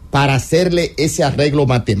para hacerle ese arreglo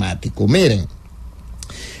matemático. Miren,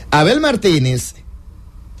 Abel Martínez,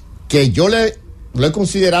 que yo lo he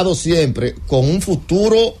considerado siempre con un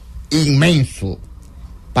futuro inmenso.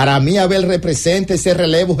 Para mí Abel representa ese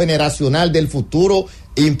relevo generacional del futuro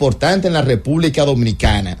importante en la República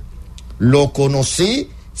Dominicana. Lo conocí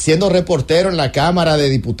siendo reportero en la Cámara de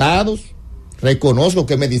Diputados. Reconozco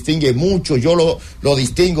que me distingue mucho, yo lo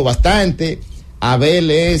distingo bastante.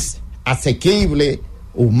 Abel es asequible,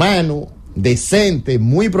 humano, decente,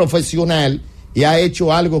 muy profesional y ha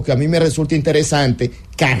hecho algo que a mí me resulta interesante,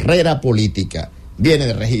 carrera política. Viene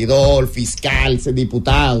de regidor, fiscal,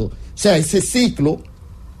 diputado. O sea, ese ciclo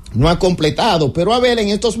no ha completado, pero Abel en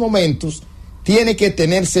estos momentos tiene que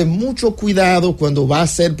tenerse mucho cuidado cuando va a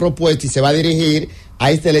ser propuesto y se va a dirigir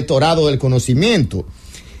a este electorado del conocimiento.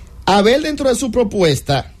 Abel, dentro de su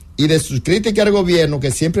propuesta y de sus críticas al gobierno,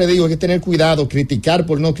 que siempre digo hay que tener cuidado, criticar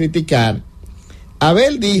por no criticar,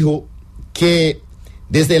 Abel dijo que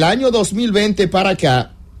desde el año 2020 para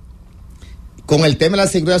acá, con el tema de la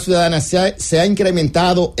seguridad ciudadana, se ha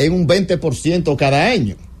incrementado en un 20% cada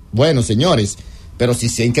año. Bueno, señores, pero si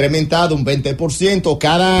se ha incrementado un 20%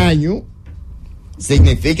 cada año,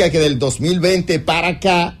 significa que del 2020 para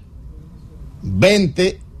acá,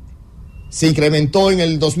 20 se incrementó en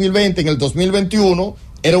el 2020, en el 2021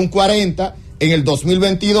 era un 40, en el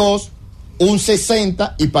 2022 un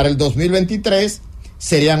 60 y para el 2023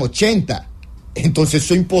 serían 80. Entonces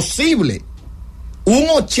eso es imposible. Un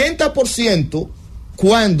 80%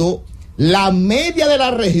 cuando la media de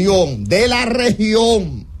la región,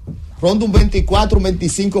 ronda un 24, un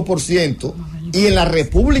 25%, y en la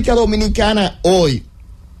República Dominicana hoy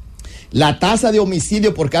la tasa de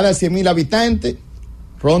homicidio por cada 100,000 habitantes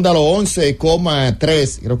ronda los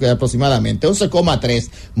 11,3, creo que aproximadamente, 11,3,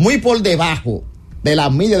 muy por debajo de la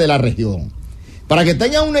media de la región. Para que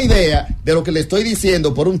tengan una idea de lo que le estoy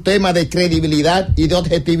diciendo por un tema de credibilidad y de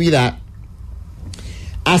objetividad,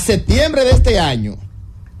 a septiembre de este año,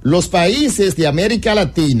 los países de América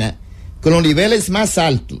Latina con los niveles más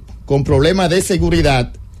altos, con problemas de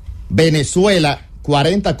seguridad, Venezuela,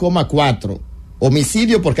 40,4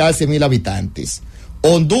 homicidios por cada 100,000 habitantes.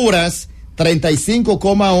 Honduras,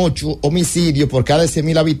 35,8 homicidios por cada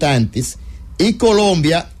 100,000 habitantes. Y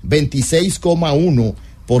Colombia, 26,1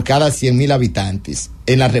 por cada 100,000 habitantes.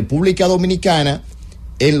 En la República Dominicana,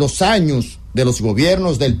 en los años de los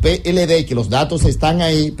gobiernos del PLD, que los datos están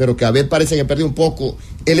ahí, pero que a ver parece que perdió un poco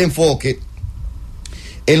el enfoque,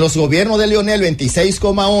 en los gobiernos de Leonel,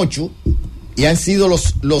 26,8, y han sido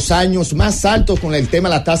los años más altos con el tema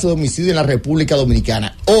de la tasa de homicidio en la República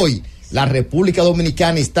Dominicana. Hoy, la República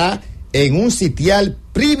Dominicana está en un sitial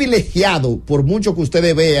privilegiado, por mucho que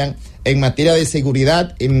ustedes vean, en materia de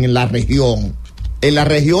seguridad en la región. En la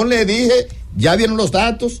región le dije, ya vieron los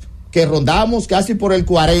datos, que rondamos casi por el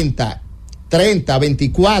 40, 30,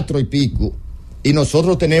 24 y pico, y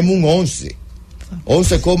nosotros tenemos un 11,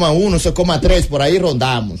 11,1, 11,3, por ahí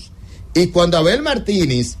rondamos. Y cuando Abel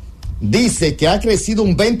Martínez dice que ha crecido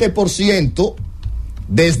un 20%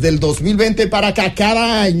 desde el 2020 para acá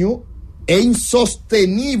cada año, es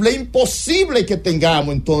insostenible, imposible que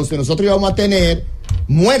tengamos. Entonces nosotros íbamos a tener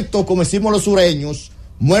muertos, como decimos los sureños,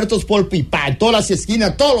 muertos por pipa, en todas las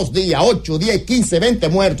esquinas, todos los días, 8, 10, 15, 20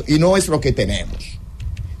 muertos, y no es lo que tenemos.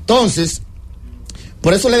 Entonces,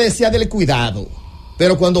 por eso le decía del cuidado.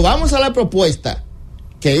 Pero cuando vamos a la propuesta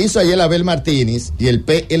que hizo ayer Abel Martínez y el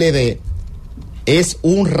PLD, es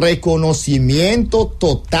un reconocimiento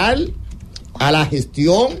total a la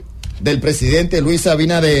gestión del presidente Luis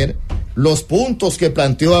Abinader, los puntos que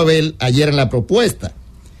planteó Abel ayer en la propuesta.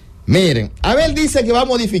 Miren, Abel dice que va a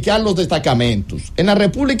modificar los destacamentos. En la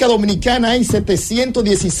República Dominicana hay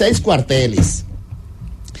 716 cuarteles.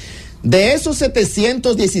 De esos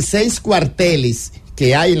 716 cuarteles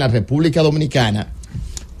que hay en la República Dominicana,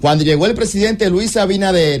 cuando llegó el presidente Luis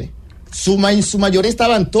Abinader, su mayoría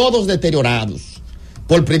estaban todos deteriorados.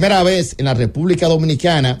 Por primera vez en la República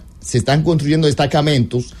Dominicana se están construyendo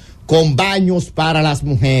destacamentos con baños para las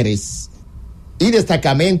mujeres y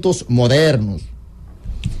destacamentos modernos.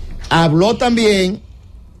 Habló también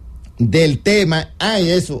del tema,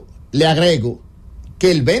 eso le agrego,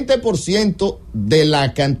 que el 20% de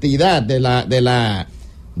la cantidad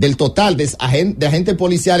del total de agentes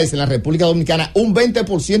policiales en la República Dominicana, un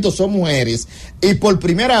 20% son mujeres, y por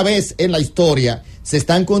primera vez en la historia se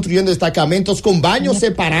están construyendo destacamentos con baños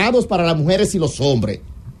separados para las mujeres y los hombres.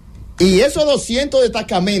 Y esos 200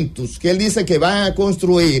 destacamentos que él dice que van a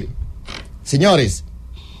construir, señores,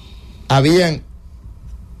 habían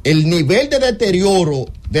el nivel de deterioro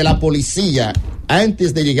de la policía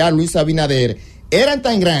antes de llegar Luis Abinader eran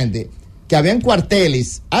tan grandes que habían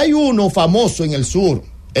cuarteles. Hay uno famoso en el sur,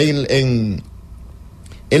 en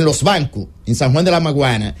Los Bancos, en San Juan de la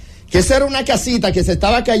Maguana, que esa era una casita que se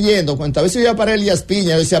estaba cayendo. Cuantas veces iba para Elías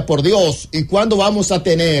Piña, yo decía, por Dios, ¿y cuándo vamos a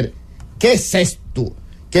tener? ¿Qué es esto?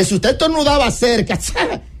 Que si usted estornudaba cerca,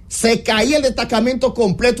 se caía el destacamento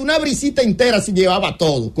completo, una brisita entera se llevaba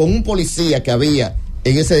todo, con un policía que había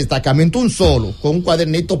en ese destacamento, un solo, con un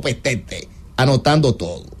cuadernito petete, anotando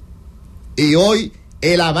todo. Y hoy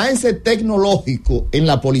el avance tecnológico en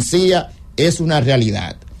la policía es una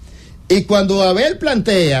realidad. Y cuando Abel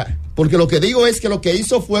plantea, porque lo que digo es que lo que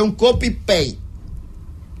hizo fue un copy-paste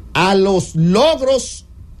a los logros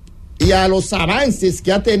y a los avances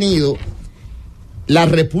que ha tenido la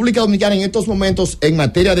República Dominicana en estos momentos en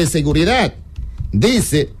materia de seguridad.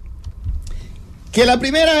 Dice que la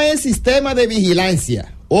primera es sistema de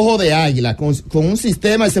vigilancia, ojo de águila, con un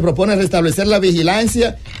sistema que se propone restablecer la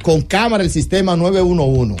vigilancia con cámara, el sistema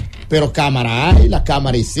 911. Pero cámara hay, las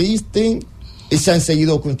cámaras existen y se han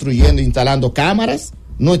seguido construyendo e instalando cámaras.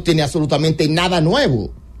 No tiene absolutamente nada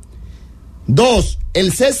nuevo. 2,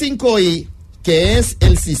 el C5I, que es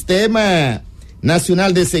el Sistema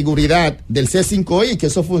Nacional de Seguridad del C5I, que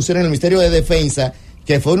eso funciona en el Ministerio de Defensa,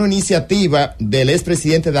 que fue una iniciativa del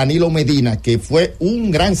expresidente Danilo Medina, que fue un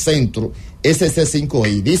gran centro, ese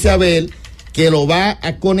C5I. Dice Abel que lo va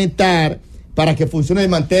a conectar para que funcione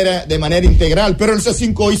de manera integral, pero el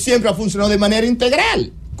C5I siempre ha funcionado de manera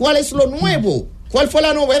integral. ¿Cuál es lo nuevo? ¿Cuál fue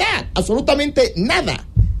la novedad? Absolutamente nada.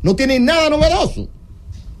 No tiene nada novedoso.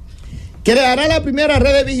 Creará la primera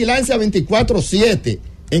red de vigilancia 24/7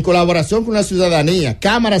 en colaboración con la ciudadanía,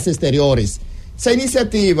 cámaras exteriores. Esa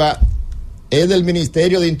iniciativa es del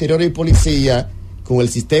Ministerio de Interior y Policía, con el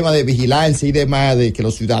sistema de vigilancia y demás, de que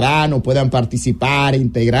los ciudadanos puedan participar,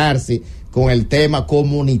 integrarse con el tema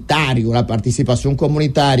comunitario, la participación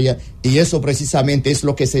comunitaria, y eso precisamente es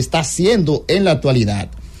lo que se está haciendo en la actualidad.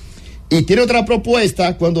 Y tiene otra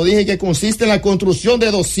propuesta cuando dije que consiste en la construcción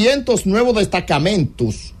de 200 nuevos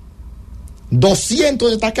destacamentos.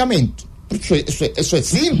 200 destacamentos. Eso es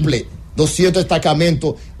simple. 200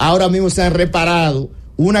 destacamentos. Ahora mismo se han reparado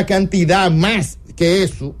una cantidad más que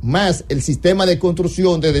eso, más el sistema de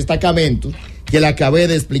construcción de destacamentos que le acabé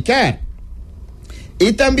de explicar.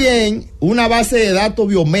 Y también una base de datos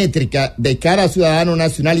biométrica de cada ciudadano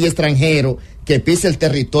nacional y extranjero que pise el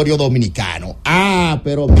territorio dominicano.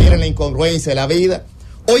 Pero miren la incongruencia de la vida.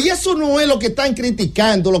 Oye, eso no es lo que están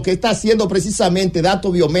criticando, lo que está haciendo precisamente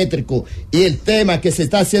datos biométricos y el tema que se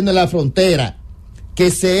está haciendo en la frontera,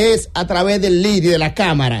 que se es a través del LID y de la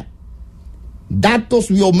cámara. Datos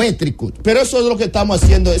biométricos. Pero eso es lo que estamos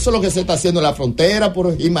haciendo, eso es lo que se está haciendo en la frontera,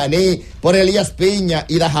 por Jimaní, por Elías Piña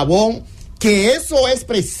y Dajabón, que eso es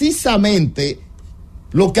precisamente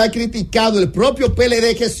lo que ha criticado el propio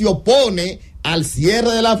PLD, que se opone al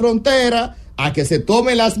cierre de la frontera, a que se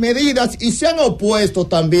tomen las medidas, y se han opuesto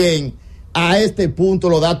también a este punto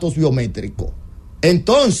los datos biométricos.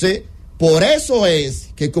 Entonces, por eso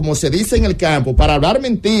es que, como se dice en el campo, para hablar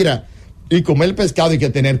mentira y comer pescado hay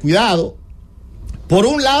que tener cuidado. Por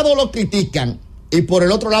un lado lo critican y por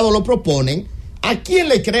el otro lado lo proponen. ¿A quién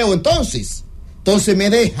le creo entonces? Entonces me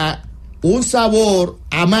deja un sabor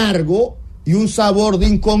amargo y un sabor de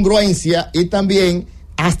incongruencia y también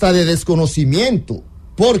hasta de desconocimiento.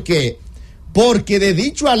 ¿Por qué? Porque de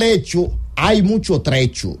dicho al hecho hay mucho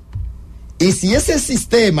trecho. Y si ese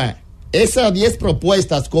sistema, esas 10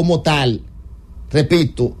 propuestas como tal,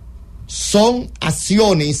 repito, son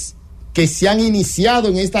acciones que se han iniciado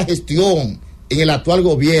en esta gestión, en el actual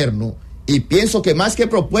gobierno, y pienso que más que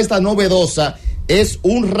propuesta novedosa, es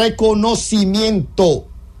un reconocimiento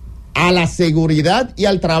a la seguridad y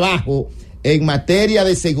al trabajo en materia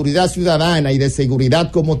de seguridad ciudadana y de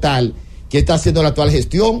seguridad como tal que está haciendo la actual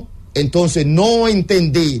gestión. Entonces no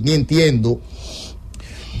entendí ni entiendo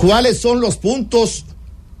cuáles son los puntos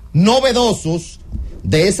novedosos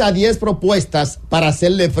de esas 10 propuestas para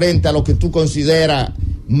hacerle frente a lo que tú consideras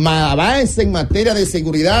avance en materia de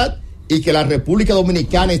seguridad y que la República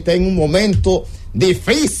Dominicana está en un momento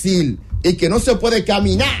difícil y que no se puede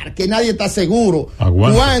caminar, que nadie está seguro.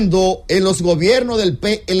 Aguanta. Cuando en los gobiernos del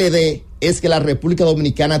PLD es que la República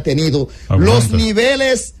Dominicana ha tenido los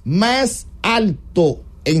niveles más altos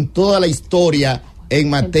en toda la historia en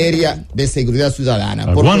materia de seguridad ciudadana.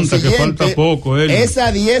 Aguanta, que falta poco.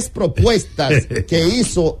 Esas 10 propuestas que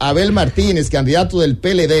hizo Abel Martínez, candidato del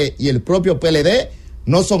PLD, y el propio PLD,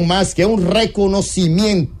 no son más que un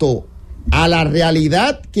reconocimiento a la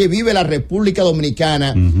realidad que vive la República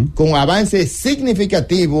Dominicana, con avances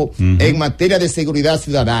significativos en materia de seguridad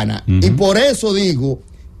ciudadana. Y por eso digo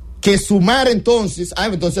que sumar entonces a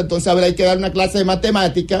ver, hay que dar una clase de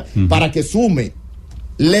matemática para que sume.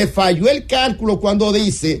 Le falló el cálculo cuando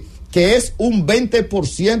dice que es un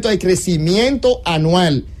 20% de crecimiento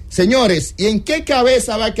anual. Señores, ¿y en qué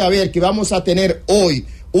cabeza va a caber que vamos a tener hoy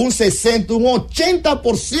un 60, un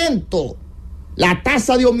 80%? La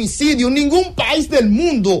tasa de homicidio, ningún país del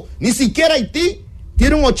mundo, ni siquiera Haití,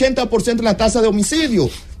 tiene un 80% en la tasa de homicidio.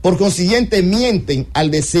 Por consiguiente, mienten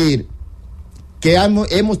al decir que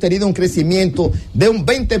hemos tenido un crecimiento de un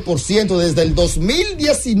 20% desde el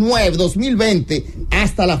 2019, 2020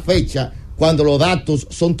 hasta la fecha, cuando los datos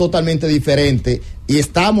son totalmente diferentes y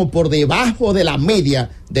estamos por debajo de la media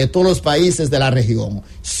de todos los países de la región.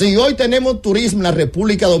 Si hoy tenemos turismo en la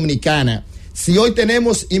República Dominicana, si hoy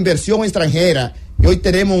tenemos inversión extranjera y hoy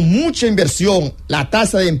tenemos mucha inversión, la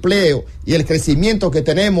tasa de empleo y el crecimiento que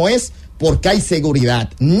tenemos es porque hay seguridad.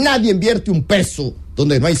 Nadie invierte un peso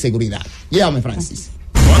donde no hay seguridad. Llévame, Francis.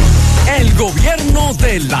 El gobierno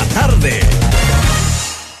de la tarde.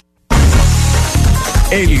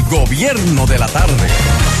 El gobierno de la tarde.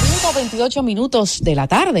 5:28 minutos de la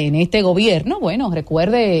tarde en este gobierno. Bueno,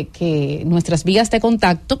 recuerde que nuestras vías de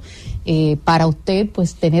contacto para usted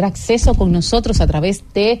pues tener acceso con nosotros a través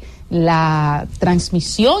de la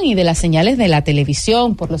transmisión y de las señales de la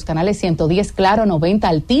televisión por los canales 110 Claro, 90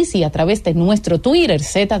 Altiz y a través de nuestro Twitter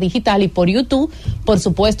Z Digital y por YouTube, por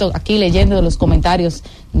supuesto, aquí leyendo los comentarios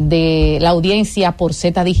de la audiencia por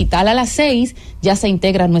Z Digital. A las 6 ya se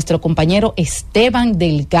integra nuestro compañero Esteban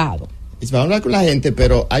Delgado. Vamos a hablar con la gente,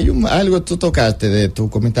 pero hay algo que tú tocaste de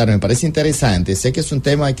tu comentario, me parece interesante. Sé que es un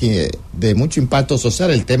tema de mucho impacto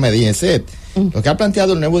social, el tema de DGCET. Lo que ha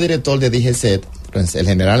planteado el nuevo director de DGCET, el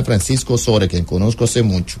general Francisco Sore, quien conozco hace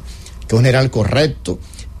mucho, que es un general correcto.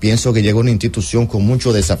 Pienso que llega una institución con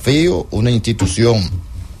mucho desafío, una institución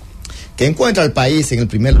que encuentra al país en el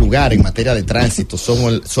primer lugar en materia de tránsito.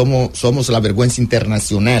 Somos la vergüenza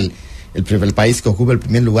internacional. El país que ocupa el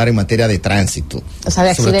primer lugar en materia de tránsito, o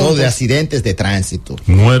sea, sobre todo de accidentes de tránsito.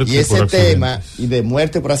 Muerte y ese por tema accidentes. y de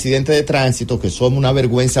muerte por accidentes de tránsito, que somos una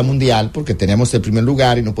vergüenza mundial porque tenemos el primer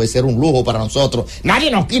lugar y no puede ser un lujo para nosotros.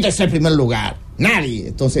 Nadie nos quita ese primer lugar, nadie.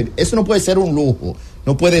 Entonces, eso no puede ser un lujo,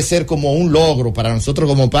 no puede ser como un logro para nosotros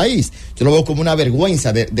como país. Yo lo veo como una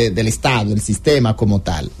vergüenza del Estado, del sistema como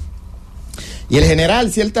tal. Y el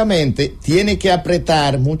general ciertamente tiene que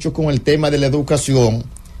apretar mucho con el tema de la educación.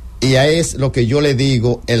 Y es lo que yo le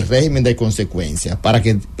digo, el régimen de consecuencias, para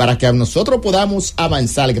que nosotros podamos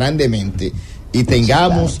avanzar grandemente y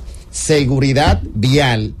tengamos seguridad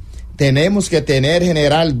vial, tenemos que tener,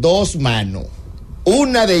 general, 2 manos,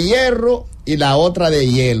 una de hierro y la otra de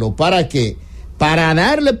hielo. ¿Para qué? Para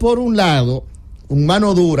darle por un lado un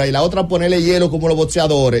mano dura y la otra ponerle hielo como los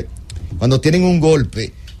boxeadores cuando tienen un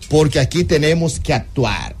golpe, porque aquí tenemos que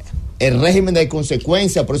actuar. El régimen de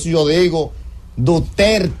consecuencias, por eso yo digo,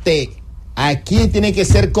 Duterte, aquí tiene que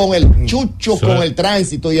ser con el chucho, con el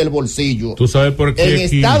tránsito y el bolsillo. ¿Tú sabes por qué? En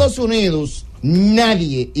Estados Unidos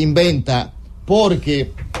nadie inventa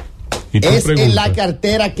porque es en la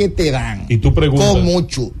cartera que te dan. Y tú preguntas, con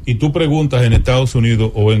mucho. Y tú preguntas en Estados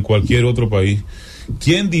Unidos o en cualquier otro país,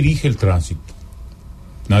 ¿quién dirige el tránsito?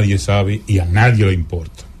 Nadie sabe y a nadie le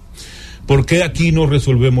importa. ¿Por qué aquí no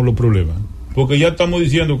resolvemos los problemas? Porque ya estamos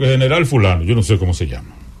diciendo que general fulano, yo no sé cómo se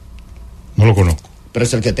llama. No lo conozco. Pero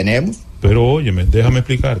es el que tenemos. Pero óyeme, déjame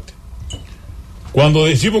explicarte. Cuando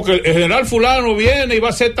decimos que el general fulano viene y va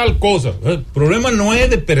a hacer tal cosa, el problema no es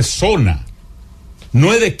de persona,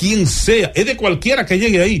 no es de quien sea, es de cualquiera que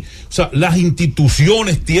llegue ahí. O sea, las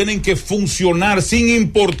instituciones tienen que funcionar sin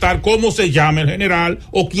importar cómo se llame el general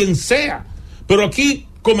o quien sea. Pero aquí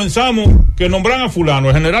comenzamos que nombran a fulano,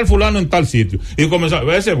 el general fulano en tal sitio, y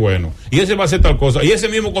comenzamos, ese es bueno, y ese va a hacer tal cosa, y ese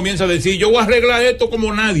mismo comienza a decir, yo voy a arreglar esto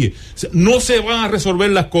como nadie. No se van a resolver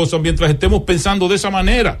las cosas mientras estemos pensando de esa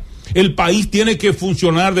manera. El país tiene que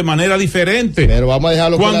funcionar de manera diferente. Pero vamos a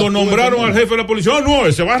dejarlo. Cuando nombraron al jefe de la policía, no,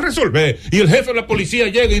 ese va a resolver. Y el jefe de la policía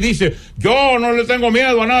llega y dice, yo no le tengo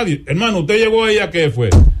miedo a nadie. Hermano, usted llegó a ella, ¿qué fue?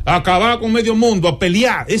 A acabar con medio mundo, a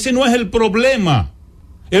pelear. Ese no es el problema.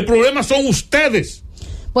 El problema son ustedes.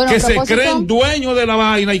 Bueno, que se creen dueños de la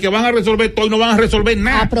vaina y que van a resolver todo y no van a resolver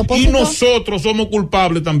nada. Y nosotros somos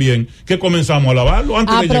culpables también, que comenzamos a lavarlo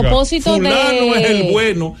antes de llegar. Fulano es el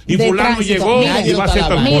bueno y fulano tránsito. Llegó y va a hacer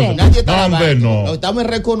tal cosa. Nadie está no. Estamos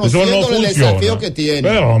reconociendo el desafío que tiene.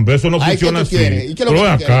 Pero, hombre, eso no funciona así. Pero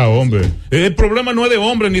acá, hombre. El problema no es de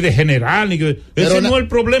hombre, ni de general, ni de... Ese no es el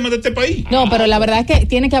problema de este país. No, pero la verdad es que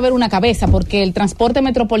tiene que haber una cabeza, porque el transporte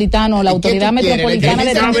metropolitano, la autoridad metropolitana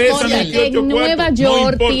de transporte en Nueva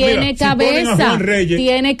York tiene cabeza.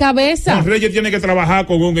 Tiene cabeza. Juan Reyes tiene que trabajar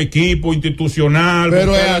con un equipo institucional.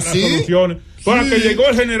 Pero es así. Para que llegó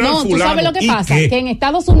el general fulano. ¿Tú sabes lo que pasa? Que en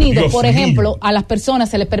Estados Unidos, Dios por ejemplo, a las personas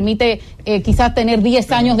se les permite quizás tener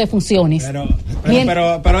 10 años de funciones.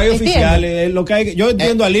 Pero hay oficiales. Lo que hay, yo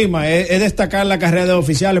entiendo a Lima, es destacar la carrera de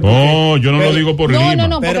oficiales. No, yo no lo digo por Lima.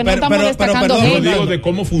 No, porque no estamos destacando gente. Yo digo de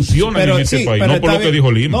cómo funciona en este país, no por lo que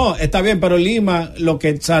dijo Lima. No, está bien, pero Lima lo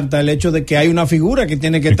que salta el hecho de que hay una figura que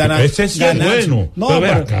tiene que estar ese es bueno. No,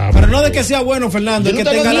 pero no de que sea bueno, Fernando, es que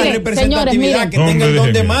tenga la representatividad, que tenga el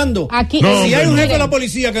don de mando. Si hay un jefe de la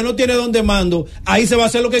policía que no tiene don de mando, ahí se va a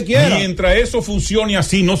hacer lo que quiera. Mientras eso funcione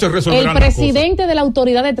así, no se resolverán las cosas. El presidente de la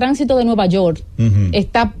Autoridad de Tránsito de Nueva York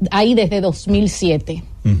está ahí desde 2007.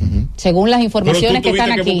 Según las informaciones que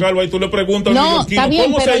están aquí. Ahí, tú le preguntas no, está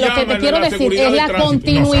bien, pero lo que te quiero decir es la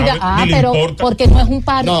continuidad. Pero porque no es un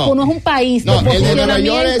país de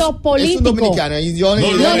posicionamiento político.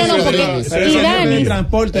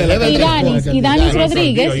 Y Danis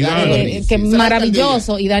Rodríguez, que es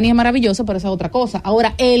maravilloso, y Dani es maravilloso, pero esa es otra cosa.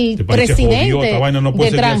 Ahora, el presidente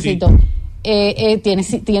de tránsito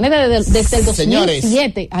tiene desde el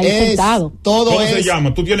 2007 ahí sentado. ¿Cómo se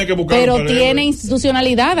llama? Tú tienes que buscarlo. Pero tiene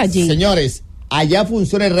institucionalidad allí. Señores, allá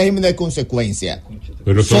funciona el régimen de consecuencia.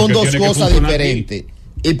 Son dos cosas diferentes.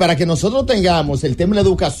 Y para que nosotros tengamos el tema de la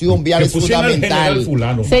educación vial es fundamental.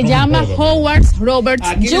 Se llama Howard Roberts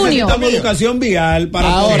Aquí Jr. necesitamos educación vial para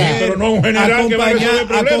ahora, pero no un general que va a resolver el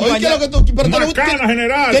problema. Macana,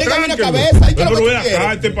 general. Tiene que haber una cabeza. Pero ve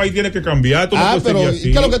acá, este país tiene que cambiar. Pero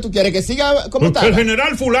 ¿qué es lo que tú quieres? Que siga como está. El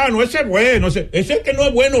general fulano, ese es bueno. Ese es el que no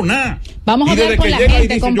es bueno nada. Vamos a hablar con la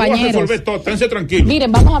gente, compañeros. Esténse tranquilos.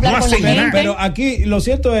 Miren, vamos a hablar con la gente. Pero aquí lo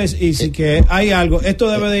cierto es, y sí que hay algo, esto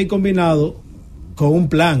debe de ir combinado con un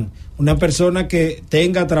plan, una persona que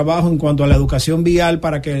tenga trabajo en cuanto a la educación vial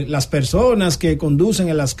para que las personas que conducen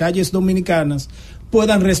en las calles dominicanas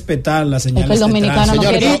puedan respetar las señales de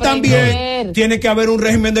tránsito. Y también tiene que haber un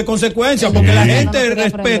régimen de consecuencias, porque la gente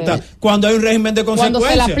respeta cuando hay un régimen de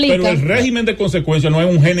consecuencias. Pero el régimen de consecuencias no es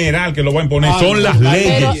un general que lo va a imponer, son las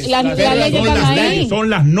leyes. Son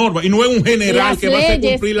las normas, y no es un general que va a hacer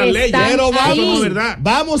cumplir las leyes. Pero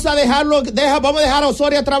vamos a dejarlo, vamos a dejar a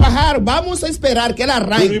Osoria trabajar, vamos a esperar que él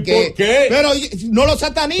arranque. ¿Por qué? Pero no lo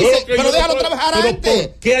satanice, pero déjalo trabajar antes.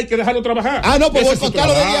 ¿Por qué hay que dejarlo trabajar? Pues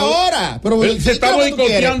boicotearlo desde ahora. Se está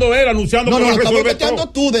boicoteando él, anunciando que va a resolver todo.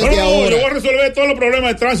 Tú desde ahora. Yo voy a resolver todos los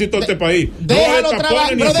problemas de tránsito de este país. Déjalo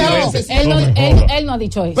trabajar, pero déjalo. Él no ha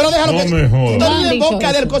dicho eso. Pero déjalo que no en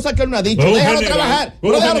boca de él cosas que él no ha dicho. Déjalo trabajar.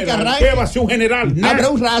 Pero déjalo que arranque. ¿Qué va a ser un general? Habrá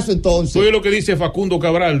un raso entonces. Oye lo que dice Facundo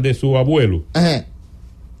Cabral de su abuelo.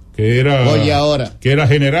 Que era. Oye ahora. Que era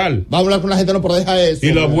general. Vamos a hablar con la gente, no por dejar eso.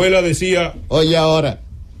 Y la abuela decía. Oye ahora.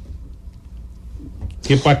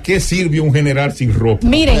 Que para qué sirve un general sin ropa.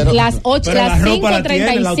 Miren, las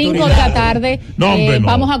 5:35 de la tarde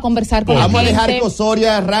vamos a conversar con vamos la gente. A dejar que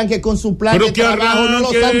Osoria arranque con su plan pero de trabajo. No lo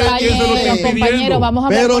compañeros, vamos a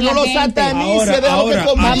hablar pero con no la lo gente. satanice.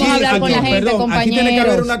 Vamos a hablar con la gente, compañeros. Aquí tiene que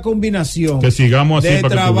haber una combinación que sigamos así de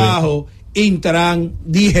trabajo, Intran,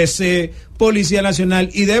 DGC, Policía Nacional,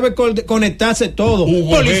 y debe conectarse todo.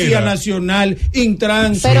 Policía Nacional,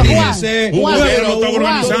 Intran, DGC,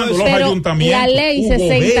 los ayuntamientos. La ley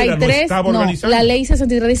 63, la ley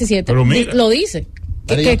 6317 lo dice.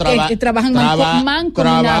 Que trabajan mancomunados.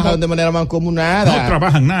 Trabajan de manera mancomunada. No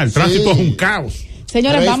trabajan nada, el tránsito es un caos.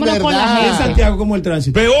 Señores, vámonos con la gente. En Santiago, como el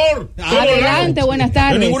tránsito. Peor. Adelante, buenas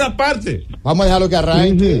tardes. En ninguna parte. Vamos a dejarlo que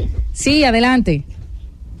arranque. Sí, adelante.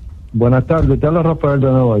 Buenas tardes, te habla Rafael de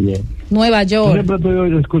Nueva York. Nueva York. Yo siempre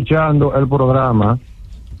estoy escuchando el programa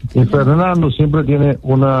y Fernando siempre tiene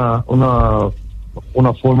una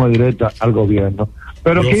forma directa al gobierno.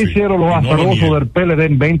 Pero ¿qué hicieron los azarosos del PLD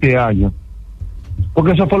en 20 años?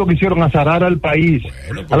 Porque eso fue lo que hicieron, azarar al país,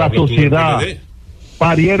 a la sociedad.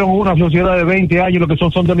 Parieron una sociedad de 20 años, lo que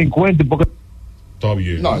son delincuentes. Porque... Está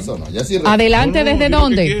bien. No, eso no. Ya sí Adelante, ¿desde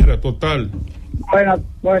dónde? Quiera, total.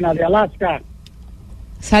 Buena, de Alaska.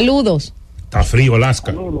 Saludos. Está frío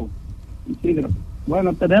Alaska. Saludos. Sí,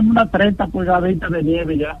 bueno, tenemos unas 30 pulgaditas de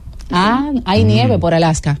nieve ya. Ah, hay nieve por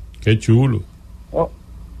Alaska. Qué chulo.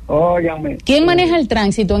 Óyame. ¿Quién maneja el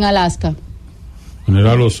tránsito en Alaska?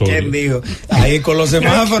 General Osorio. ¿Quién dijo? Ahí con los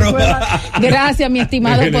semáforos. Gracias, mi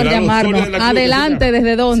estimado, por llamarnos. Adelante,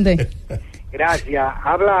 ¿desde dónde? Gracias.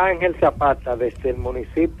 Habla Ángel Zapata desde el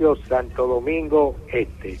municipio Santo Domingo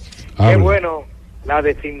Este. Qué bueno las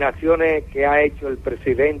designaciones que ha hecho el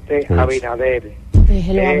presidente Abinader.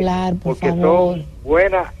 Déjelo hablar, por porque favor. Son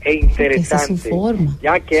buenas e interesantes,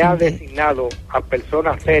 ya que ha designado a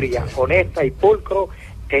personas serias, honestas y pulcros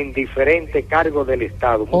en diferentes cargos del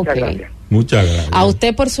Estado. Muchas gracias. Muchas gracias. A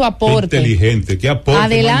usted por su aporte. Qué inteligente, qué aporte.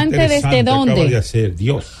 Adelante, ¿desde dónde? Acaba de hacer,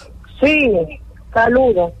 Dios. Sí,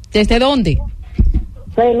 saludos. ¿Desde dónde?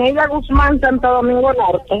 Zeneida Guzmán, Santo Domingo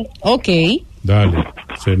Norte. Ok. Dale,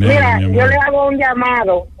 Mira, yo le hago un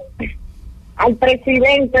llamado al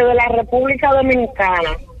presidente de la República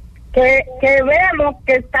Dominicana, que vemos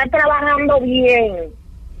que está trabajando bien,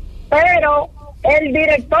 pero el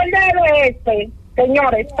director de este,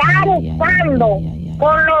 señores, está abusando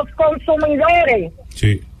con los consumidores.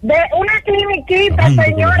 Sí. De una cliniquita,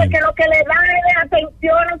 señores, que lo que le dan es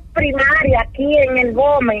atención primaria aquí en el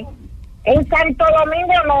Gómez, en Santo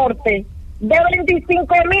Domingo Norte. De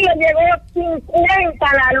 25,000 le llegó 50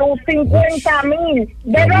 la luz, 50,000.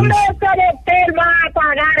 ¿De dónde ese hotel va a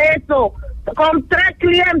pagar eso? Con 3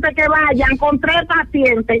 clientes que vayan, con 3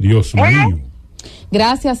 pacientes. Dios mío.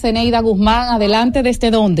 Gracias, Zeneida Guzmán. Adelante, ¿desde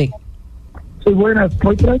dónde? Sí, buenas,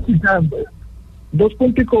 estoy transitando. 2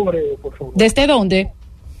 puntos breves, por favor. ¿Desde dónde?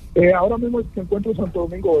 Ahora mismo se encuentra en Santo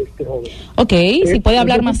Domingo Este, joven. Ok, si puede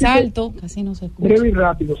hablar más alto, casi no se escucha. Breve y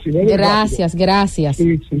rápido, sí. Gracias.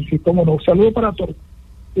 Sí, cómo no. Saludos para todos.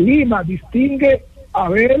 Lima distingue a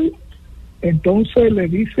Abel, entonces le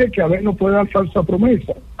dice que Abel no puede dar falsa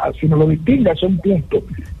promesa. Así no lo distingue, es un punto.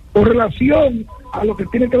 Con relación a lo que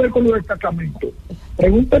tiene que ver con los destacamentos,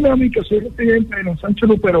 pregúntame a mí, que soy residente de Los Sánchez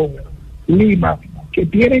Luperón, Lima, que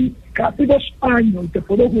tienen casi 2 años, y te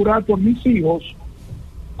puedo jurar por mis hijos,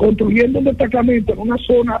 construyendo un destacamento en una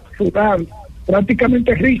zona rural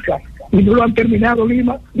prácticamente rica y no lo han terminado,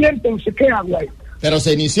 Lima. Y entonces, ¿qué hago ahí? Pero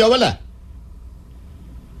se inició, ¿verdad?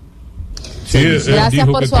 Sí, gracias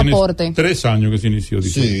por su aporte. 3 años que se inició.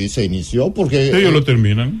 Dice. Sí, se inició porque... Ellos lo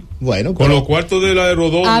terminan. Bueno, con los cuartos del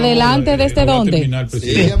aerodromo. Adelante, ¿desde dónde?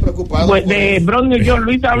 Sí, preocupado. Pues de Bronx, New York,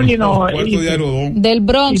 Luis Tablino. Del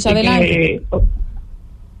Bronx, adelante.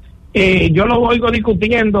 Yo lo oigo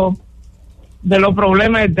discutiendo de los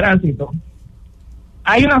problemas del tránsito.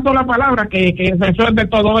 Hay una sola palabra que resuelve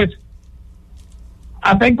todo eso: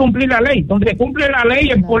 hacer cumplir la ley. Donde cumple la ley,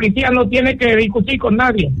 el policía no tiene que discutir con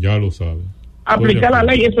nadie. Ya lo sabe. Aplicar la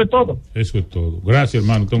ley, eso es todo. Eso es todo. Gracias,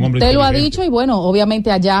 hermano. Usted lo ha dicho y bueno,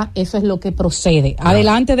 obviamente allá eso es lo que procede.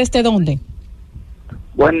 Adelante, ¿desde dónde?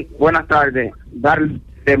 Buenas tardes. Dar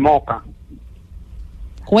de Moca.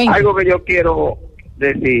 Cuenta. Algo que yo quiero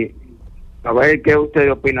decir, a ver qué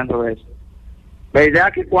ustedes opinan sobre eso.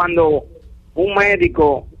 ¿Verdad que cuando un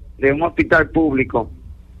médico de un hospital público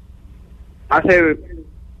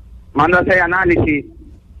manda a hacer análisis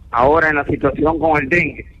ahora en la situación con el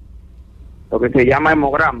dengue, lo que se llama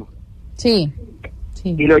hemograma? Sí.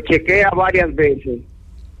 Y lo chequea varias veces,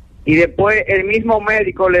 y después el mismo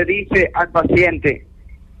médico le dice al paciente: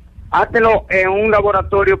 háztelo en un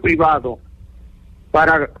laboratorio privado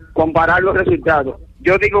para comparar los resultados.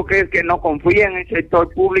 Yo digo que es que no confía en el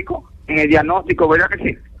sector público, en el diagnóstico, ¿verdad que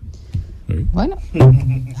sí? Bueno,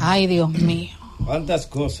 ay, Dios mío. ¿Cuántas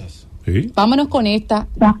cosas? ¿Sí? Vámonos con esta.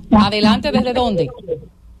 Adelante, ¿desde dónde?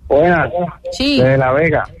 Buenas. Sí. Desde La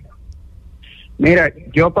Vega. Mira,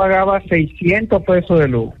 yo pagaba 600 pesos de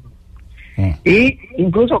luz. Y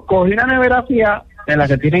incluso cogí una nevera fría en la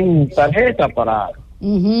que tienen tarjeta para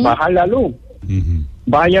bajar la luz.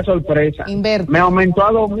 Vaya sorpresa. Me aumentó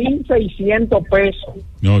a 2,600 pesos.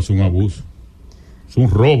 No, es un abuso. Es un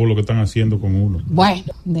robo lo que están haciendo con uno. Bueno,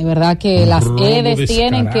 de verdad que las EDES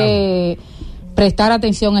tienen que prestar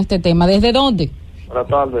atención a este tema. ¿Desde dónde? Buenas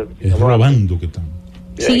tardes. Es robando que están.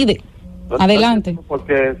 Sí, adelante.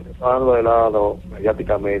 Porque se está dando de lado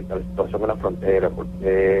mediáticamente la situación en la frontera,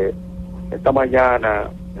 porque esta mañana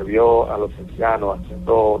se vio a los ancianos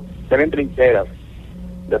tienen trincheras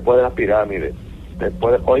después de las pirámides,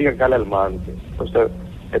 después de Oigan Cala el Mante. Entonces,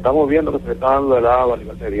 Estamos viendo que se está dando de lado a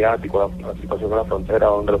nivel mediático la situación de la frontera,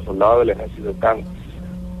 donde los soldados del ejército están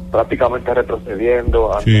prácticamente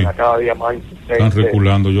retrocediendo ante la cada día más insistente, están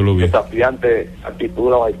reculando, yo lo vi, desafiante actitud de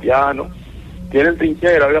los haitianos. Tienen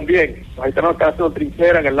trinchera, oigan bien, los haitianos están haciendo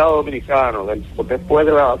trinchera en el lado dominicano, después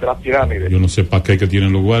de las pirámides. Yo no sé para qué que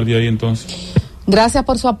tienen los guardias ahí entonces. Gracias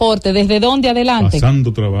por su aporte. ¿Desde dónde? Adelante.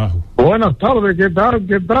 Pasando trabajo. Buenas tardes, ¿qué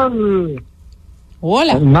tal?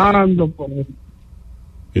 Hola. Fernando.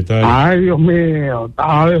 ¿Qué tal? Ay, Dios mío,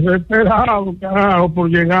 estaba desesperado, carajo, por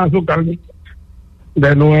llegar a su carnita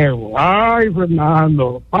de nuevo. Ay,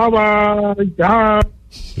 Fernando. Bye, chao.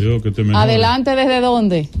 Adelante, ¿desde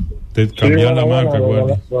dónde? Te cambian la marca,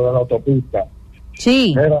 guardia. Lo de la autopista.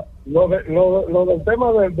 Sí. Mira, lo del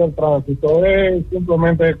tema del tránsito es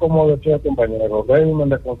simplemente, como decía el compañero, régimen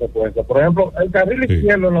de consecuencias. Por ejemplo, el carril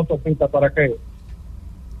izquierdo en la autopista, ¿para qué?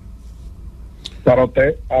 Para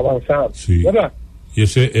usted avanzar, ¿verdad? Y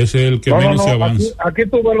ese es el que menos se avanza. Aquí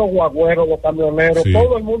tú ves los guagüeros, los camioneros,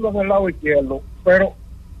 todo el mundo en el lado izquierdo, pero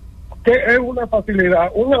que es una facilidad.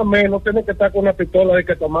 Un ameno tiene que estar con una pistola y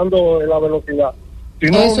que tomando la velocidad. Si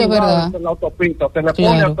no, eso es verdad. En la autopista, se le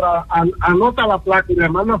pone atrás, anota la placa y le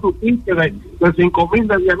manda su ticket de 5,000,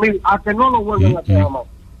 de 10,000, a que no lo vuelvan a hacer más.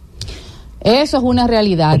 Eso es una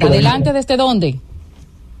realidad. Adelante, ¿desde dónde?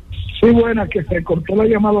 Sí, buena, que se cortó la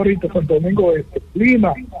llamada ahorita, Santo Domingo Este.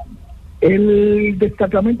 Lima, el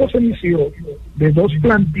destacamento se inició de 2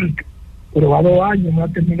 planticas, pero va 2 años, no ha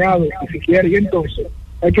terminado, ni siquiera, y entonces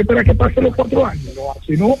hay que esperar que pasen los 4 años, ¿no?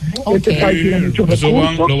 Si no, este país tiene muchos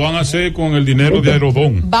recursos. Lo van a hacer con el dinero de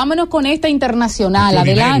Aerodón. Vámonos con esta internacional,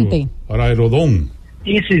 adelante. Para Aerodón.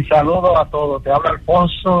 Y sí, saludos a todos. Te habla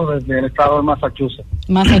Alfonso desde el estado de Massachusetts.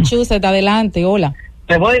 Massachusetts, adelante, hola.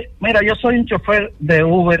 Mira, yo soy un chofer de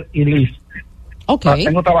Uber y Lyft. Okay.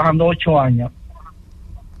 Tengo trabajando 8 años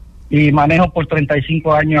y manejo por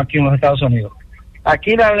 35 años aquí en los Estados Unidos.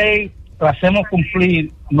 Aquí la ley la hacemos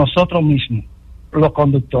cumplir nosotros mismos, los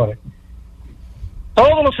conductores.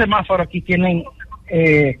 Todos los semáforos aquí tienen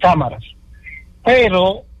cámaras,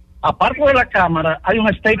 pero aparte de la cámara hay un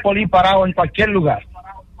stay police parado en cualquier lugar.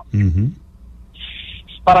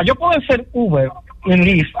 Para yo poder ser Uber y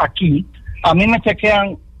Lyft aquí, a mí me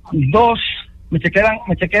chequean me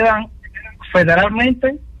chequean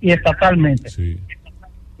federalmente y estatalmente. Sí.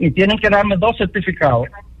 Y tienen que darme 2 certificados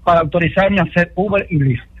para autorizarme a hacer Uber y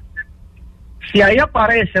Lyft. Si ahí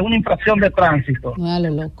aparece una infracción de tránsito,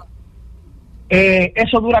 loco.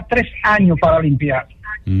 Eso dura 3 años para limpiar.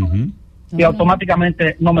 Y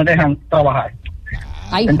automáticamente no me dejan trabajar.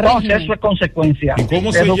 Entonces eso es consecuencia. ¿Y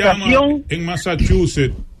cómo se llama en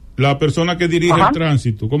Massachusetts la persona que dirige el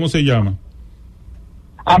tránsito? ¿Cómo se llama?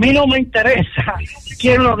 A mí no me interesa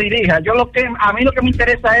quién lo dirija. A mí lo que me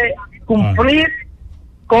interesa es cumplir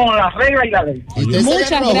con la regla y la ley.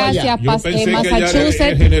 Muchas gracias,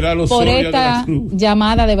 Massachusetts, por esta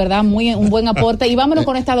llamada, de verdad, un buen aporte. Y vámonos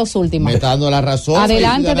con estas 2 últimas. Me está dando la razón.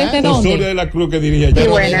 Adelante, ¿desde dónde? De la Cruz que dirige. Sí,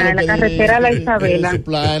 buena, en la carretera La Isabela.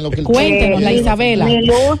 Cuéntenos, La Isabela. Mi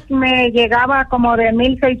luz me llegaba como de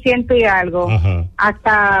 1,600 y algo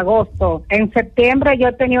hasta agosto. En septiembre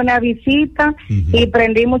yo tenía una visita y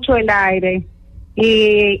prendí mucho el aire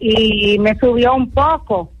y me subió un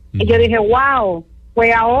poco. Y yo dije, wow.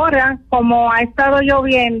 Pues ahora, como ha estado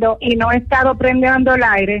lloviendo y no he estado prendiendo el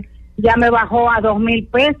aire, ya me bajó a 2,000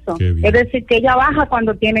 pesos. Es decir, que ella baja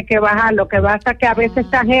cuando tiene que bajar. Lo que pasa es que a veces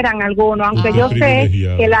exageran algunos, aunque yo sé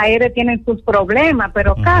que el aire tiene sus problemas,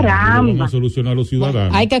 pero caramba. Vamos a solucionar a los ciudadanos.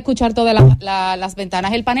 Bueno, hay que escuchar todas las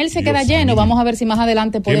ventanas. El panel se queda lleno. Vamos a ver si más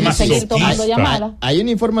adelante podemos seguir tomando llamadas. Hay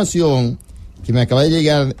una información que me acaba de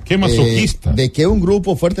llegar de que un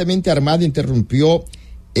grupo fuertemente armado interrumpió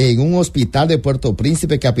en un hospital de Puerto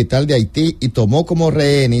Príncipe, capital de Haití, y tomó como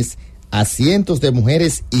rehenes a cientos de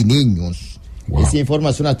mujeres y niños. Esa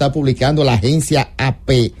información la está publicando la agencia AP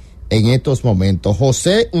en estos momentos.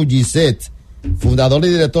 José Ulliset, fundador y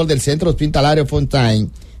director del Centro Hospitalario Fontaine,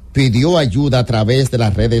 pidió ayuda a través de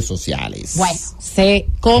las redes sociales. Bueno, se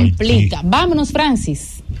complica. Vámonos,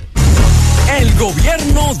 Francis. El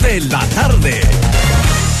gobierno de la tarde.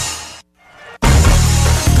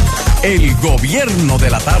 El gobierno de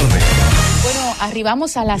la tarde. Bueno,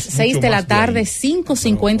 arribamos a las 6 de la tarde,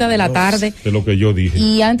 5:50 de la tarde. De lo que yo dije.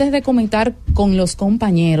 Y antes de comentar con los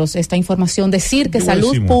compañeros esta información, decir que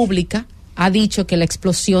Salud Pública ha dicho que la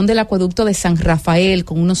explosión del acueducto de San Rafael,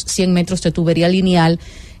 con unos 100 metros de tubería lineal,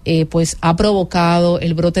 pues ha provocado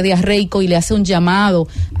el brote diarreico, y le hace un llamado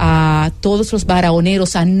a todos los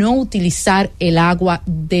barahoneros a no utilizar el agua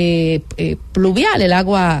de pluvial, el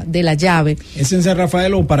agua de la llave. ¿Es en San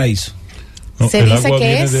Rafael o Paraíso? No, se el dice agua que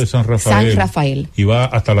viene es de San Rafael y va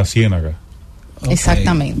hasta la Ciénaga. Okay.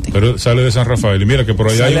 Exactamente. Pero sale de San Rafael y mira que por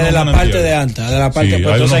allá sale hay de la parte de Anta, de la parte, sí,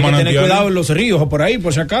 entonces hay que tener cuidado en los ríos o por ahí,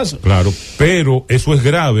 por si acaso. Claro, pero eso es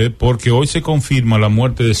grave porque hoy se confirma la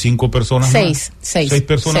muerte de 5 personas más. Seis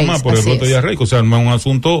personas más por el brote de diarrea. O sea, no es un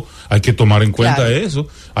asunto, hay que tomar en cuenta eso,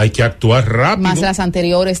 hay que actuar rápido. Más las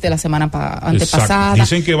anteriores de la semana antepasada.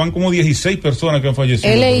 Dicen que van como 16 personas que han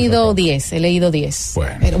fallecido. He leído 10.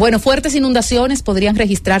 Bueno, fuertes inundaciones podrían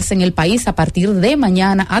registrarse en el país a partir de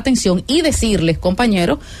mañana. Atención, y decirles,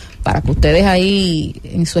 compañeros, para que ustedes ahí,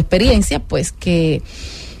 en su experiencia, pues que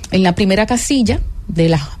en la primera casilla de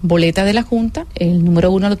la boleta de la Junta, el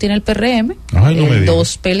número 1 lo tiene el PRM, el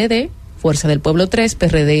 2 PLD, Fuerza del Pueblo 3,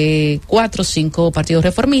 PRD 4, 5 partidos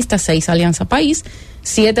reformistas, 6 Alianza País,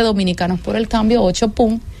 7 Dominicanos por el Cambio, 8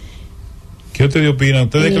 PUM. ¿Qué ustedes opinan?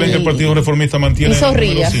 ¿Ustedes creen que el Partido Reformista mantiene el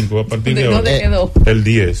número 5 a partir de ahora? El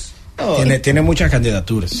 10. Tiene muchas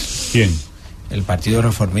candidaturas. ¿Quién? El Partido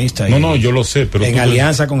Reformista. No, yo lo sé, pero en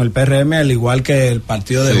alianza con el PRM, al igual que el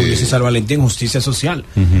partido de Julio César Valentín, Justicia Social.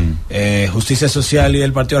 Justicia Social y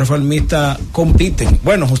el Partido Reformista compiten.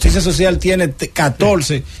 Bueno, Justicia Social tiene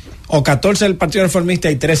 14 el Partido Reformista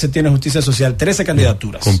y 13 tiene Justicia Social, 13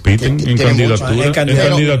 candidaturas. Compiten en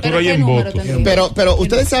candidatura y en votos. Pero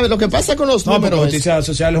ustedes saben lo que pasa con los números. Justicia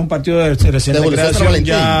Social es un partido de reciente creación,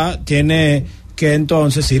 ya tiene que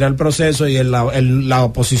entonces ir al proceso y la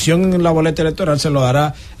oposición en la boleta electoral se lo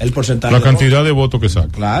dará el porcentaje. La cantidad de votos que saca.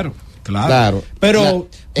 Claro. Pero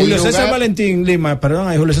Julio César Valentín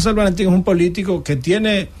es un político que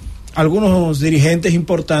tiene algunos dirigentes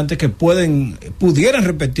importantes que pudieran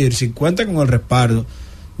repetir si cuentan con el respaldo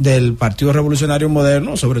del Partido Revolucionario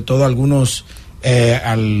Moderno, sobre todo algunos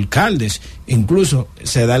alcaldes. Incluso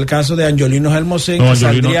se da el caso de Angiolino Hermosén, que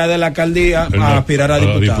saldría de la alcaldía a aspirar a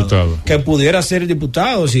diputado, que pudiera ser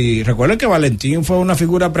diputado. Si recuerden que Valentín fue una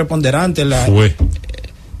figura preponderante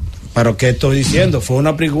pero ¿qué estoy diciendo? Fue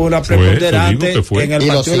una figura preponderante en el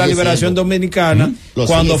Partido de la Liberación Dominicana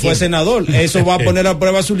cuando fue senador. Eso va a poner a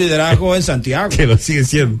prueba su liderazgo en Santiago. Que lo sigue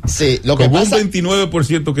siendo. Sí, lo que como pasa... un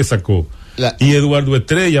 29% que sacó. Y Eduardo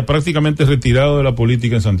Estrella, prácticamente retirado de la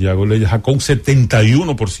política en Santiago, le sacó un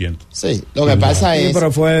 71%. Sí, lo que pasa es...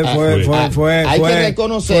 pero hay que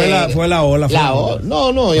reconocer... Fue la ola.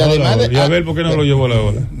 No, y además... Y a ver por qué no lo llevó la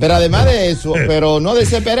ola. Pero además de eso, pero no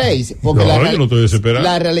desesperéis, porque yo no estoy desesperado.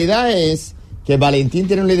 La realidad es que Valentín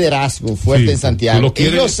tiene un liderazgo fuerte en Santiago. Y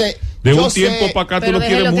yo sé... De un tiempo para acá tú lo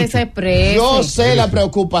quieres mucho. Yo sé la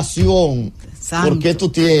preocupación porque tú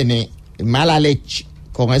tienes mala leche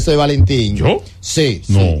con eso de Valentín. ¿Yo? Sí.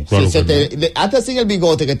 No, claro hasta sin el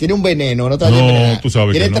bigote, que tiene un veneno. No, tú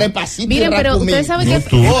sabes tiene que 3 pasitos. Miren, pero ustedes saben que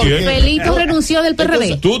Felito renunció del PRD.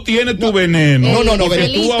 Entonces, tú tienes tu veneno. No,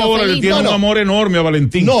 tú ahora le tienes un amor enorme a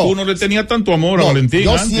Valentín. Tú no le tenías tanto amor a Valentín.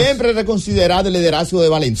 Yo siempre he reconsiderado el liderazgo de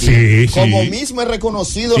Valentín. Como mismo he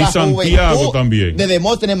reconocido la juventud también de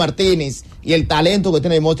Demóstenes Martínez y el talento que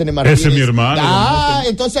tiene Demóstenes Martínez. Ese es mi hermano.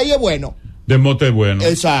 Entonces ahí es bueno. Desmote es bueno.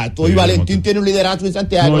 Exacto. Y Valentín tiene un liderazgo en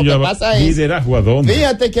Santiago. Lo que pasa es... ¿Liderazgo a dónde?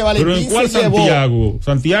 Fíjate que Valentín ¿Pero en cuál se Santiago? llevó...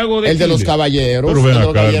 ¿Santiago de el de los caballeros. Pero ven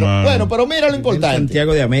acá, hermano. Bueno, pero mira lo importante.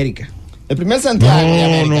 Santiago de América. El primer Santiago de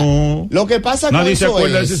América. No. Lo que pasa Nadie con se eso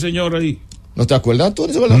acuerda es... de ese señor ahí. ¿No te acuerdas tú?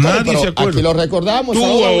 Nadie se acuerda. Aquí lo recordamos. Tú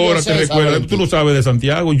ahora te recuerdas. Tú lo sabes de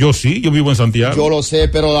Santiago. Yo sí, yo vivo en Santiago. Yo lo sé,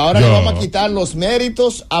 pero ahora le vamos a quitar los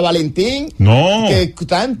méritos a Valentín. No. Que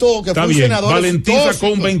tanto que está fue un bien. senador. Valentín sacó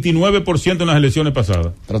un 29% en las elecciones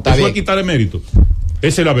pasadas. Pero está bien. Fue a quitarle mérito.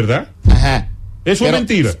 ¿Esa es la verdad? Ajá. Eso es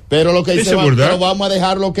mentira. Pero lo que dice pero vamos a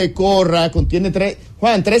dejarlo que corra. Contiene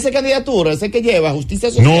 13 candidaturas. Ese que lleva Justicia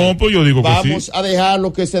Social. No, pues yo digo que sí. Vamos a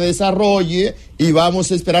dejarlo que se desarrolle y vamos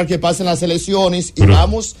a esperar que pasen las elecciones y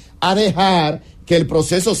vamos a dejar que el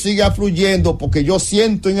proceso siga fluyendo, porque yo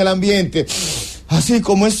siento en el ambiente, así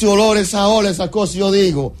como ese olor, esa ola, esa cosa, yo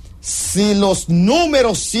digo, si los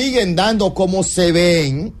números siguen dando como se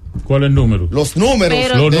ven. ¿Cuál es el número? Los números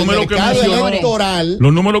del mercado electoral.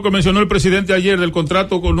 Los números que mencionó el presidente ayer del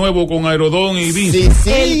contrato nuevo con Aerodón y Vinci. Si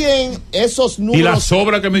siguen esos números. Y la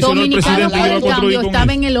sobra que mencionó el presidente que iba a construir con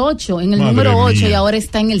estaba en el 8, en el número 8 y ahora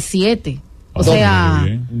está en el 7. O sea,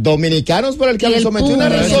 dominicanos por el que le sometió una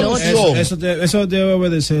resolución. Eso debe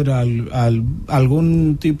obedecer a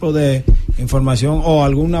algún tipo de información o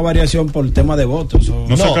alguna variación por tema de votos.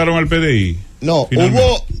 ¿No sacaron al PDI? No, el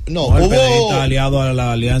PDI está aliado a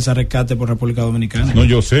la Alianza Rescate por República Dominicana. No,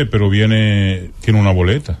 yo sé, pero tiene una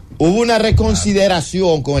boleta. Hubo una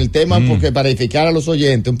reconsideración con el tema, porque para edificar a los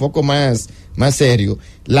oyentes un poco más serio,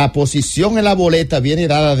 la posición en la boleta viene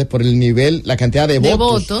dada por el nivel, la cantidad de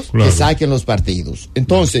votos que saquen los partidos.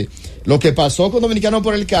 Entonces, lo que pasó con Dominicano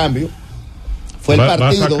por el Cambio fue el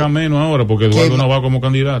partido. Va a sacar menos ahora porque Eduardo no va como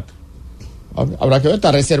candidato. Habrá que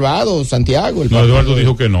estar reservado, Santiago. Eduardo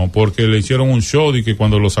dijo que no, porque le hicieron un show y que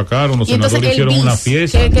cuando lo sacaron, los senadores hicieron una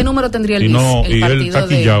fiesta. ¿Qué número tendría el BIS? Y él está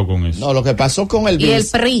quillado con eso. No, lo que pasó con el BIS. Y el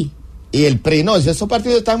PRI. Y el PRI, no, esos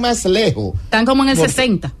partidos están más lejos. Están como en el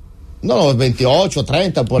 60. No, 28,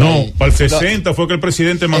 30, por ahí. No, para el 60 fue que el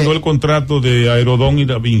presidente mandó el contrato de Aerodón y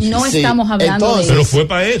Da Vinci. No estamos hablando de eso. Pero fue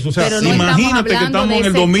para eso. O sea, imagínate que estamos en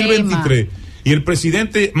el 2023. Y el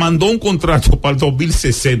presidente mandó un contrato para el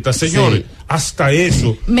 2060. Señores, hasta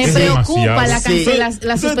eso. Me preocupa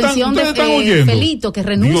la suspensión de Felito, que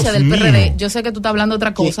renuncia del PRD. Yo sé que tú estás hablando de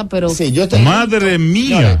otra cosa, pero. Madre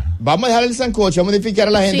mía. Vamos a dejar el sancocho, vamos a modificar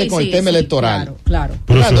a la gente con el tema electoral. Claro.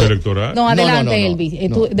 Pero eso es electoral. No, adelante, Elvis.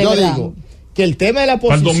 Yo digo que el tema de la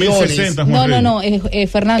posición. Para el 2060, No,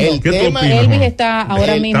 Fernando. Elvis está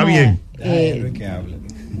ahora mismo. Está bien.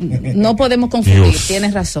 No podemos confundir,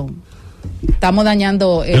 tienes razón. Estamos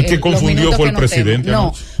dañando. El que confundió fue el presidente.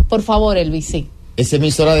 No, por favor, Elvis, sí. Esa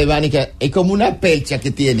emisora de Bánica es como una percha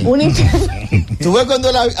que tiene. Tú ves cuando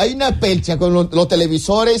hay una percha con los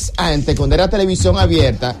televisores antes, cuando era televisión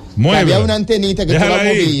abierta, había una antenita que tú la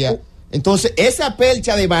movías. Entonces, esa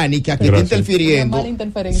percha de Bánica que está interfiriendo.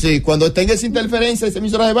 Sí, cuando tenga esa interferencia, esa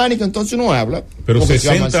emisora de Bánica, entonces uno habla. Pero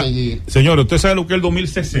 60. Señores, ¿usted sabe lo que es el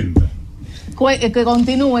 2060? Que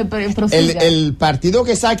continúe, el partido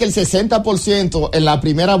que saque el 60% en la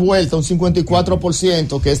primera vuelta, un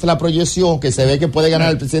 54%, que es la proyección que se ve que puede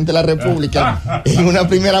ganar el presidente de la República en una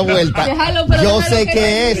primera vuelta. Yo sé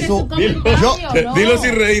que eso. Dilo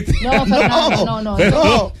sin reírte. No, Fernando,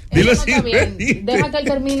 no. Dilo sin reírte. Deja que él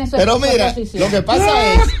termine su Pero mira, lo que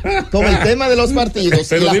pasa es, con el tema de los partidos.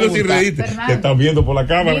 Pero dilo sin reírte. Te están viendo por la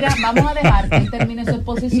cámara. Mira, vamos a dejar que él termine su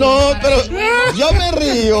exposición. No, pero yo me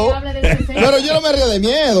río. Pero yo no me río de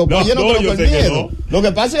miedo, porque yo no creo con miedo. Lo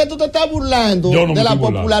que pasa es que tú te estás burlando de la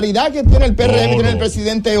popularidad que tiene el PRM, que tiene el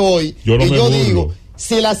presidente hoy. Y yo digo,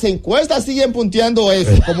 si las encuestas siguen punteando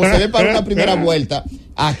eso, como se ve para una primera vuelta,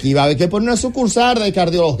 aquí va a haber que poner una sucursal de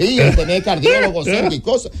cardiología, tener cardiólogos y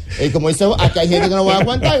cosas. Como dice, aquí hay gente que no va a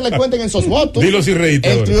aguantar que le cuenten esos votos. Dilo sin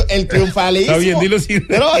reírte. El triunfalismo. Está bien, dilo sin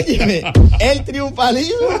reírte. Pero óyeme, el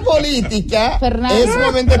triunfalismo en política es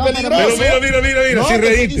sumamente peligroso. Pero mira, no,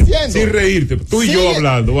 sin reírte. Tú y yo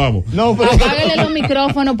hablando, vamos. No, pero apáguele los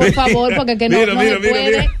micrófonos, por favor, porque que no se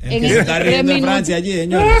puede. Está riendo Francia allí,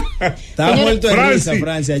 señor. Está muerto de risa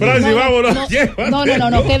Francia allí. Francia,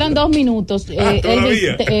 vámonos. No, quedan 2 minutos.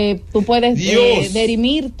 Tú puedes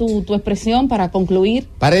dirimir tu expresión para concluir.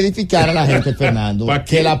 Para edificar a la gente, Fernando,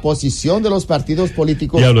 que la posición de los partidos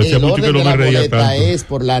políticos, el orden de la boleta es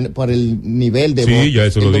por el nivel de voto. Ya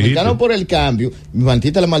eso el lo Dominicano por el Cambio,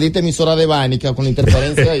 la maldita emisora de Bánica con la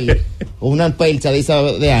interferencia ahí, o una percha de esa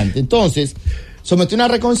de antes. Entonces, sometió una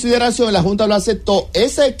reconsideración y la Junta lo aceptó.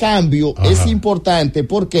 Ese cambio es importante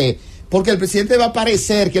porque el presidente va a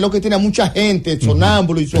parecer que es lo que tiene a mucha gente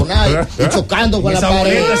sonámbulo y chocando con la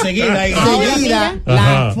pared. Seguida,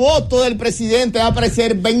 la foto del presidente va a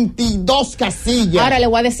aparecer 22 casillas. Ahora le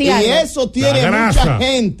voy a decir y algo. eso tiene mucha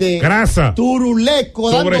gente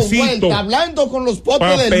turuleco dando vueltas, hablando con los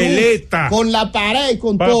potes de luz, con la pared y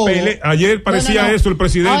con todo. Ayer parecía eso el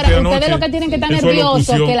presidente. Ahora, anoche, ustedes lo que tienen que estar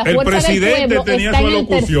nerviosos que la fuerza del pueblo está en el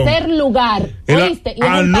tercer lugar. ¿Oíste? Y es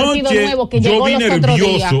un partido nuevo que llegó los otros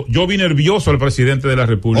días. Yo vi nervioso al presidente de la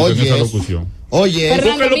República en esa locución.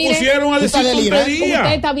 Fernando, porque lo pusieron a decir tonterías.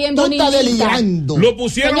 Usted está viendo delirando. Lo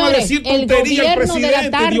pusieron a decir tonterías al presidente. El gobierno de la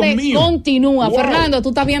tarde continúa. Wow. Fernando, tú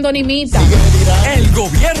estás viendo nimita. El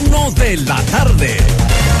gobierno de la tarde.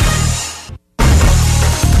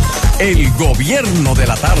 El gobierno de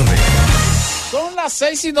la tarde. Son las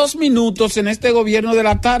 6:02 en este gobierno de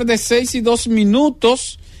la tarde,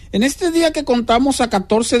 6:02. En este día que contamos a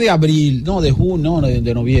 14 de abril, no, de junio, no,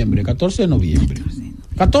 de noviembre, 14 de noviembre.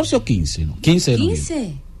 14 o 15, ¿no? 15 de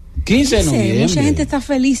noviembre. 15 de noviembre. Mucha gente está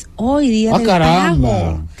feliz hoy, día del caramba.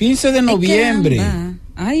 pago. 15 de noviembre. Caramba.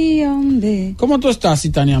 Ay, hombre. ¿Cómo tú estás,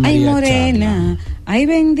 Tania María? Ay, morena. Charla? Ay,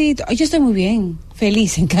 bendito. Ay, yo estoy muy bien.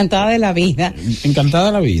 Feliz, encantada de la vida. Encantada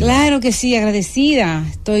de la vida. Claro que sí, agradecida.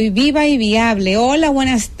 Estoy viva y viable. Hola,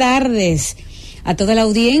 buenas tardes a toda la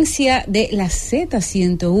audiencia de la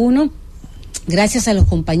Z101. Gracias a los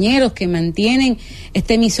compañeros que mantienen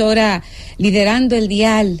esta emisora liderando el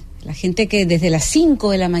dial. La gente que desde las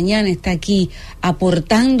 5 de la mañana está aquí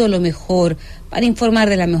aportando lo mejor para informar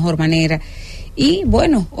de la mejor manera. Y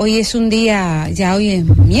bueno, hoy es un día, ya hoy es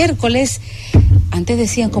miércoles, antes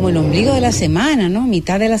decían como el ombligo de la semana, ¿no?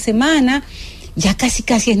 Mitad de la semana, ya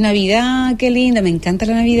casi es Navidad, qué linda, me encanta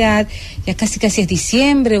la Navidad, ya casi es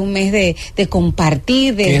diciembre, un mes de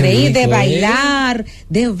compartir, de qué reír, rico, de bailar,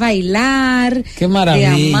 qué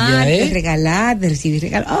maravilla, de amar, de regalar, de recibir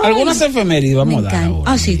regalos. Algunas efemérides vamos a dar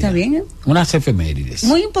ahora. Sí, está bien. Unas efemérides.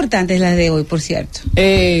 Muy importantes las de hoy, por cierto.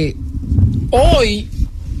 Hoy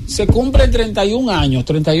se cumplen 31 años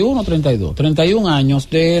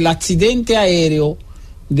del accidente aéreo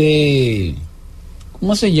de,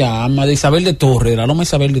 ¿cómo se llama? De Isabel de Torres, la loma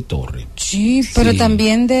Isabel de Torres. Sí, pero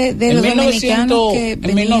también de los dominicanos que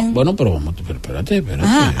venían. Bueno, pero espérate.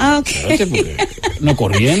 Espérate, porque no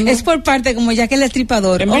corriendo. Es por parte, como ya que el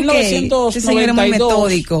estripador. En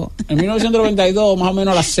 1992, en 1992, más o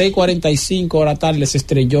menos a las 6:45 de la tarde, se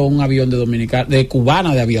estrelló un avión de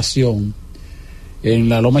Cubana de Aviación en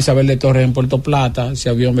la loma Isabel de Torres en Puerto Plata. Ese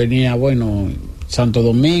avión venía, Santo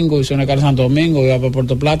Domingo, hizo una carga a Santo Domingo, iba para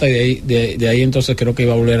Puerto Plata y de ahí entonces creo que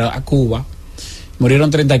iba a volver a Cuba.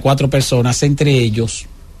 Murieron 34 personas, entre ellos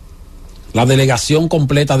la delegación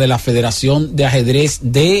completa de la Federación de Ajedrez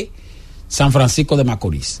de San Francisco de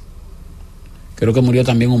Macorís. Creo que murió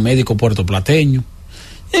también un médico puertoplateño.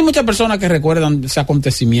 Y hay muchas personas que recuerdan ese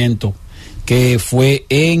acontecimiento que fue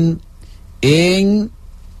en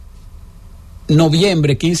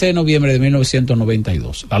noviembre, 15 de noviembre de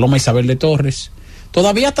 1992. La loma Isabel de Torres.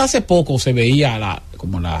 Todavía hasta hace poco se veía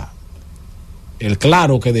el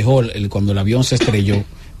claro que dejó cuando el avión se estrelló,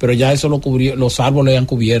 pero ya eso lo cubrió, los árboles han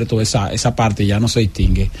cubierto esa parte, ya no se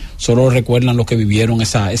distingue. Solo recuerdan los que vivieron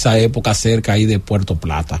esa época cerca ahí de Puerto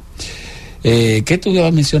Plata. ¿Qué tú ibas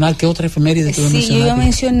a mencionar? ¿Qué otra efeméride tú ibas a mencionar? Sí, yo iba a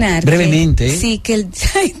mencionar brevemente.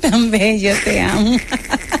 Ay, tan bello, te amo.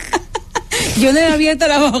 Yo no le he abierto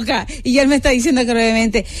la boca y ya él me está diciendo que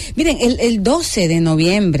brevemente. Miren, el 12 de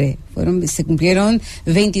noviembre se cumplieron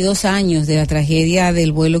 22 años de la tragedia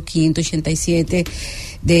del vuelo 587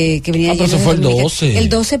 que venía pero eso fue el 12. El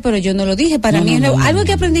 12, pero yo no lo dije. Para mí es nuevo. Algo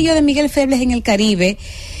que aprendí yo de Miguel Febles en el Caribe.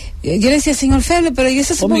 Yo le decía, señor Feble, pero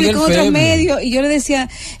eso se publicó en otros medios. Y yo le decía,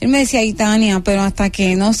 él me decía, Tania, pero hasta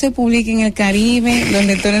que no se publique en el Caribe, los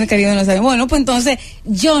lectores del Caribe no lo saben. Bueno, pues entonces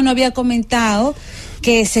yo no había comentado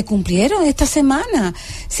que se cumplieron esta semana.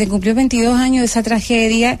 Se cumplió 22 años de esa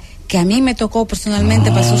tragedia que a mí me tocó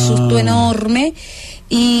personalmente, pasó un susto enorme.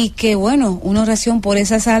 Y que bueno, una oración por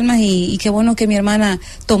esas almas y qué bueno que mi hermana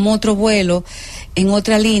tomó otro vuelo en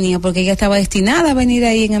otra línea porque ella estaba destinada a venir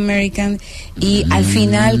ahí en American y al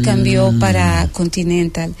final cambió para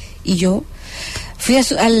Continental y yo fui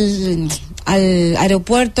al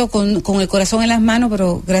aeropuerto con el corazón en las manos,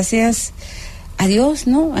 pero gracias a Dios,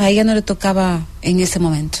 ¿no? A ella no le tocaba en ese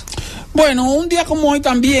momento. Bueno, un día como hoy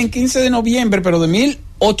también, 15 de noviembre, pero de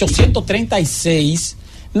 1836,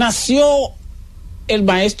 nació el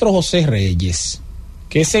maestro José Reyes,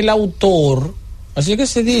 que es el autor, así que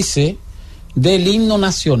se dice, del himno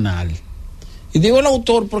nacional. Y digo el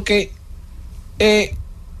autor porque él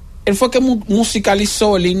fue que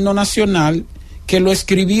musicalizó el himno nacional, que lo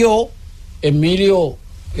escribió Emilio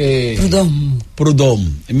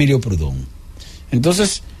Prudón.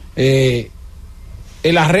 Entonces,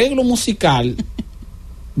 el arreglo musical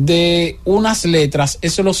de unas letras,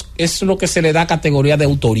 eso es lo que se le da categoría de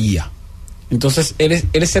autoría. Entonces, él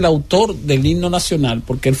es el autor del himno nacional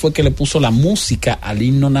porque él fue que le puso la música al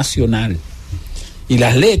himno nacional. Y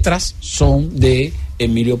las letras son de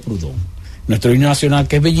Emilio Prudón. Nuestro himno nacional,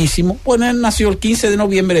 que es bellísimo, bueno, él nació el 15 de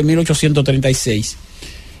noviembre de 1836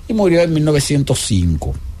 y murió en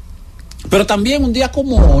 1905. Pero también un día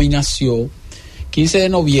como hoy nació, 15 de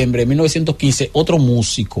noviembre de 1915, otro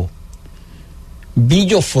músico,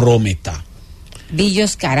 Billo Frometa.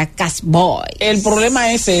 Billos Caracas Boys. El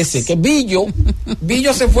problema es ese, que Billo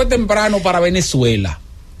se fue temprano para Venezuela.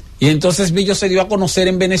 Y entonces Billo se dio a conocer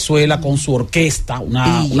en Venezuela con su orquesta,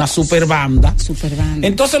 una super banda.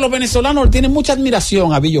 Entonces los venezolanos le tienen mucha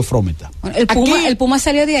admiración a Billo Frometa. Bueno, el Puma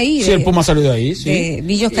salió de ahí. Sí, el Puma salió de ahí, sí. De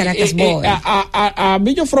Billos Caracas Boys. A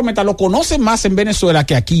Billo Frometa lo conocen más en Venezuela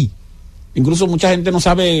que aquí. Incluso mucha gente no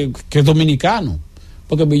sabe que es dominicano,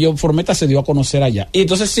 porque Billo Frometa se dio a conocer allá. Y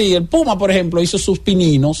entonces sí, el Puma, por ejemplo, hizo sus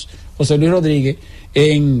pininos, José Luis Rodríguez,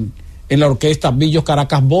 en la orquesta Billos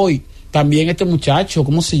Caracas Boy. También este muchacho,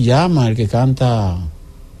 ¿cómo se llama? El que canta...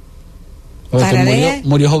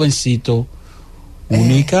 Murió jovencito.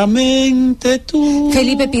 Únicamente tú.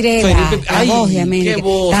 Felipe Pirela. Qué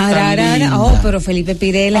voz pero Felipe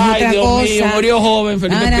Pirela es otra Dios cosa. Mío, murió joven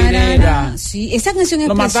Felipe Pirela. Sí, esa canción es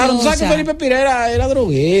lo mataron. ¿Sabes que Felipe Pirela era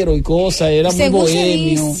droguero y cosas? Era muy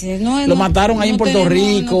bohemio. Lo mataron ahí en Puerto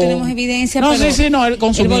Rico. No tenemos evidencia. No, sí, no, él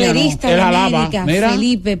consumía. El bolerista él jalaba.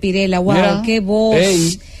 Felipe Pirela, wow, qué voz.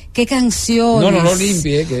 qué canciones. No lo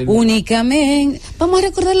limpie. Únicamente. Vamos a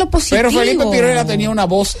recordar lo positivo. Pero Felipe Pirela tenía una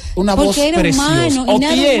voz preciosa.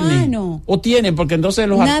 Humano, o tiene, porque entonces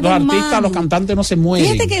los artistas, los cantantes no se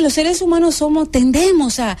mueren. Fíjate que los seres humanos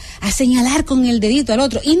tendemos a señalar con el dedito al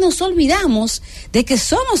otro y nos olvidamos de que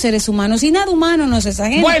somos seres humanos y nada humano nos es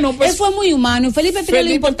ajeno. Bueno, pues, él fue muy humano y Felipe Pirela,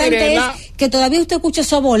 lo importante es que todavía usted escucha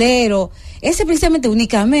su bolero. Ese precisamente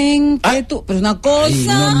únicamente pero una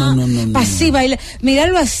cosa pasiva,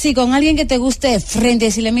 mirarlo así con alguien que te guste de frente y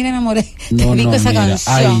decirle, mira mi amor, te digo esa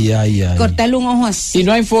canción, cortarle un ojo así. Y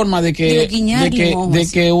no hay forma de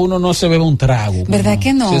que uno no se beba un trago. ¿Verdad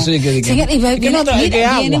que no?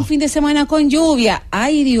 Viene un fin de semana con lluvia.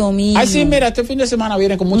 Ay, Dios mío. Ay, sí, mira, este fin de semana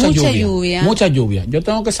viene con mucha lluvia. Mucha lluvia. Yo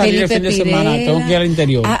tengo que salir Felipe el fin de semana, tengo que ir al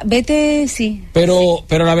interior. Vete, sí. Pero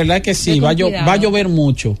la verdad es que sí, va a llover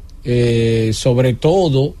mucho. Sobre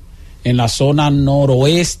todo en la zona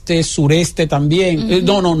noroeste, sureste también,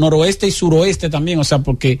 noroeste y suroeste también, o sea,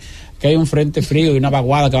 porque que hay un frente frío y una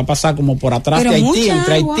vaguada que va a pasar como por atrás de Haití,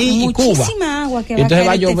 entre Haití y Cuba. Agua que entonces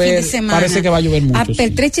va a llover, parece que va a llover mucho.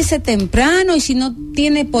 Apertréchese temprano y si no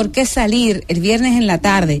tiene por qué salir el viernes en la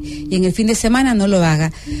tarde y en el fin de semana no lo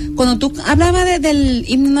haga. Cuando tú hablabas del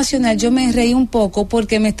himno nacional, yo me reí un poco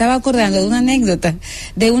porque me estaba acordando de una anécdota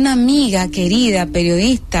de una amiga querida,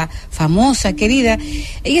 periodista, famosa, querida.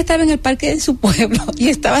 Ella estaba en el parque de su pueblo y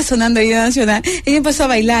estaba sonando el himno nacional. Ella empezó a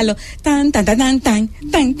bailarlo. Tan, tan, tan, tan, tan,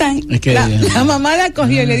 tan, tan. Es que la mamá la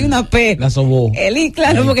cogió y le dio una pela. La sobó.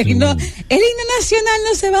 Claro, porque el himno nacional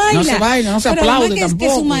no se baila. No se baila, no se aplaude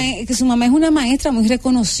tampoco. Que su mamá es una maestra muy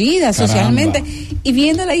reconocida socialmente. Y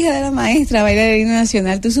viendo a la hija de la maestra bailar el himno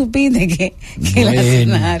nacional, tú supiste que la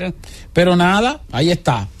sonaron. Pero nada, ahí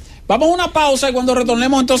está. Vamos a una pausa y cuando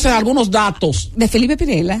retornemos entonces algunos datos. ¿De Felipe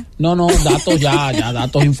Pirela? No, datos ya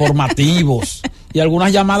datos informativos. Y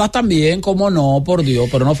algunas llamadas también, como no, por Dios,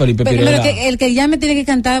 pero no Felipe Pirela. Pero el que llame tiene que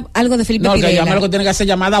cantar algo de Felipe Pirela. No, el que llame lo que tiene que hacer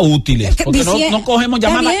llamadas útiles. Porque no cogemos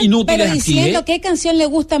llamadas inútiles pero diciendo aquí. ¿Qué canción le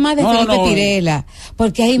gusta más de Felipe Pirela?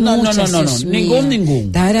 Porque hay muchas. No.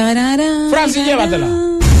 Ningún. Francis, llévatela.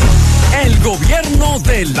 El gobierno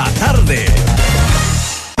de la tarde.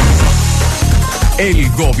 El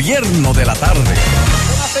gobierno de la tarde.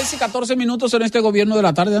 Son las 6:14 en este gobierno de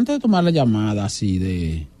la tarde. Antes de tomar la llamada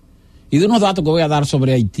así y de unos datos que voy a dar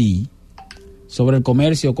sobre Haití, sobre el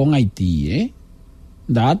comercio con Haití,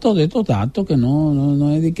 datos que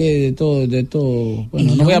no es de que de todo.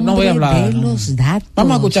 Bueno, no voy a hablar. Los datos.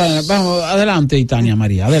 Vamos a escuchar, adelante, Tania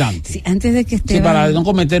María, adelante. Sí, antes de que Esteban, para no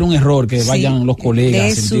cometer un error, que vayan los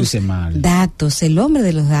colegas a sentirse mal. Datos, el hombre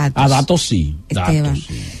de los datos. Datos sí. Esteban.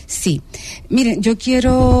 Sí. Miren, yo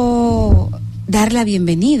quiero dar la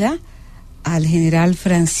bienvenida al general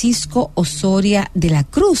Francisco Osoria de la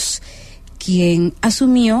Cruz, quien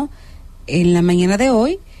asumió en la mañana de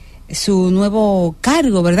hoy su nuevo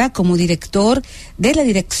cargo, ¿verdad?, como director de la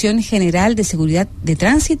Dirección General de Seguridad de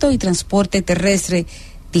Tránsito y Transporte Terrestre,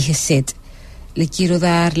 DGCET. Le quiero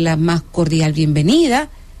dar la más cordial bienvenida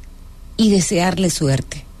y desearle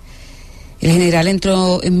suerte. El general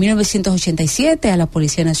entró en 1987 a la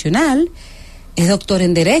Policía Nacional, es doctor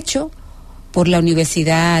en Derecho por la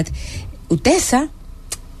Universidad UTESA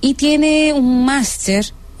y tiene un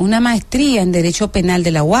máster, una maestría en Derecho Penal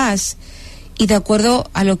de la UAS. Y de acuerdo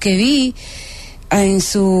a lo que vi en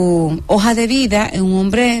su hoja de vida, es un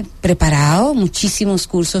hombre preparado, muchísimos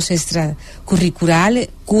cursos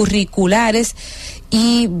extracurriculares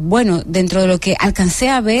y bueno, dentro de lo que alcancé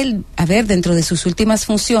a ver dentro de sus últimas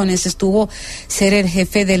funciones estuvo ser el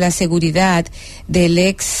jefe de la seguridad del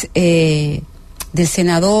del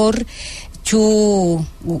senador Chu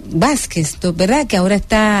Vázquez, ¿verdad?, que ahora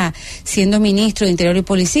está siendo ministro de Interior y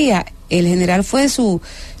Policía. El general fue su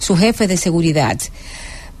jefe de seguridad.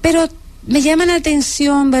 Pero me llama la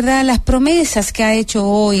atención, ¿verdad?, las promesas que ha hecho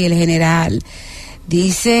hoy el general.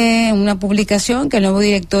 Dice en una publicación que el nuevo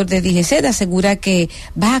director de DGCET asegura que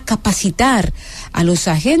va a capacitar a los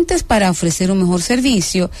agentes para ofrecer un mejor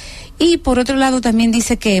servicio. Y por otro lado también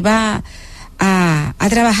dice que va a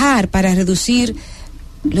trabajar para reducir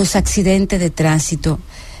los accidentes de tránsito.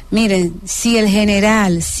 Miren, si el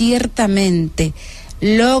general ciertamente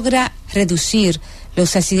logra reducir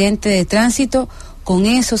los accidentes de tránsito, con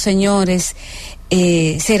eso, señores,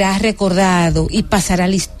 será recordado y pasará a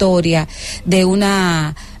la historia de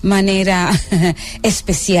una manera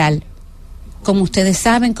especial. Como ustedes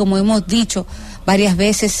saben, como hemos dicho varias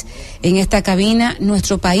veces en esta cabina,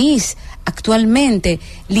 nuestro país actualmente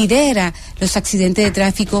lidera los accidentes de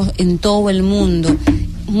tráfico en todo el mundo,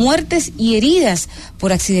 muertes y heridas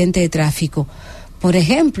por accidente de tráfico. Por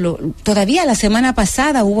ejemplo, todavía la semana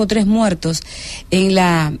pasada hubo 3 muertos en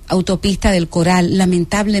la autopista del Coral,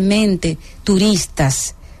 lamentablemente,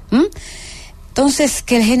 turistas. Entonces,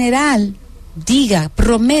 que el general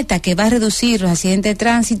prometa que va a reducir los accidentes de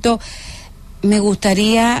tránsito, me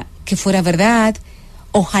gustaría que fuera verdad.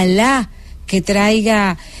 Ojalá que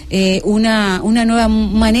traiga una nueva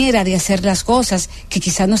manera de hacer las cosas que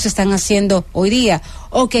quizás no se están haciendo hoy día,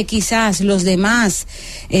 o que quizás los demás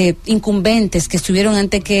incumbentes que estuvieron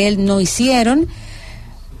antes que él no hicieron.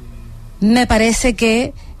 Me parece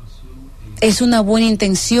que es una buena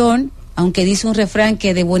intención, aunque dice un refrán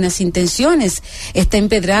que de buenas intenciones está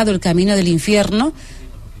empedrado el camino del infierno.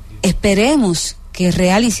 Esperemos que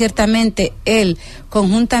real y ciertamente él,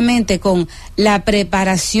 conjuntamente con la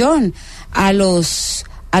preparación a los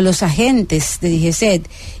agentes de DGCET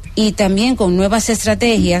y también con nuevas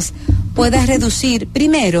estrategias, pueda reducir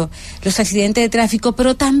primero los accidentes de tráfico,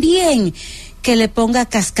 pero también que le ponga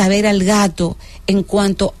cascabel al gato en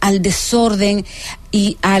cuanto al desorden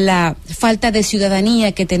y a la falta de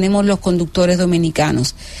ciudadanía que tenemos los conductores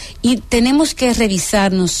dominicanos. Y tenemos que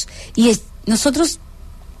revisarnos y nosotros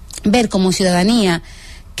ver como ciudadanía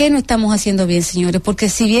qué no estamos haciendo bien, señores, porque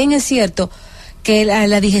si bien es cierto que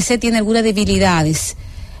la DGC tiene algunas debilidades,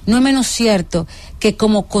 no es menos cierto que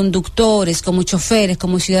como conductores, como choferes,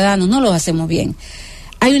 como ciudadanos, no lo hacemos bien.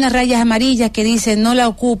 Hay unas rayas amarillas que dicen no la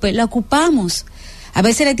ocupe, la ocupamos. A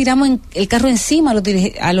veces le tiramos el carro encima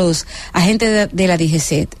a los agentes de la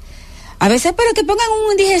DGC. A veces, pero que pongan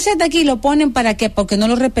un DGC aquí, lo ponen ¿para qué? Porque no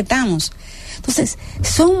lo respetamos. Entonces,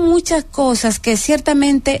 son muchas cosas que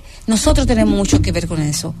ciertamente nosotros tenemos mucho que ver con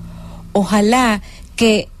eso. Ojalá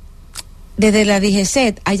que desde la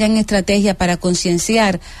DGCET hayan estrategias para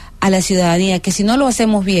concienciar a la ciudadanía que si no lo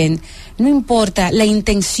hacemos bien, no importa la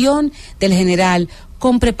intención del general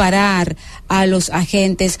con preparar a los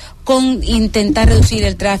agentes, con intentar reducir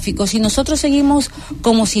el tráfico, si nosotros seguimos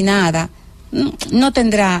como si nada, no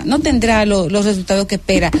tendrá los resultados que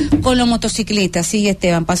espera. Con los motociclistas, sí,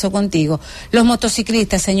 Esteban, paso contigo. Los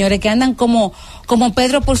motociclistas, señores, que andan como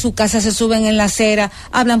Pedro por su casa, se suben en la acera,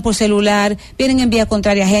 hablan por celular, vienen en vía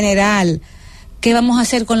contraria. General, ¿qué vamos a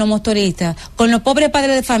hacer con los motoristas? Con los pobres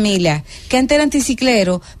padres de familia, que antes eran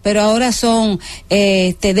anticicleros, pero ahora son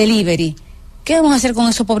delivery. ¿Qué vamos a hacer con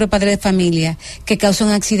esos pobres padres de familia que causan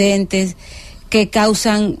accidentes, que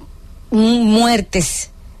causan muertes?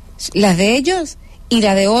 Las de ellos y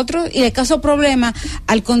la de otros, y le causa problemas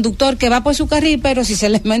al conductor que va por su carril, pero si se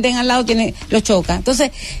les meten al lado lo choca.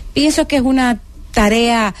 Entonces, pienso que es una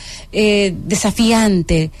tarea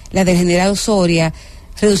desafiante la del general Osoria,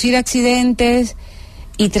 reducir accidentes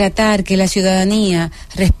y tratar que la ciudadanía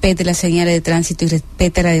respete las señales de tránsito y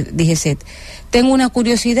respete la DGCET. Tengo una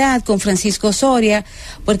curiosidad con Francisco Osoria,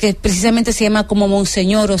 porque precisamente se llama como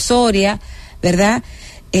Monseñor Osoria, ¿verdad?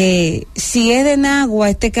 Si es de Nagua,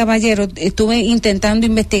 este caballero, estuve intentando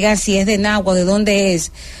investigar si es de Nagua, de dónde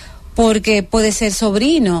es, porque puede ser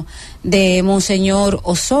sobrino de Monseñor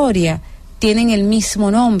Osoria, tienen el mismo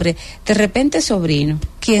nombre, de repente sobrino,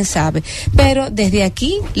 quién sabe. Pero desde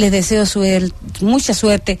aquí les deseo mucha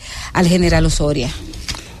suerte al general Osoria.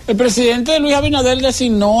 El presidente Luis Abinader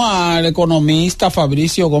designó al economista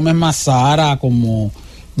Fabricio Gómez Mazara como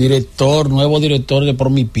nuevo director de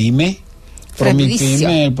Promipyme.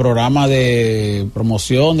 Promipyme, el programa de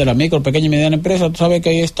promoción de la micro, pequeña y mediana empresa. Tú sabes que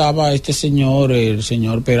ahí estaba el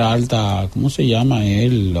señor Peralta, ¿cómo se llama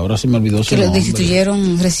él? Ahora se me olvidó su nombre. ¿Que lo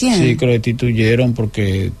destituyeron recién? Sí, que lo destituyeron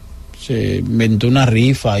porque se inventó una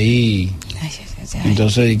rifa ahí.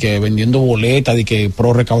 Entonces, de que vendiendo boletas, de que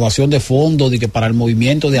pro recaudación de fondos, de que para el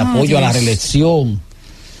movimiento de apoyo a la reelección.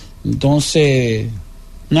 Entonces,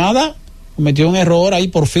 nada, cometió un error ahí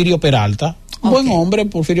Porfirio Peralta. Buen hombre,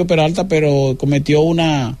 Porfirio Peralta, pero cometió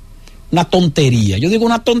una tontería. Yo digo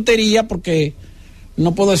una tontería porque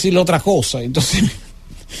no puedo decirle otra cosa. Entonces,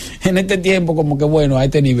 en este tiempo, como que bueno, a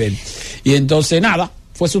este nivel. Y entonces, nada,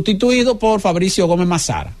 fue sustituido por Fabricio Gómez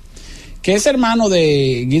Mazara, que es hermano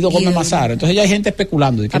de Guido Gómez Mazara. Entonces ya hay gente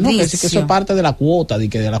especulando, de que no, que eso es parte de la cuota, de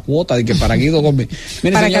que para Guido Gómez.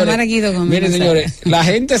 Miren, para señores, calmar a Guido Gómez. Miren, señores, la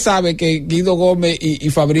gente sabe que Guido Gómez y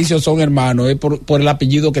Fabricio son hermanos, por el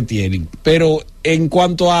apellido que tienen. Pero en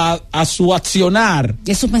cuanto a su accionar,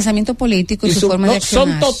 y su pensamiento político y su forma de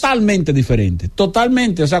accionar, son totalmente diferentes.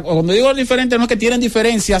 Totalmente. O sea, cuando digo diferentes, no es que tienen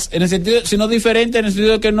diferencias en el sentido, sino diferentes en el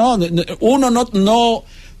sentido de que uno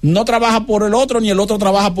no trabaja por el otro ni el otro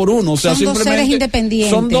trabaja por uno. O sea, son dos seres independientes,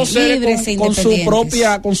 son dos seres libres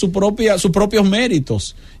con sus propios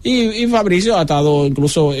méritos. Y Fabricio ha estado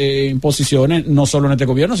incluso en posiciones, no solo en este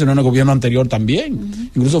gobierno, sino en el gobierno anterior también.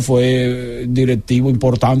 Incluso fue directivo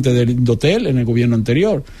importante del Indotel en el gobierno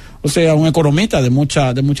anterior. O sea, un economista de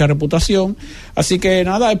mucha reputación. Así que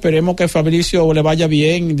nada, esperemos que Fabricio le vaya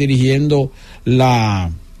bien dirigiendo la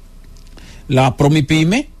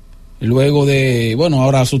Promipyme, luego de,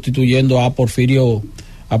 ahora sustituyendo a Porfirio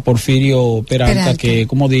Peralta, que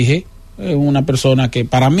como dije, es una persona que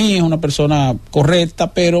para mí es una persona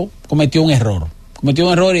correcta, pero cometió un error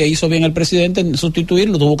y hizo bien el presidente en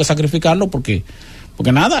sustituirlo, tuvo que sacrificarlo porque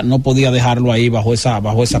nada, no podía dejarlo ahí bajo esa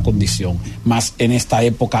condición, más en esta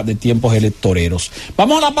época de tiempos electoreros.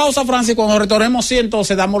 Vamos a la pausa, Francis, cuando retornemos, sí,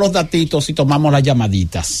 entonces damos los datitos y tomamos las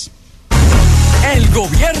llamaditas. El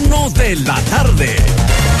gobierno de la tarde.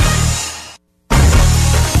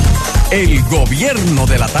 El gobierno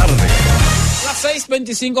de la tarde. Las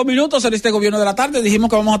 6:25 en este gobierno de la tarde. Dijimos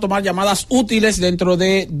que vamos a tomar llamadas útiles dentro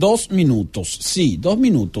de 2 minutos. Sí, 2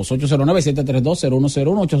 minutos.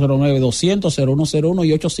 809-732-0101, 809-200-0101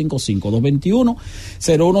 y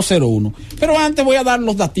 855-221-0101. Pero antes voy a dar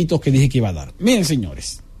los datitos que dije que iba a dar. Miren,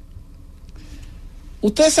 señores.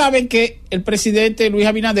 Ustedes saben que el presidente Luis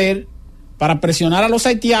Abinader, para presionar a los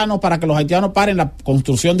haitianos, para que los haitianos paren la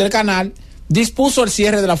construcción del canal, dispuso el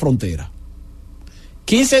cierre de la frontera.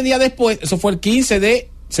 15 días después, eso fue el 15 de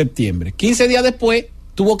septiembre, 15 días después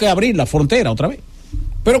tuvo que abrir la frontera otra vez.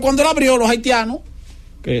 Pero cuando la abrió, los haitianos,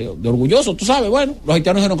 que de orgullosos, tú sabes, los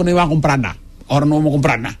haitianos dijeron que no iban a comprar nada. Ahora no vamos a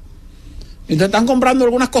comprar nada. Entonces están comprando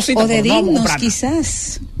algunas cositas. O de dignos,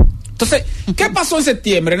 quizás. Entonces, ¿qué pasó en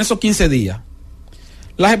septiembre, en esos 15 días?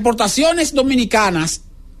 Las exportaciones dominicanas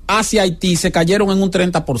hacia Haití se cayeron en un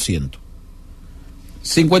 30%.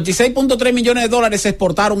 56.3 millones de dólares se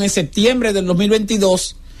exportaron en septiembre del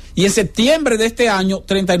 2022 y en septiembre de este año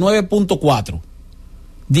 39.4.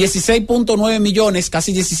 16.9 millones,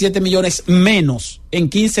 casi 17 millones menos en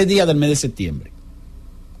 15 días del mes de septiembre.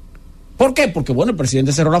 ¿Por qué? Porque el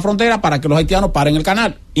presidente cerró la frontera para que los haitianos paren el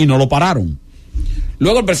canal y no lo pararon.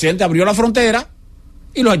 Luego el presidente abrió la frontera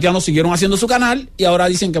y los haitianos siguieron haciendo su canal y ahora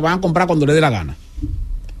dicen que van a comprar cuando les dé la gana.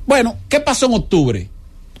 Bueno, ¿qué pasó en octubre?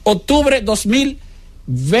 Octubre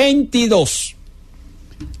 2022.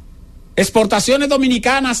 Exportaciones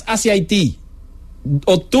dominicanas hacia Haití.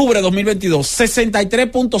 Octubre 2022,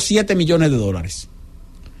 63.7 millones de dólares.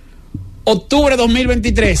 Octubre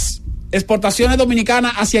 2023, exportaciones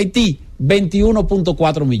dominicanas hacia Haití,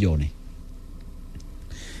 21.4 millones.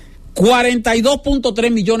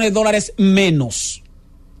 42.3 millones de dólares menos.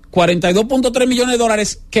 42.3 millones de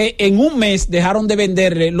dólares que en un mes dejaron de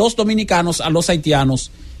venderle los dominicanos a los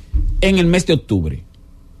haitianos en el mes de octubre.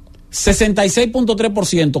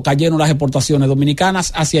 66.3% cayeron las exportaciones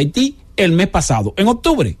dominicanas hacia Haití el mes pasado, en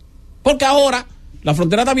octubre. Porque ahora la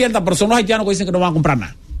frontera está abierta, pero son los haitianos que dicen que no van a comprar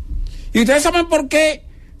nada. ¿Y ustedes saben por qué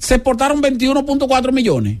se exportaron 21.4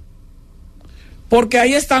 millones? Porque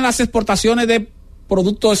ahí están las exportaciones de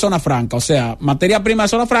productos de zona franca, o sea, materia prima de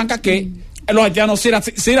zona franca que los haitianos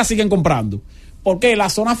sí la siguen comprando. Porque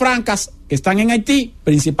las zonas francas que están en Haití,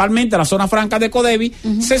 principalmente la zona franca de Codevi,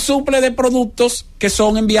 se suple de productos que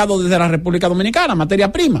son enviados desde la República Dominicana,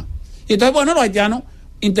 materia prima. Y entonces, los haitianos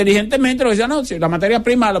inteligentemente lo decían, no, si la materia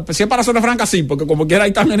prima, si es para zona franca, sí, porque como quiera ahí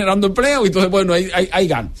están generando empleo, y entonces, ahí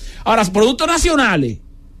ganan. Ahora, productos nacionales,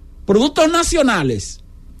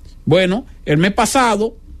 el mes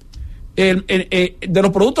pasado, de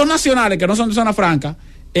los productos nacionales que no son de zona franca,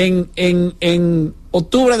 en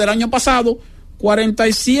octubre del año pasado,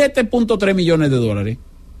 47.3 millones de dólares.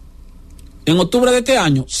 En octubre de este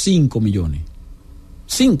año, 5 millones.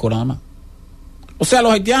 5 nada más. O sea,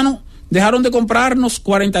 los haitianos dejaron de comprarnos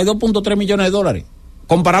 42.3 millones de dólares,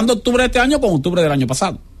 comparando octubre de este año con octubre del año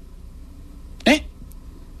pasado.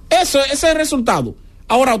 Ese es el resultado.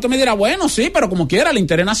 Ahora usted me dirá, bueno, sí, pero como quiera, el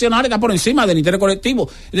interés nacional está por encima del interés colectivo,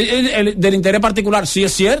 del interés particular. Sí,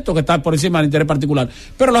 es cierto que está por encima del interés particular,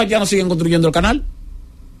 pero los haitianos siguen construyendo el canal.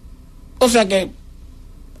 O sea que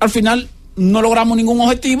al final no logramos ningún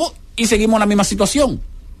objetivo y seguimos en la misma situación.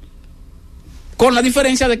 Con la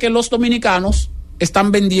diferencia de que los dominicanos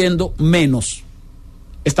están vendiendo menos.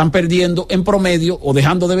 Están perdiendo en promedio, o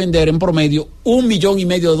dejando de vender en promedio, $1,5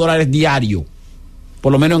 millones de dólares diario.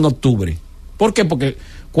 Por lo menos en octubre. ¿Por qué? Porque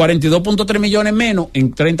 42.3 millones menos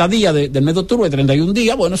en 30 días del mes de octubre, de 31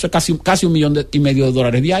 días, eso es casi $1,5 millones de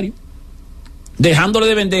dólares diarios. Dejándole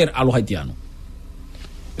de vender a los haitianos.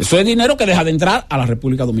 Eso es dinero que deja de entrar a la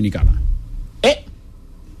República Dominicana.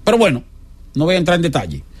 Pero no voy a entrar en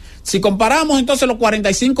detalle. Si comparamos entonces los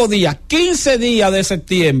 45 días, 15 días de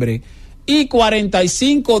septiembre y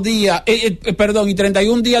 45 días, y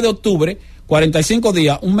 31 días de octubre, 45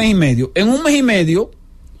 días, un mes y medio. En un mes y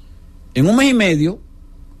medio,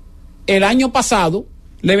 el año pasado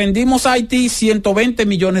le vendimos a Haití 120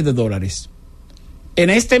 millones de dólares. En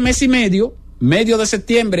este mes y medio de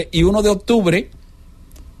septiembre y 1 de octubre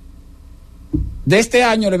de este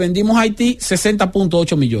año le vendimos a Haití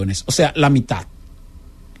 60.8 millones, o sea, la mitad.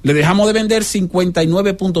 Le dejamos de vender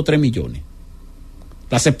 59.3 millones.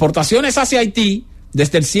 Las exportaciones hacia Haití,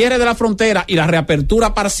 desde el cierre de la frontera y la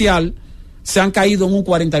reapertura parcial, se han caído en un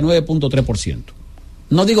 49.3%.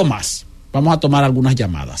 No digo más, vamos a tomar algunas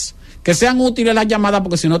llamadas. Que sean útiles las llamadas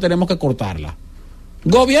porque si no tenemos que cortarlas.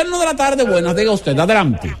 Gobierno de la tarde, buenas, diga usted,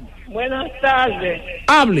 adelante. Buenas tardes.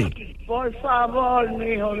 Hable. Por favor,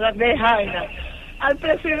 mijo, de Jaina. Al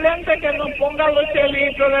presidente que nos ponga los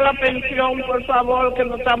chelitos de la pensión, por favor, que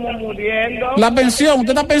nos estamos muriendo. La pensión,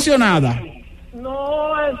 ¿usted está pensionada?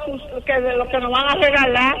 No, es que de lo que nos van a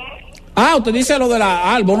regalar. Ah, usted dice lo de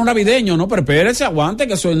el bono navideño, no, pero espérese, aguante,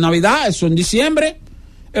 que eso es Navidad, eso en diciembre.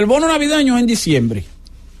 El bono navideño es en diciembre.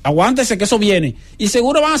 Aguántese que eso viene. Y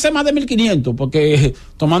seguro van a ser más de 1.500, porque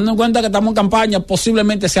tomando en cuenta que estamos en campaña,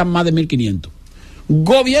 posiblemente sean más de 1.500.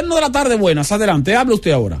 Gobierno de la tarde, buenas, adelante, hable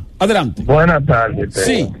usted ahora, adelante. Buenas tardes.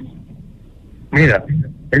 Sí. Mira,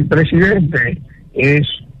 el presidente es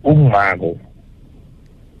un mago,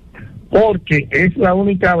 porque es la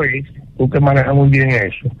única vez, tú que manejas muy bien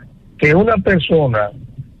eso, que una persona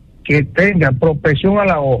que tenga propensión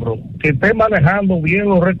al ahorro, que esté manejando bien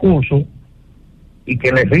los recursos y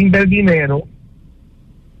que le rinde el dinero,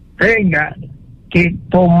 tenga que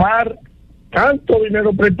tomar tanto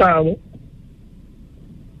dinero prestado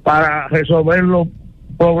para resolver los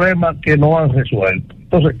problemas que no han resuelto.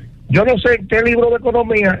 Entonces, yo no sé en qué libro de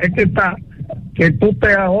economía es que está, que tú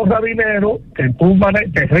te ahorras dinero, que tú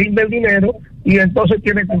te rinde el dinero y entonces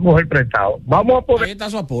tienes que coger prestado. Vamos a poner... Ahí está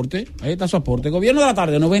su aporte. Gobierno de la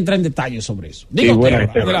tarde, no voy a entrar en detalles sobre eso. Diga usted,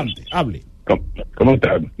 adelante, hable. ¿Cómo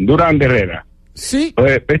está? Durán Herrera. Sí.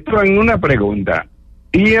 Esto en una pregunta.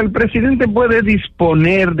 ¿Y el presidente puede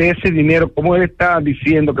disponer de ese dinero como él está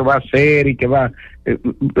diciendo que va a hacer y que va...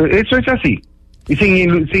 eso es así? Y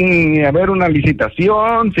sin haber una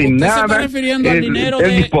licitación, sin nada. ¿Usted se está refiriendo al dinero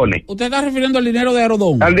dispone. ¿Usted está refiriendo al dinero de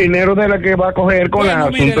Aerodón? Al dinero de la que va a coger con el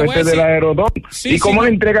asunto de la Aerodón. Sí, ¿y cómo le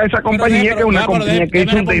entrega a esa compañía, que es una compañía que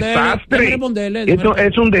es un desastre? Esto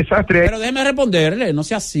es un desastre. Pero déjeme responderle, no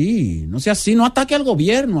sea así, no ataque al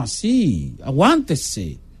gobierno así.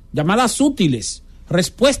 Aguántese. Llamadas útiles,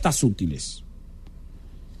 respuestas útiles.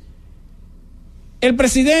 El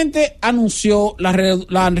presidente anunció la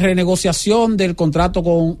renegociación del contrato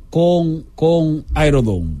con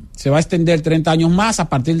Aerodón. Se va a extender 30 años más a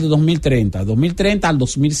partir de 2030 al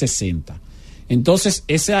 2060. Entonces,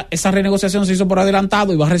 esa renegociación se hizo por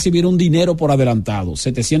adelantado y va a recibir un dinero por adelantado,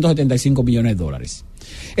 775 millones de dólares.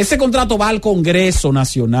 Ese contrato va al Congreso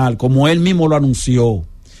Nacional, como él mismo lo anunció.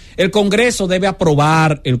 El Congreso debe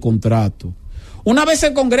aprobar el contrato. Una vez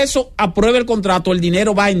el Congreso apruebe el contrato, el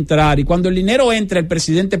dinero va a entrar, y cuando el dinero entre, el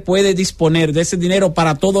presidente puede disponer de ese dinero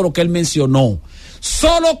para todo lo que él mencionó.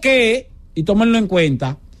 Solo que, y tómenlo en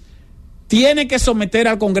cuenta, tiene que someter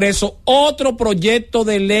al Congreso otro proyecto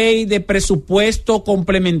de ley de presupuesto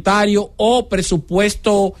complementario o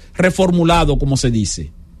presupuesto reformulado, como se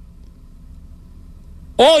dice.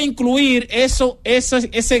 O incluir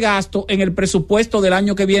ese gasto en el presupuesto del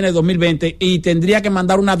año que viene, 2020, y tendría que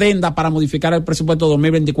mandar una adenda para modificar el presupuesto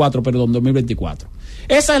 2024.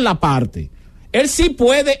 Esa es la parte. Él sí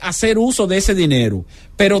puede hacer uso de ese dinero,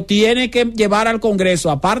 pero tiene que llevar al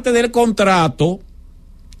Congreso, aparte del contrato,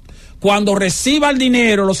 cuando reciba el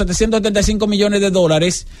dinero, los 775 millones de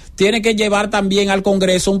dólares, tiene que llevar también al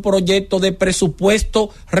Congreso un proyecto de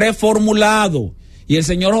presupuesto reformulado. Y el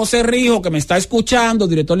señor José Rijo, que me está escuchando,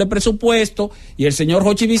 director de presupuesto, y el señor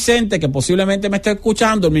Jochi Vicente, que posiblemente me esté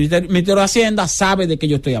escuchando, el Ministerio de Hacienda, sabe de qué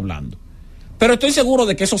yo estoy hablando. Pero estoy seguro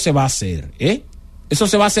de que eso se va a hacer, Eso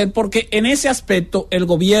se va a hacer porque en ese aspecto el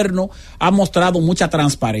gobierno ha mostrado mucha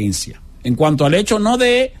transparencia. En cuanto al hecho no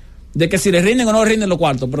de que si le rinden o no le rinden los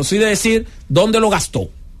cuartos, pero sí de decir dónde lo gastó.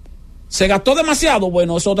 ¿Se gastó demasiado?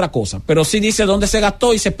 Bueno, es otra cosa. Pero sí dice dónde se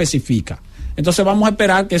gastó y se especifica. Entonces vamos a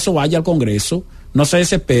esperar que eso vaya al Congreso. No se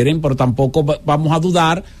desesperen, pero tampoco vamos a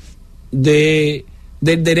dudar del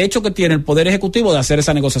derecho que tiene el Poder Ejecutivo de hacer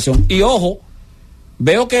esa negociación. Y ojo,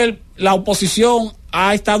 veo que la oposición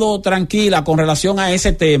ha estado tranquila con relación a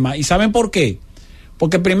ese tema. ¿Y saben por qué?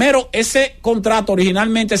 Porque primero, ese contrato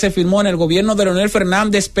originalmente se firmó en el gobierno de Leonel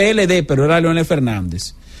Fernández PLD, pero era Leonel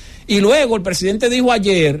Fernández. Y luego el presidente dijo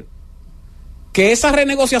ayer que esa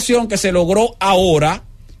renegociación que se logró ahora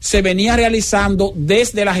se venía realizando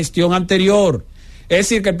desde la gestión anterior. Es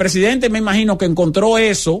decir, que el presidente, me imagino que encontró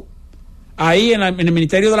eso ahí en el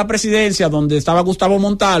Ministerio de la Presidencia, donde estaba Gustavo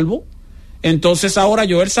Montalvo. Entonces ahora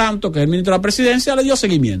Joel Santos, que es el ministro de la Presidencia, le dio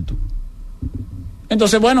seguimiento.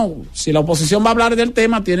 Entonces, bueno, si la oposición va a hablar del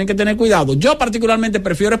tema, tienen que tener cuidado. Yo particularmente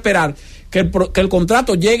prefiero esperar que el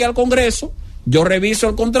contrato llegue al Congreso. Yo reviso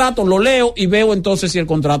el contrato, lo leo y veo entonces si el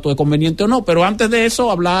contrato es conveniente o no. Pero antes de eso,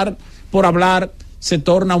 hablar por hablar se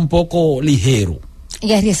torna un poco ligero.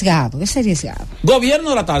 Y arriesgado, es arriesgado.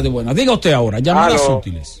 Gobierno de la tarde, buena. Diga usted ahora, llamadas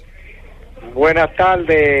útiles. Buenas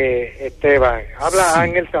tardes, Esteban. Habla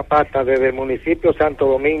Ángel Zapata desde el municipio Santo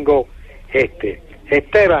Domingo Este.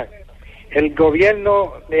 Esteban, el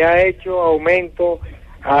gobierno le ha hecho aumento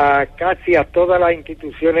a casi a todas las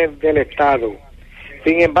instituciones del Estado.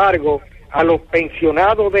 Sin embargo, a los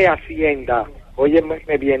pensionados de Hacienda, óyeme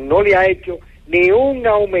bien, no le ha hecho ni un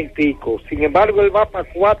aumentico. Sin embargo, él va para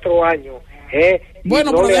 4 años.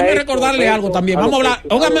 Bueno, pero déjeme recordarle algo también. Vamos a hablar.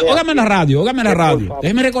 Óigame en la radio.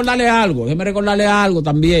 Déjeme recordarle algo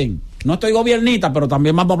también. No estoy gobiernista, pero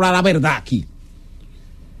también vamos a hablar la verdad aquí.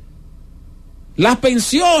 Las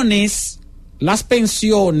pensiones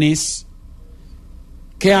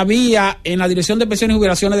que había en la Dirección de Pensiones y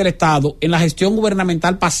Jubilaciones del Estado en la gestión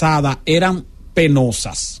gubernamental pasada eran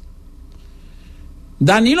penosas.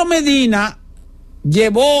 Danilo Medina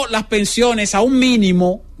llevó las pensiones a un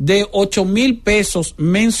mínimo de 8,000 pesos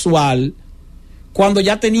mensual cuando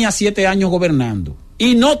ya tenía 7 años gobernando,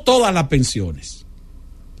 y no todas las pensiones.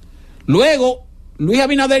 Luego Luis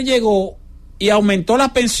Abinader llegó y aumentó las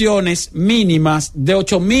pensiones mínimas de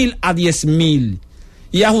 8,000 a 10,000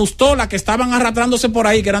 y ajustó las que estaban arrastrándose por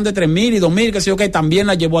ahí, que eran de 3,000 y 2,000, que sí, ok, también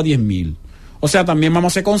las llevó a 10,000. O sea, también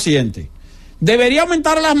vamos a ser conscientes. ¿Debería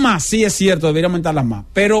aumentarlas más? Sí, es cierto, debería aumentarlas más,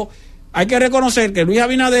 pero hay que reconocer que Luis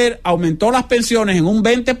Abinader aumentó las pensiones en un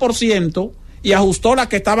 20% y ajustó las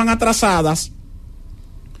que estaban atrasadas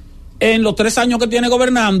en los 3 años que tiene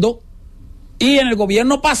gobernando, y en el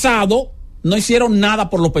gobierno pasado no hicieron nada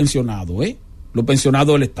por los pensionados, los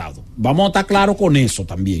pensionados del Estado. Vamos a estar claros con eso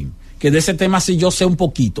también, que de ese tema sí yo sé un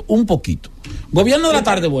poquito. Gobierno de la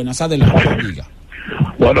tarde, buenas, adelante, diga.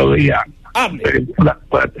 Buenos días. Hable.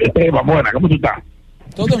 Esteban, buena, ¿cómo tú estás?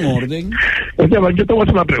 Todo en orden. Esteban, yo te voy a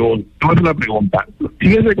hacer una pregunta. Si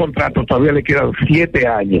ese contrato todavía le quedan 7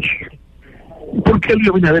 años, ¿por qué Luis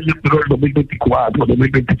Abinader le esperó el 2024,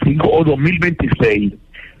 2025 o 2026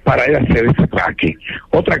 para ir a hacer ese ataque?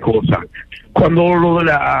 Otra cosa, cuando lo de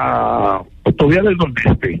la Autovía del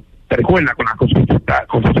Nordeste, ¿te recuerdas con la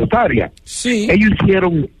concesionaria? Sí. Ellos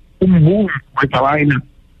hicieron un boom con esta vaina.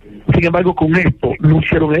 Sin embargo, con esto no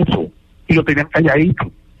hicieron eso y lo tenían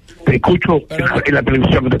calladito. Te escucho en la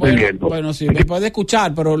televisión que te estoy viendo. Bueno, sí, me puede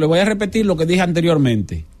escuchar, pero le voy a repetir lo que dije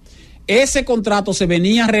anteriormente. Ese contrato se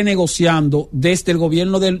venía renegociando desde el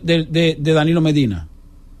gobierno de Danilo Medina.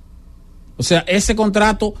 O sea, ese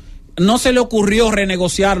contrato no se le ocurrió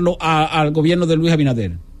renegociarlo al gobierno de Luis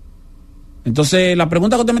Abinader. Entonces, la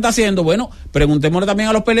pregunta que usted me está haciendo, bueno, preguntémosle también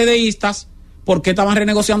a los PLDistas por qué estaban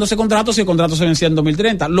renegociando ese contrato si el contrato se vencía en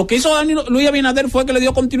 2030. Lo que hizo Luis Abinader fue que le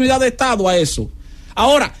dio continuidad de Estado a eso.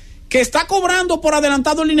 Ahora, que está cobrando por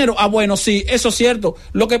adelantado el dinero, bueno, sí, eso es cierto.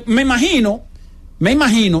 Lo que me imagino,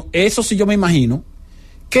 eso sí yo me imagino,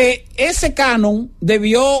 que ese canon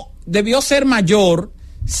debió ser mayor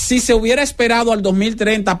si se hubiera esperado al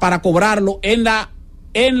 2030 para cobrarlo en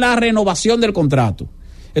la renovación del contrato.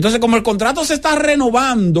 Entonces, como el contrato se está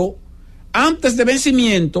renovando antes de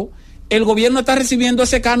vencimiento, el gobierno está recibiendo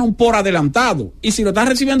ese canon por adelantado. Y si lo está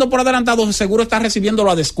recibiendo por adelantado, seguro está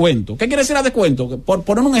recibiéndolo a descuento. ¿Qué quiere decir a descuento? Por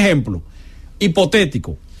poner un ejemplo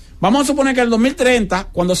hipotético. Vamos a suponer que en el 2030,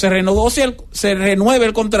 cuando se renueve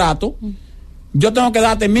el contrato, yo tengo que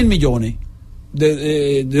darte 1,000 millones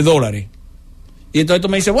de dólares. Y entonces tú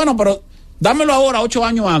me dices, bueno, pero dámelo ahora 8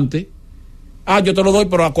 años antes. Yo te lo doy,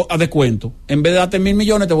 pero a descuento. En vez de darte 1,000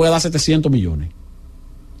 millones, te voy a dar 700 millones.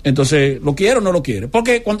 Entonces, ¿lo quiere o no lo quiere?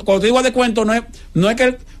 Porque cuando te digo a descuento, no es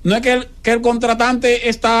que el contratante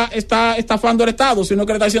está estafando al Estado, sino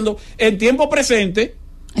que le está diciendo, en tiempo presente.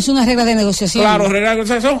 Es una regla de negociación. Claro, regla de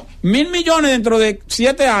negociación. 1,000 millones dentro de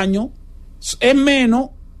 7 años es menos.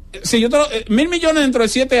 Si yo 1,000 millones dentro de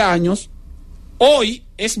 7 años, hoy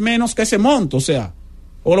es menos que ese monto. O sea,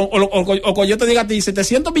 o yo te diga a ti,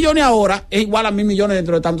 700 millones ahora es igual a 1,000 millones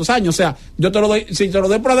dentro de tantos años. O sea, yo te lo doy, si te lo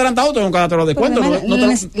doy por adelantado, tengo que darte los descuentos.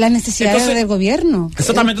 Las necesidades del gobierno.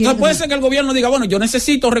 Exactamente. Entonces puede ser que el gobierno diga, bueno, yo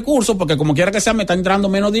necesito recursos porque como quiera que sea me está entrando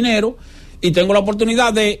menos dinero y tengo la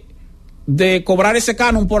oportunidad de de cobrar ese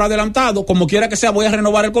canon por adelantado, como quiera que sea, voy a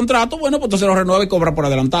renovar el contrato, bueno, pues entonces lo renueva y cobra por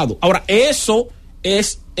adelantado. Ahora, eso que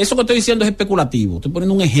estoy diciendo es especulativo. Estoy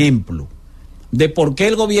poniendo un ejemplo de por qué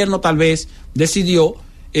el gobierno tal vez decidió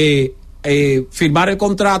firmar el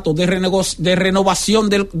contrato de renovación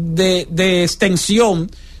de extensión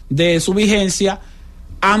de su vigencia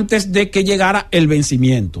antes de que llegara el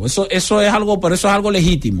vencimiento. Eso es algo, pero eso es algo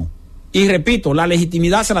legítimo. Y repito, la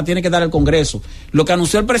legitimidad se la tiene que dar el Congreso. Lo que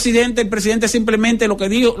anunció el presidente simplemente lo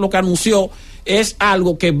que anunció es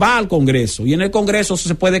algo que va al Congreso, y en el Congreso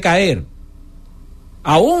se puede caer.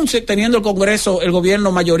 Aún teniendo el Congreso, el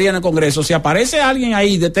gobierno mayoría en el Congreso, si aparece alguien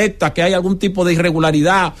ahí, detecta que hay algún tipo de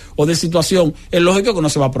irregularidad o de situación, es lógico que no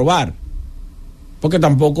se va a aprobar. Porque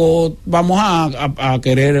tampoco vamos a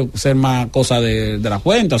querer ser más cosa de la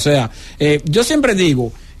cuenta. O sea, yo siempre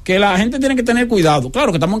digo que la gente tiene que tener cuidado.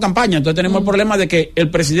 Claro que estamos en campaña, entonces tenemos el problema de que el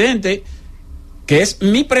presidente, que es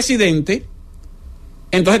mi presidente,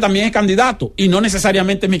 entonces también es candidato, y no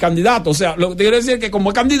necesariamente es mi candidato. O sea, lo que quiero decir es que como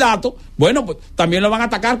es candidato, bueno, pues también lo van a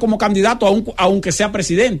atacar como candidato aunque sea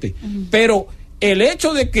presidente. Pero el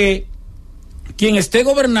hecho de que quien esté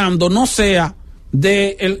gobernando no sea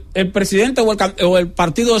de el presidente o el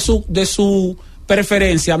partido de su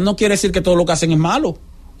preferencia, no quiere decir que todo lo que hacen es malo.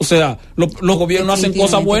 O sea, los gobiernos hacen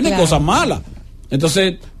cosas buenas y cosas malas.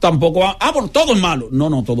 Entonces, tampoco bueno, todo es malo.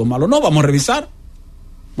 No, todo es malo. No, vamos a revisar.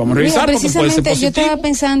 Vamos a revisar. Mira, porque puede ser positivo. Yo estaba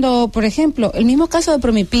pensando, por ejemplo, el mismo caso de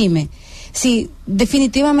Promipyme. Sí,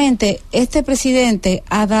 definitivamente este presidente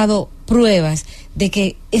ha dado pruebas de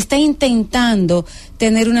que está intentando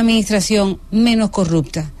tener una administración menos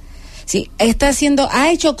corrupta. Sí,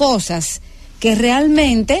 ha hecho cosas que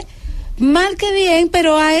realmente, mal que bien,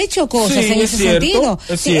 pero ha hecho cosas en ese sentido.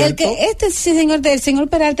 Sí, el señor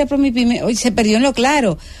Peralta Promipyme hoy se perdió en lo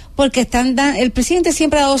claro, porque el presidente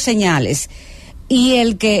siempre ha dado señales, y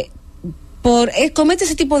el que comete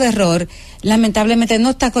ese tipo de error, lamentablemente no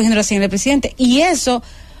está cogiendo la señal del presidente, y eso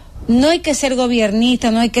no hay que ser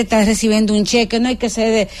gobiernista, no hay que estar recibiendo un cheque, no hay que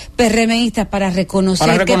ser de PRMista para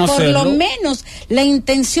reconocer que por lo menos la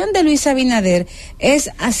intención de Luis Abinader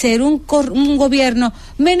es hacer un gobierno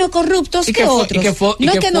menos corrupto que otros. Que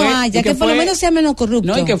por lo menos sea menos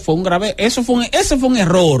corrupto. No, y que fue un grave, ese fue un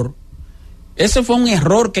error. Ese fue un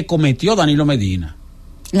error que cometió Danilo Medina.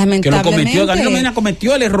 Lamentablemente. Danilo Medina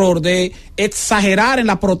cometió el error de exagerar en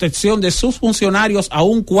la protección de sus funcionarios,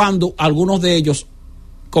 aun cuando algunos de ellos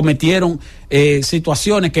cometieron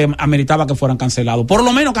situaciones que ameritaba que fueran cancelados, por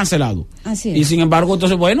lo menos cancelados. Así es. Y sin embargo,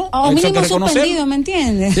 entonces, bueno, o mínimo suspendido, ¿me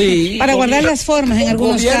entiendes? Sí. Para guardar las formas en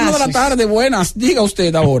algunos casos. Gobierno de la tarde, buenas, diga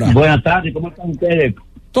usted ahora. Buenas tardes, ¿cómo están ustedes?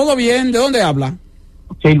 Todo bien, ¿de dónde habla?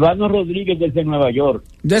 Silvano Rodríguez desde Nueva York.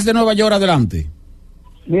 Desde Nueva York, adelante.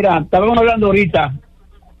 Mira, estábamos hablando ahorita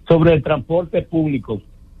sobre el transporte público.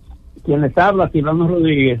 Quien les habla, Silvano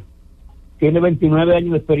Rodríguez, tiene 29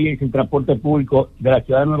 años de experiencia en transporte público de la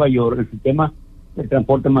ciudad de Nueva York, el sistema de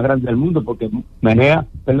transporte más grande del mundo, porque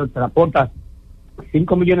transporta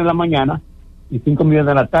 5 millones en la mañana y 5 millones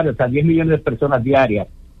en la tarde, o sea, 10 millones de personas diarias.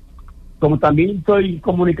 Como también soy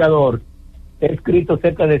comunicador, he escrito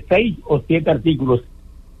cerca de 6 o 7 artículos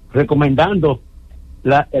recomendando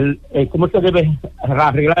cómo se debe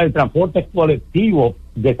arreglar el transporte colectivo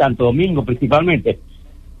de Santo Domingo principalmente,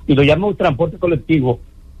 y lo llamo transporte colectivo,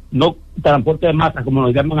 no transporte de masa como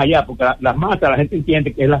lo llaman allá, porque las masas la gente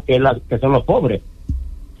entiende que son los pobres,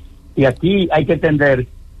 y aquí hay que entender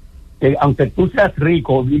que aunque tú seas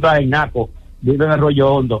rico, viva en Naco, viva en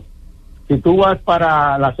Arroyo Hondo, si tú vas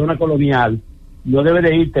para la zona colonial, no debe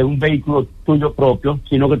de irte un vehículo tuyo propio,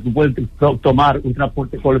 sino que tú puedes tomar un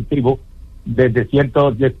transporte colectivo desde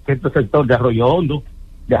cierto sector de Arroyo Hondo,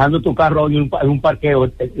 dejando tu carro en un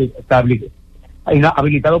parqueo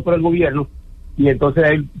habilitado por el gobierno, y entonces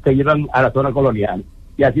ahí te llevan a la zona colonial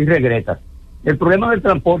y así regresas. El problema del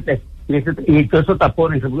transporte y todos esos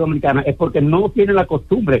tapones en República Dominicana es porque no tienen la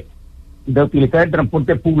costumbre de utilizar el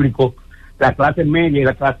transporte público la clase media y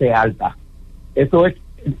la clase alta. Eso es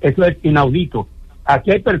inaudito.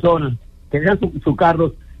 Aquí hay personas que dejan sus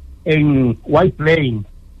carros en White Plains,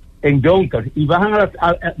 en Yonkers, y bajan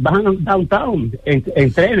a downtown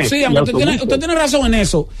en trenes. Sí, usted tiene razón en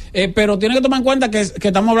eso, pero tiene que tomar en cuenta que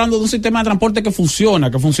estamos hablando de un sistema de transporte que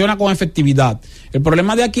funciona con efectividad. El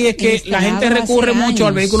problema de aquí es que la gente recurre mucho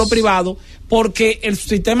al vehículo privado porque el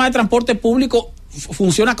sistema de transporte público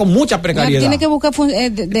funciona con mucha precariedad. Tiene que buscar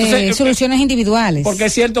soluciones individuales. Porque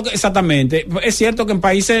es cierto que, exactamente, es cierto que en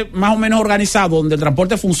países más o menos organizados, donde el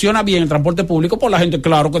transporte funciona bien, el transporte público, pues la gente,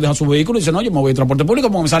 claro, que deja su vehículo y dice, no, yo me voy al transporte público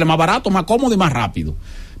porque me sale más barato, más cómodo y más rápido.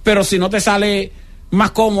 Pero si no te sale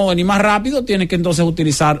más cómodo ni más rápido, tiene que entonces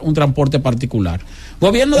utilizar un transporte particular.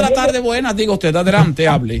 Gobierno de la tarde, buenas, diga usted, adelante,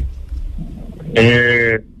 hable.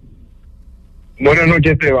 Buenas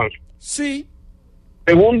noches, Esteban. Sí.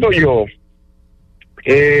 Pregunto yo,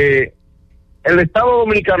 el Estado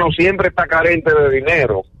Dominicano siempre está carente de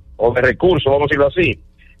dinero o de recursos, vamos a decirlo así.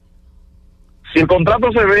 Si el contrato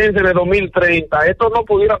se vence en el 2030, esto no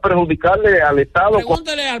pudiera perjudicarle al Estado.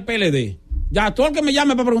 Pregúntele al PLD. Ya, todo el que me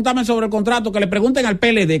llame para preguntarme sobre el contrato, que le pregunten al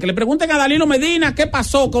PLD, que le pregunten a Danilo Medina qué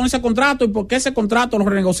pasó con ese contrato y por qué ese contrato lo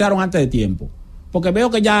renegociaron antes de tiempo. Porque veo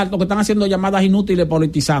que ya lo que están haciendo llamadas inútiles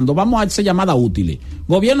politizando. Vamos a hacer llamadas útiles.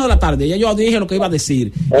 Gobierno de la tarde, ya yo dije lo que iba a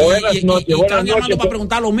decir. Y están llamando para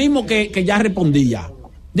preguntar lo mismo que ya respondía.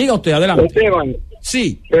 Diga usted, adelante. Esteban,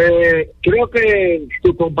 sí. Creo que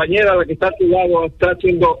tu compañera, la que está a tu lado, está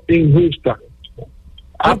siendo injusta.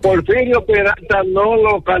 A Porfirio Peralta no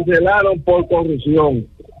lo cancelaron por corrupción.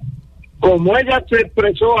 Como ella se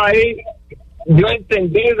expresó ahí, yo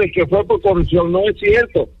entendí de que fue por corrupción. No es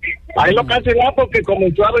cierto. Ahí lo cancelaron porque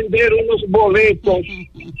comenzó a vender unos boletos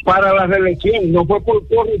para la reelección. No fue por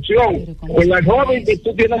corrupción. Pues la joven que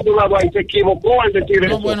tú tienes a tu lado ahí se equivocó al decir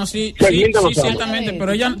eso. Bueno, sí, ciertamente.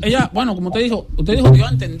 Pero ella, bueno, como usted dijo, dio a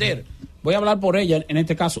entender. Voy a hablar por ella en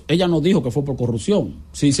este caso. Ella no dijo que fue por corrupción.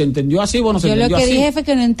 Si se entendió así, bueno, se entendió así. Yo lo que dije fue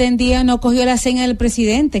que no entendía, no cogió la seña del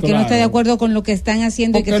presidente, claro, que no está de acuerdo con lo que están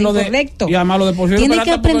haciendo y que es incorrecto. Y además lo de Porfirio Tiene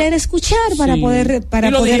que aprender a escuchar para poder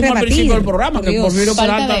rebatir. Al principio del programa, que Porfirio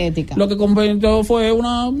Peralta lo que convirtió fue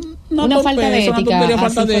una falta de ética.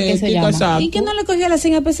 Falta de ética, exacto. ¿Y que no le cogió la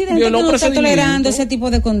seña al presidente? Que no está tolerando ese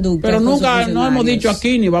tipo de conducta. Pero nunca, no hemos dicho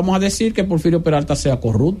aquí, ni vamos a decir que Porfirio Peralta sea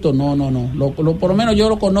corrupto. No. Por lo menos yo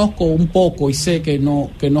lo conozco un poco y sé que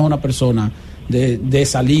no es una persona de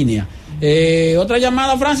esa línea. Otra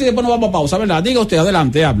llamada, Francis, y después nos vamos a pausa, ¿verdad? Diga usted,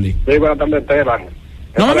 adelante, hable. Sí, buenas tardes, Esteban.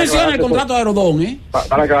 No me mencione el contrato de Aerodón,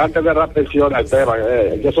 Para que antes de las pensiones, Esteban,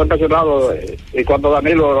 yo soy pensionado y cuando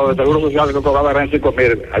Danilo, lo de Seguro Social, que cobraba eran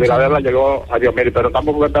 5,000, a Viladela llegó a 10,000, pero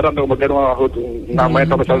estamos esperando como tiene un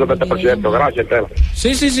aumento del 20%. Gracias, Esteban.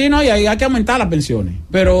 Sí, no, y ahí hay que aumentar las pensiones.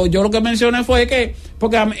 Pero yo lo que mencioné fue que,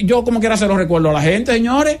 porque yo como quiera se lo recuerdo a la gente,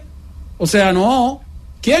 señores. O sea, no.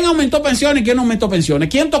 ¿Quién aumentó pensiones y quién no aumentó pensiones?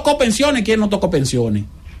 ¿Quién tocó pensiones y quién no tocó pensiones?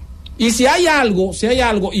 Y si hay algo,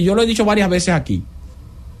 y yo lo he dicho varias veces aquí,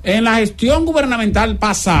 en la gestión gubernamental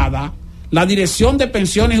pasada, la Dirección de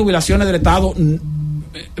Pensiones y Jubilaciones del Estado,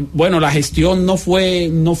 bueno, la gestión no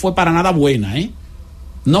fue para nada buena,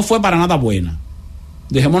 No fue para nada buena.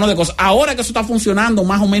 Dejémonos de cosas. Ahora que eso está funcionando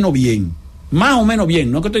más o menos bien,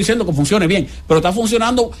 no es que estoy diciendo que funcione bien, pero está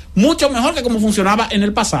funcionando mucho mejor que como funcionaba en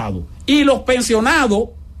el pasado. Y los pensionados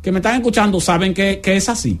que me están escuchando saben que es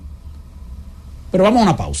así. Pero vamos a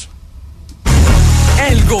una pausa.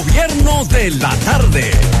 El gobierno de la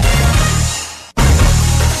tarde.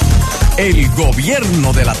 El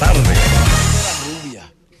gobierno de la tarde.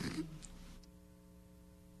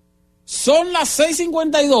 Son las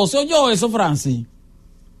 6:52. ¿Se oyó eso, Francis?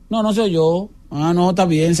 No se oyó. No, está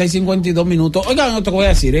bien, 6:52 minutos. Oigan, esto que voy a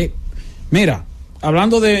decir, Mira,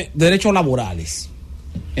 hablando de derechos laborales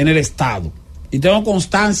en el Estado, y tengo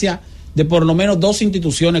constancia de por lo menos 2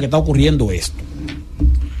 instituciones que está ocurriendo esto.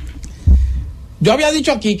 Yo había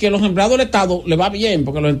dicho aquí que los empleados del Estado le va bien,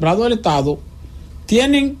 porque los empleados del Estado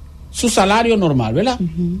tienen su salario normal, ¿verdad?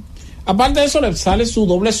 Uh-huh. Aparte de eso, le sale su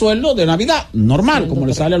doble sueldo de Navidad, normal, como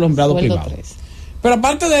le sale a los empleados privados. 3. Pero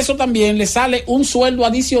aparte de eso, también le sale un sueldo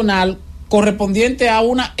adicional correspondiente a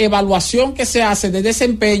una evaluación que se hace de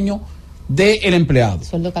desempeño del empleado.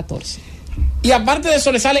 Sueldo 14. Y aparte de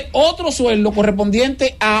eso, le sale otro sueldo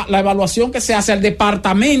correspondiente a la evaluación que se hace al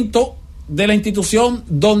departamento de la institución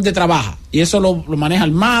donde trabaja, y eso lo maneja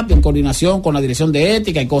el MAP en coordinación con la dirección de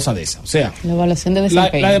ética y cosas de esas. O sea, la evaluación de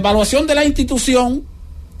desempeño. La evaluación de la institución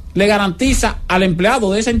le garantiza al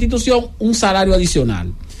empleado de esa institución un salario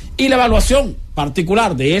adicional, y la evaluación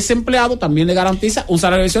particular de ese empleado también le garantiza un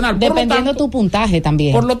salario adicional. Dependiendo tu puntaje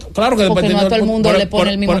también. Claro que porque no todo el mundo le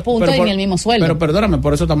pone el mismo punto y ni el mismo sueldo. Pero perdóname,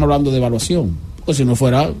 por eso estamos hablando de evaluación. Porque si no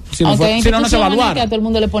se evaluara. A todo el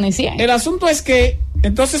mundo le pone 100. El asunto es que,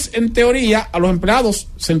 entonces, en teoría, a los empleados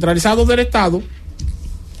centralizados del Estado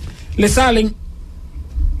le salen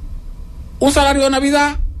un salario de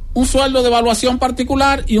Navidad, un sueldo de evaluación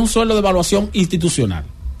particular y un sueldo de evaluación institucional.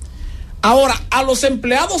 Ahora, a los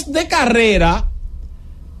empleados de carrera,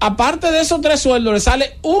 aparte de esos 3 sueldos, le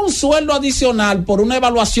sale un sueldo adicional por una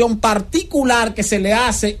evaluación particular que se le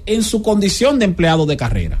hace en su condición de empleado de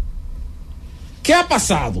carrera. ¿Qué ha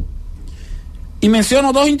pasado? Y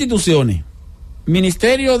menciono 2 instituciones: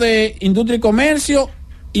 Ministerio de Industria y Comercio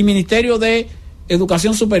y Ministerio de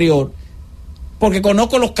Educación Superior, porque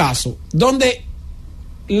conozco los casos donde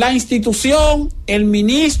la institución, el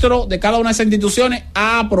ministro de cada una de esas instituciones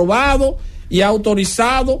ha aprobado y ha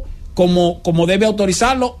autorizado como debe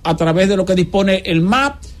autorizarlo a través de lo que dispone el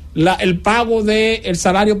MAP, el pago del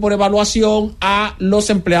salario por evaluación a los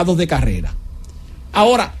empleados de carrera.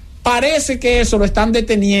 Ahora, parece que eso lo están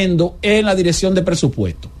deteniendo en la dirección de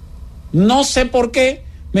presupuesto. No sé por qué.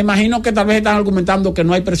 Me imagino que tal vez están argumentando que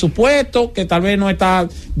no hay presupuesto, que tal vez no está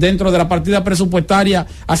dentro de la partida presupuestaria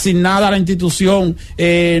asignada a la institución,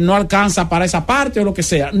 no alcanza para esa parte o lo que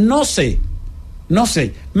sea. No sé.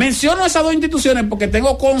 Menciono esas dos instituciones porque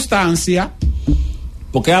tengo constancia,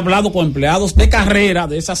 porque he hablado con empleados de carrera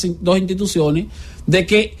de esas dos instituciones, de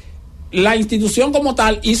que la institución como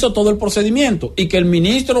tal hizo todo el procedimiento y que el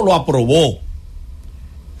ministro lo aprobó,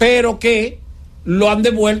 pero que lo han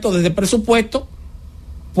devuelto desde el presupuesto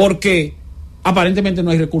porque aparentemente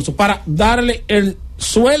no hay recursos para darle el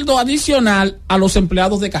sueldo adicional a los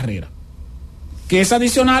empleados de carrera, que es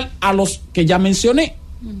adicional a los que ya mencioné.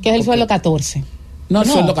 Que es el sueldo 14. No, el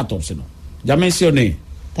sueldo 14 no. Ya mencioné.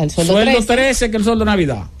 Está el sueldo 13, que es el sueldo de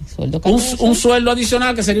Navidad. Un sueldo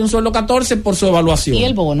adicional que sería un sueldo 14 por su evaluación. Y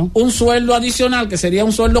el bono. Un sueldo adicional que sería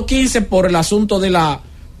un sueldo 15 por el asunto de la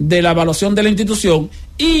evaluación de la institución.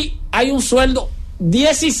 Y hay un sueldo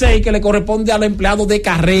 16 que le corresponde a los empleados de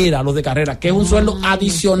carrera, que es un sueldo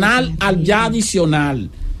adicional al ya adicional,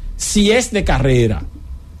 si es de carrera.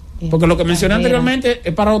 Porque lo que mencioné anteriormente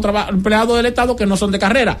es para los empleados del Estado que no son de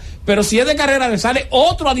carrera. Pero si es de carrera, le sale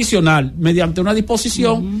otro adicional mediante una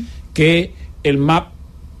disposición que el MAP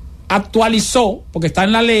actualizó, porque está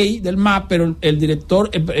en la ley del MAP, pero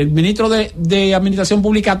el ministro de Administración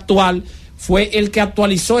Pública actual fue el que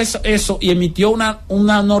actualizó eso y emitió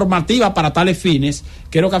una normativa para tales fines,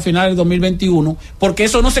 creo que a finales del 2021, porque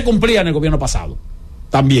eso no se cumplía en el gobierno pasado.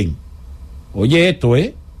 También. Oye,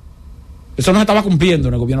 eso no se estaba cumpliendo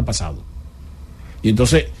en el gobierno pasado. Y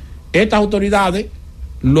entonces, estas autoridades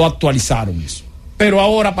lo actualizaron eso. Pero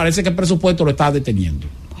ahora parece que el presupuesto lo está deteniendo.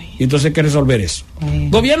 Y entonces hay que resolver eso.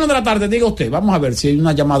 Gobierno de la tarde, diga usted, vamos a ver si hay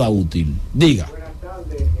una llamada útil. Diga.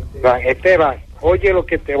 Esteban, oye lo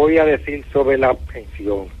que te voy a decir sobre la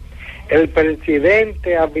pensión. El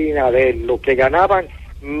presidente Abinader, lo que ganaban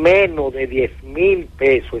menos de 10,000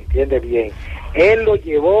 pesos, entiende bien, él lo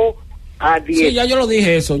llevó a 10. Sí, ya yo lo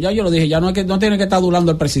dije, ya no tiene que estar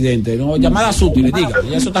adulando al presidente, no, llamadas útiles, diga,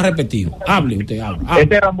 ya eso está repetido. Hable usted, hable.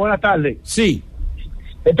 Esteban, buenas tardes. Sí.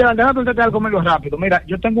 Esteban, déjame preguntarte algo medio rápido. Mira,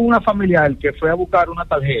 yo tengo una familiar que fue a buscar una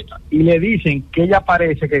tarjeta y le dicen que ella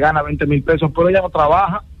parece que gana 20,000 pesos, pero ella no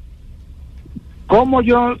trabaja. ¿Cómo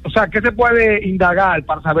qué se puede indagar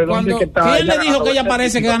para saber dónde es que está? ¿Quién le dijo que ella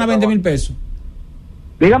parece que gana 20,000 pesos?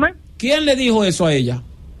 Dígame. ¿Quién le dijo eso a ella?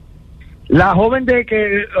 La joven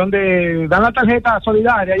donde dan la tarjeta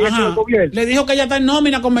solidaria y el gobierno. Le dijo que ella está en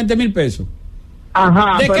nómina con 20,000 pesos.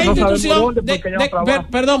 Ajá. ¿De qué institución?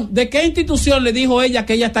 Perdón, ¿de qué institución le dijo ella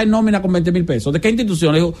que ella está en nómina con 20,000 pesos? ¿De qué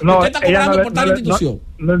institución? Le dijo, no, usted está cobrando por tal institución.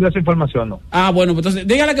 No dio esa información, no. Ah, bueno, pues entonces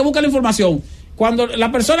dígale que busque la información. Cuando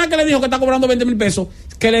la persona que le dijo que está cobrando 20,000 pesos,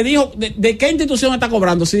 que le dijo de qué institución está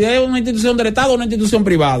cobrando, si es una institución del Estado o una institución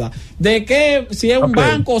privada, si es un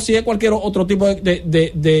banco o si es cualquier otro tipo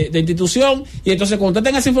de institución, y entonces cuando usted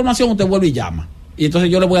tenga esa información, usted vuelve y llama. Y entonces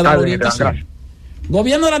yo le voy a dar orientación. Gracias.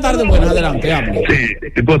 Gobierno de la tarde, bueno, adelante, hable. Sí,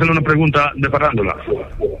 ¿te puedo hacer una pregunta de farándula?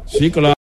 Sí, claro.